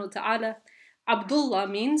subhanahu wa ta'ala. Abdullah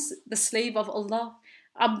means the slave of Allah.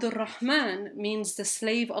 Abdul Rahman means the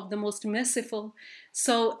slave of the most merciful.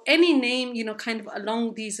 So any name, kind of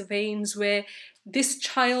along these veins, where this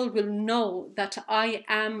child will know that I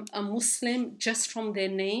am a Muslim just from their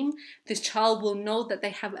name. This child will know that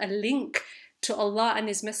they have a link to Allah and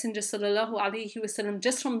His Messenger sallallahu alaihi wasallam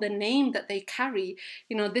just from the name that they carry.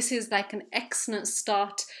 This is like an excellent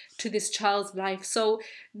start to this child's life. So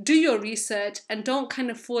do your research and don't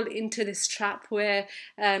kind of fall into this trap where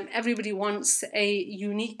everybody wants a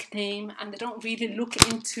unique name and they don't really look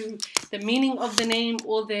into the meaning of the name.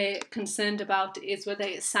 All they're concerned about is whether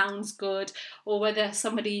it sounds good or whether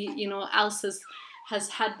somebody else has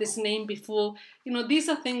had this name before. These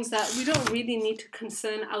are things that we don't really need to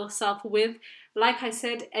concern ourselves with. Like I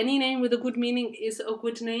said, any name with a good meaning is a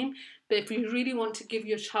good name, but if you really want to give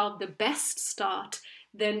your child the best start,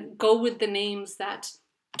 then go with the names that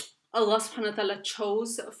Allah subhanahu wa ta'ala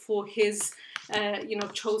chose for His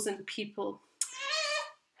chosen people.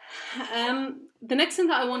 The next thing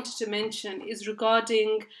that I wanted to mention is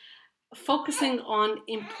regarding focusing on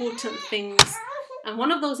important things. And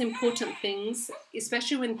one of those important things,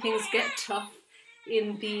 especially when things get tough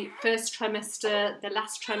in the first trimester, the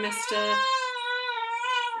last trimester.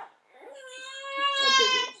 Oh,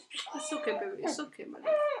 baby. It's okay, baby. It's okay, my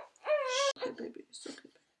love. Okay, baby. It's okay.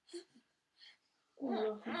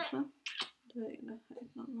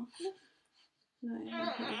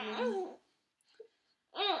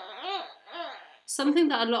 Something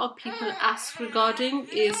that a lot of people ask regarding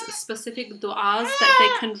is specific du'as that they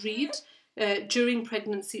can read during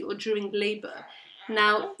pregnancy or during labor.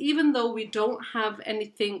 Now, even though we don't have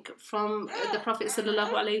anything from the Prophet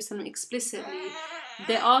ﷺ explicitly,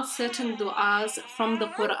 there are certain du'as from the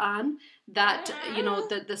Quran that, you know,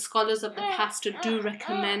 the scholars of the past do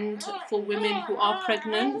recommend for women who are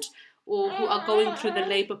pregnant or who are going through the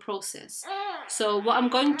labor process. So what I'm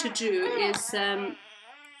going to do is, I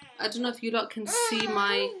don't know if you lot can see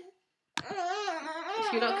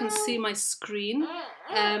my screen.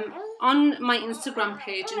 On my Instagram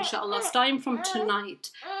page, inshallah, starting from tonight,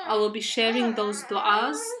 I will be sharing those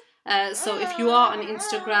du'as. So if you are on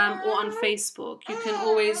Instagram or on Facebook, you can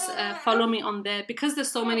always follow me on there. Because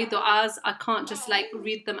there's so many du'as, I can't just like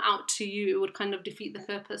read them out to you. It would kind of defeat the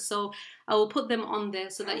purpose. So I will put them on there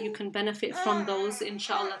so that you can benefit from those,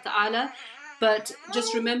 inshallah ta'ala. But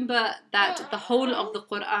just remember that the whole of the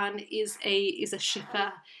Quran is a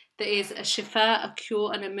shifa. There is a shifa, a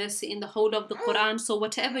cure, and a mercy in the whole of the Quran. So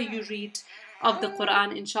whatever you read of the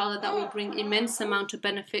Quran, inshallah, that will bring immense amount of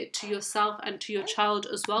benefit to yourself and to your child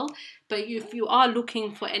as well. But if you are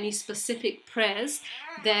looking for any specific prayers,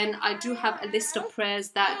 then I do have a list of prayers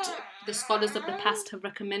that the scholars of the past have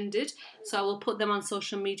recommended. So I will put them on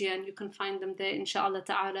social media and you can find them there, inshallah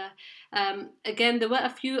ta'ala. Again, there were a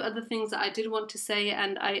few other things that I did want to say,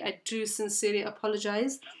 and I do sincerely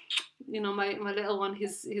apologize. You know, my little one,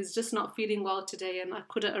 he's just not feeling well today, and I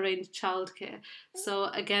couldn't arrange childcare. So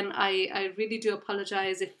again, I really do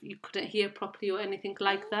apologize if you couldn't hear properly or anything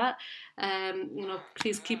like that. You know,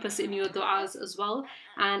 please keep us in your du'as as well.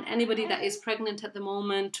 And anybody that is pregnant at the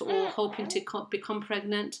moment or hoping to become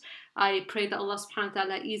pregnant, I pray that Allah subhanahu wa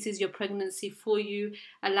ta'ala eases your pregnancy for you,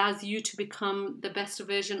 allows you to become the best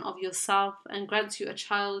version of yourself, and grants you a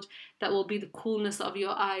child that will be the coolness of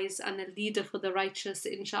your eyes and a leader for the righteous,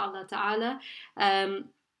 inshallah ta'ala.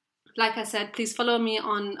 Like I said, please follow me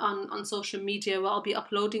on social media where I'll be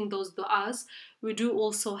uploading those du'as. We do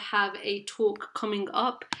also have a talk coming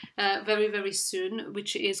up very, very soon,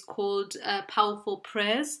 which is called Powerful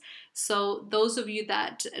Prayers. So those of you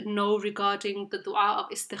that know regarding the dua of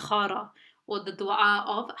istikhara or the dua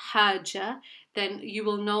of haja, then you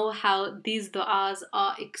will know how these du'as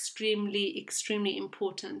are extremely, extremely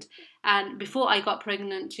important. And before I got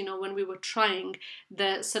pregnant, you know, when we were trying,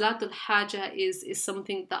 the Salatul Haja is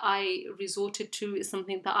something that I resorted to, is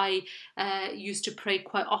something that I used to pray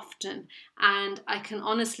quite often. And I can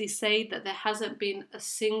honestly say that there hasn't been a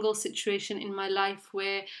single situation in my life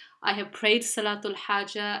where I have prayed Salatul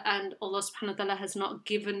Haja and Allah subhanahu wa ta'ala has not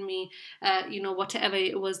given me, you know, whatever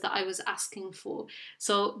it was that I was asking for.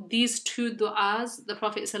 So these two du'as, the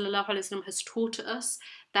Prophet sallallahu alaihi wasallam has taught us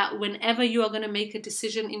that whenever you are going to make a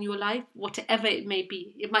decision in your life, whatever it may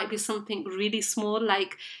be, it might be something really small,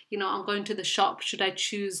 like, you know, I'm going to the shop, should I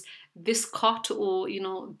choose this cot or, you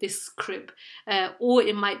know, this crib? Or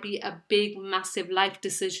it might be a big, massive life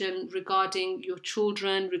decision regarding your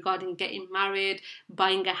children, regarding getting married,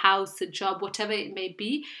 buying a house, a job, whatever it may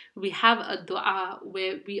be. We have a dua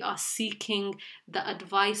where we are seeking the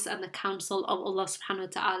advice and the counsel of Allah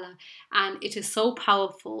subhanahu wa ta'ala. And it is so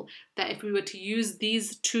powerful that if we were to use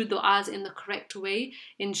these two du'as in the correct way,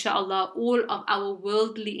 inshallah, all of our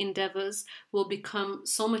worldly endeavors will become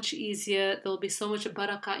so much easier. There will be so much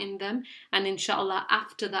barakah in them. And inshallah,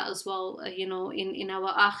 after that as well, you know, in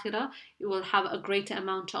our akhirah, it will have a greater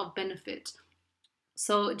amount of benefit.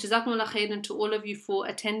 So, Jazakumullah khairan to all of you for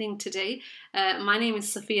attending today. My name is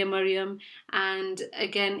Safiya Maryam, and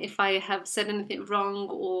again, if I have said anything wrong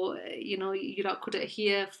or you know you couldn't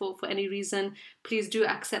hear for any reason, please do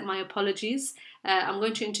accept my apologies. I'm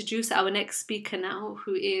going to introduce our next speaker now,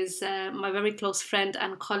 who is my very close friend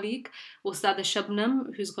and colleague, Ustada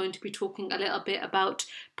Shabnam, who's going to be talking a little bit about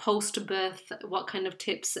post-birth, what kind of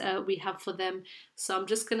tips we have for them. So I'm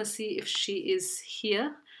just going to see if she is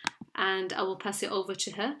here, and I will pass it over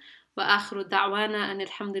to her. وآخر دعوانا أن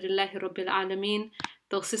الحمد لله رب العالمين.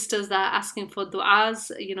 Those sisters that are asking for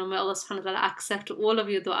du'as, you know, may Allah subhanahu wa ta'ala accept all of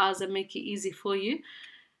your du'as and make it easy for you.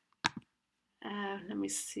 Let me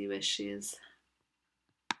see where she is.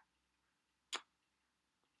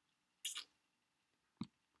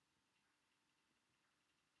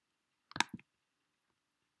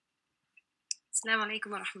 Assalamu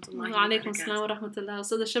alaikum wa rahmatullahi wa alaikum assalam wa rahmatullah.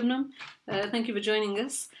 So the Shabnam, thank you for joining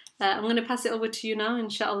us. I'm going to pass it over to you now,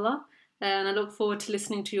 inshallah, and I look forward to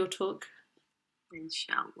listening to your talk.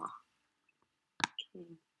 Inshallah.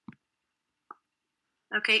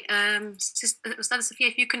 Okay, Ustad Safiya,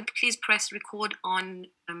 if you can please press record on,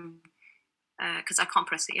 because I can't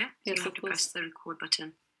press it, yeah? So yes, you have to press the record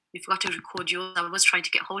button. you forgot to record yours. I was trying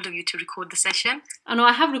to get hold of you to record the session. I know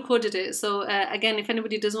I have recorded it. So again, if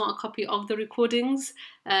anybody does want a copy of the recordings,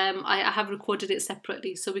 I have recorded it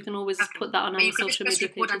separately. So we can always put that on our social media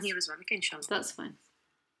pages. On here as well. Okay, inshallah. That's fine.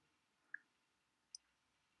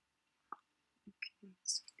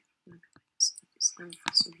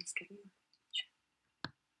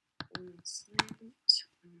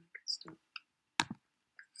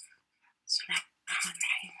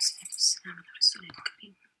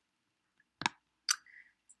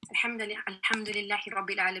 الحمد لله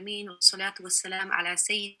رب العالمين والصلاة والسلام على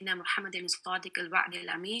سيدنا محمد الصادق الوعد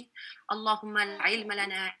الأمين اللهم لا علم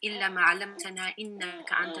لنا إلا ما علمتنا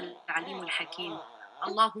إنك أنت العليم الحكيم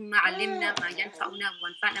اللهم علمنا ما ينفعنا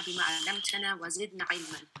وانفعنا بما علمتنا وزدنا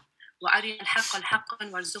علما وأرنا الحق حقا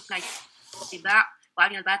وارزقنا اتباع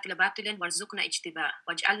وأرنا الباطل باطلا وارزقنا اجتنابه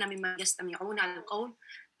واجعلنا ممن يستمعون على القول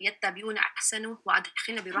يتبعون أحسنه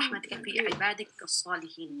وأدخلنا برحمتك في عبادك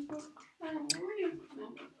الصالحين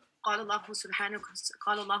قال الله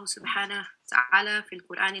سبحانه تعالى في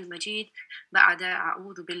القرآن المجيد بعد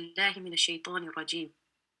أعوذ بالله من الشيطان الرجيم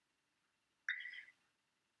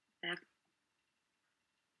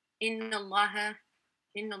إن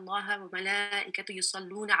الله وملائكته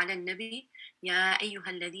يصلون على النبي يا أيها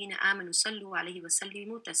الذين آمنوا صلوا عليه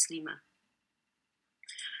وسلموا تسليما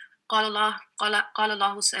قال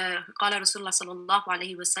رسول الله صلى الله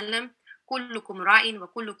عليه وسلم كلكم راع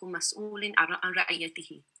وكلكم مسؤول عن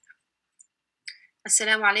رعيته.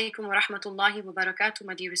 Assalamu alaikum wa rahmatullahi wa barakatuh,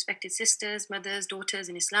 my dear respected sisters, mothers, daughters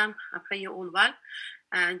in Islam. I pray you're all well.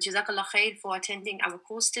 And Jazakallah khair for attending our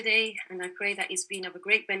course today. And I pray that it's been of a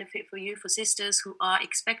great benefit for you, for sisters who are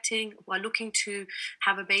expecting, who are looking to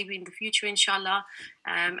have a baby in the future, inshallah.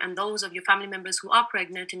 And those of your family members who are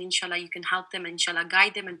pregnant, and inshallah you can help them, and inshallah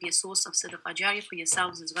guide them and be a source of sadaqah jariyah for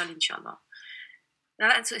yourselves as well, inshallah. Now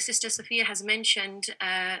that Sister Sophia has mentioned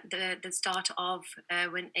the start of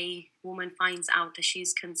when a woman finds out that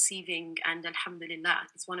she's conceiving, and alhamdulillah,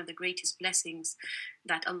 it's one of the greatest blessings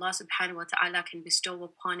that Allah subhanahu wa ta'ala can bestow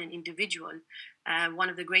upon an individual, one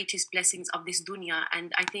of the greatest blessings of this dunya.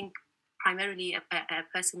 And I think primarily a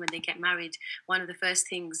person, when they get married, one of the first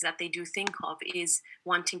things that they do think of is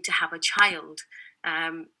wanting to have a child.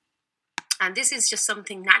 And this is just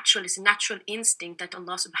something natural. It's a natural instinct that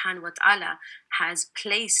Allah subhanahu wa ta'ala has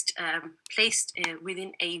placed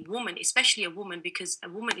within a woman, especially a woman, because a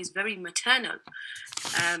woman is very maternal.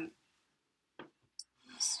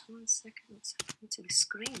 Just 1 second, let's go to the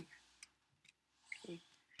screen. Okay.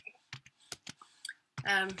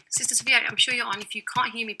 Sister Sophia, I'm sure you're on. If you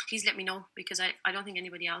can't hear me, please let me know, because I don't think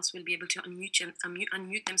anybody else will be able to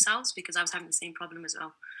unmute themselves, because I was having the same problem as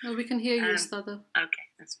well. No, we can hear you, Ustadha. Okay,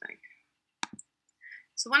 that's fine.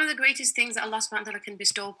 So one of the greatest things that Allah subhanahu wa ta'ala can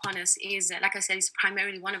bestow upon us is, like I said, is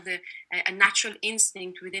primarily one of the a natural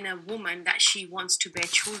instinct within a woman that she wants to bear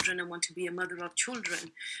children and want to be a mother of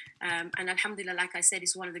children. And alhamdulillah, like I said,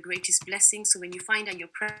 it's one of the greatest blessings. So when you find out you're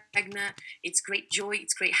pregnant, it's great joy,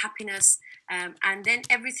 it's great happiness. And then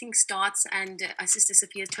everything starts, and Sister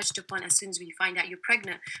Sophia touched upon as soon as we find out you're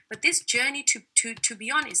pregnant. But this journey, to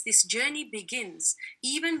be honest, this journey begins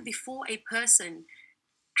even before a person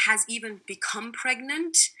has even become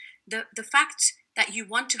pregnant. The fact that you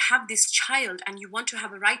want to have this child and you want to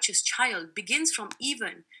have a righteous child begins from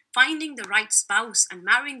even finding the right spouse and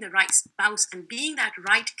marrying the right spouse and being that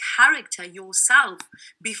right character yourself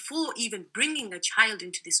before even bringing a child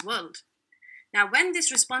into this world. Now, when this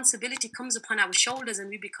responsibility comes upon our shoulders and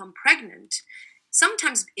we become pregnant,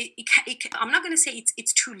 sometimes I'm not going to say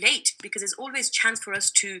it's too late, because there's always chance for us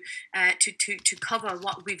to cover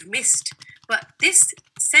what we've missed. But this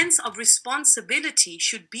sense of responsibility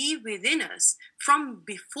should be within us from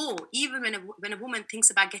before. Even when a woman thinks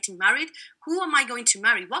about getting married, who am I going to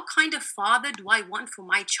marry? What kind of father do I want for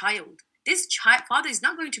my child? This father is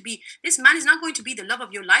not going to be, this man is not going to be the love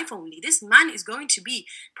of your life only. This man is going to be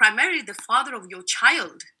primarily the father of your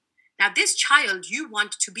child. Now, this child, you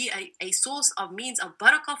want to be a source of means of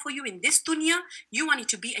barakah for you in this dunya. You want it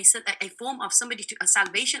to be a form of somebody to a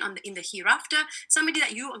salvation in the hereafter, somebody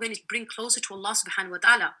that you are going to bring closer to Allah subhanahu wa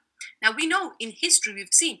ta'ala. Now, we know in history,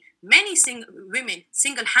 we've seen many women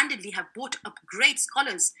single-handedly have brought up great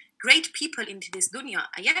scholars, great people into this dunya.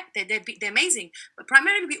 Yeah, they're amazing. But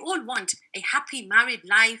primarily, we all want a happy married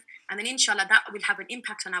life. And then, inshallah, that will have an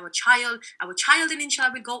impact on our child. Our child, and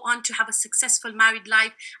inshallah, will go on to have a successful married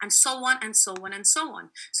life, and so on and so on and so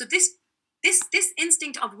on. So this this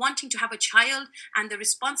instinct of wanting to have a child and the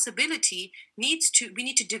responsibility we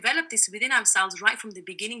need to develop this within ourselves right from the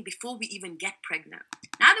beginning before we even get pregnant.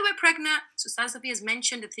 Now that we're pregnant, so Ustaz Safi has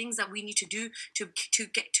mentioned the things that we need to do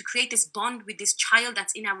to create this bond with this child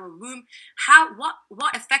that's in our womb.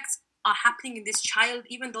 What effects are happening in this child,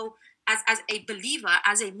 even though as a believer,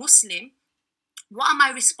 as a Muslim, what are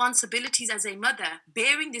my responsibilities as a mother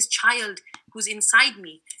bearing this child who's inside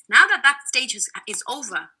me? Now that that stage is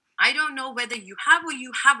over, I don't know whether you have or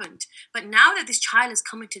you haven't, but now that this child has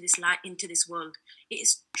come into this light, into this world, it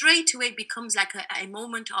straight away becomes like a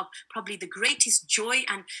moment of probably the greatest joy.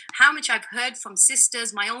 And how much I've heard from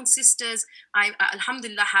sisters, my own sisters, I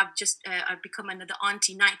alhamdulillah have just I've become another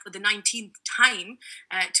auntie for the 19th time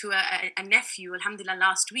to a nephew, alhamdulillah,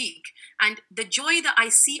 last week. And the joy that I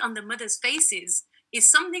see on the mothers' faces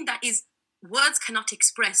is something that is words cannot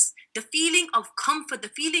express. The feeling of comfort, the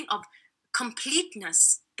feeling of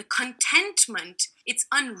completeness, the contentment, it's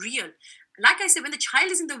unreal. Like I said, when the child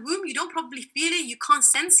is in the womb, you don't probably feel it, you can't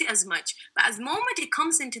sense it as much. But as the moment it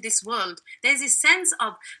comes into this world, there's a sense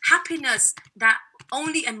of happiness that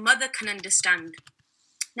only a mother can understand.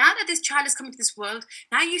 Now that this child has come into this world,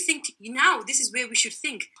 now you think, now this is where we should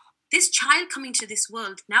think. This child coming to this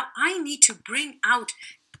world, now I need to bring out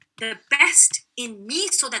the best in me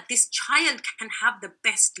so that this child can have the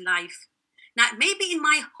best life. Now, maybe in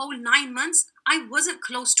my whole 9 months, I wasn't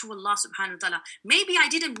close to Allah subhanahu wa ta'ala. Maybe I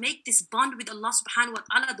didn't make this bond with Allah subhanahu wa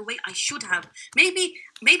ta'ala the way I should have. Maybe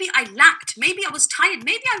I lacked. Maybe I was tired.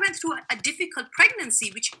 Maybe I went through a difficult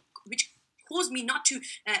pregnancy, which caused me not to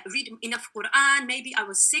read enough Quran. Maybe I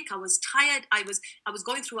was sick. I was tired. I was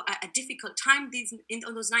going through a difficult time in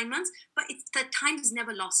those 9 months. But the time is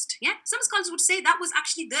never lost. Yeah, some scholars would say that was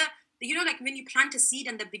actually like when you plant a seed,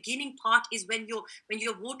 and the beginning part is when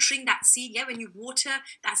you're watering that seed. Yeah, when you water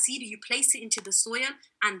that seed, you place it into the soil,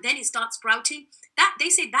 and then it starts sprouting. That they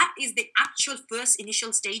say that is the actual first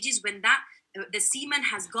initial stages when that the semen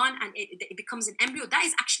has gone and it becomes an embryo. That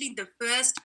is actually the first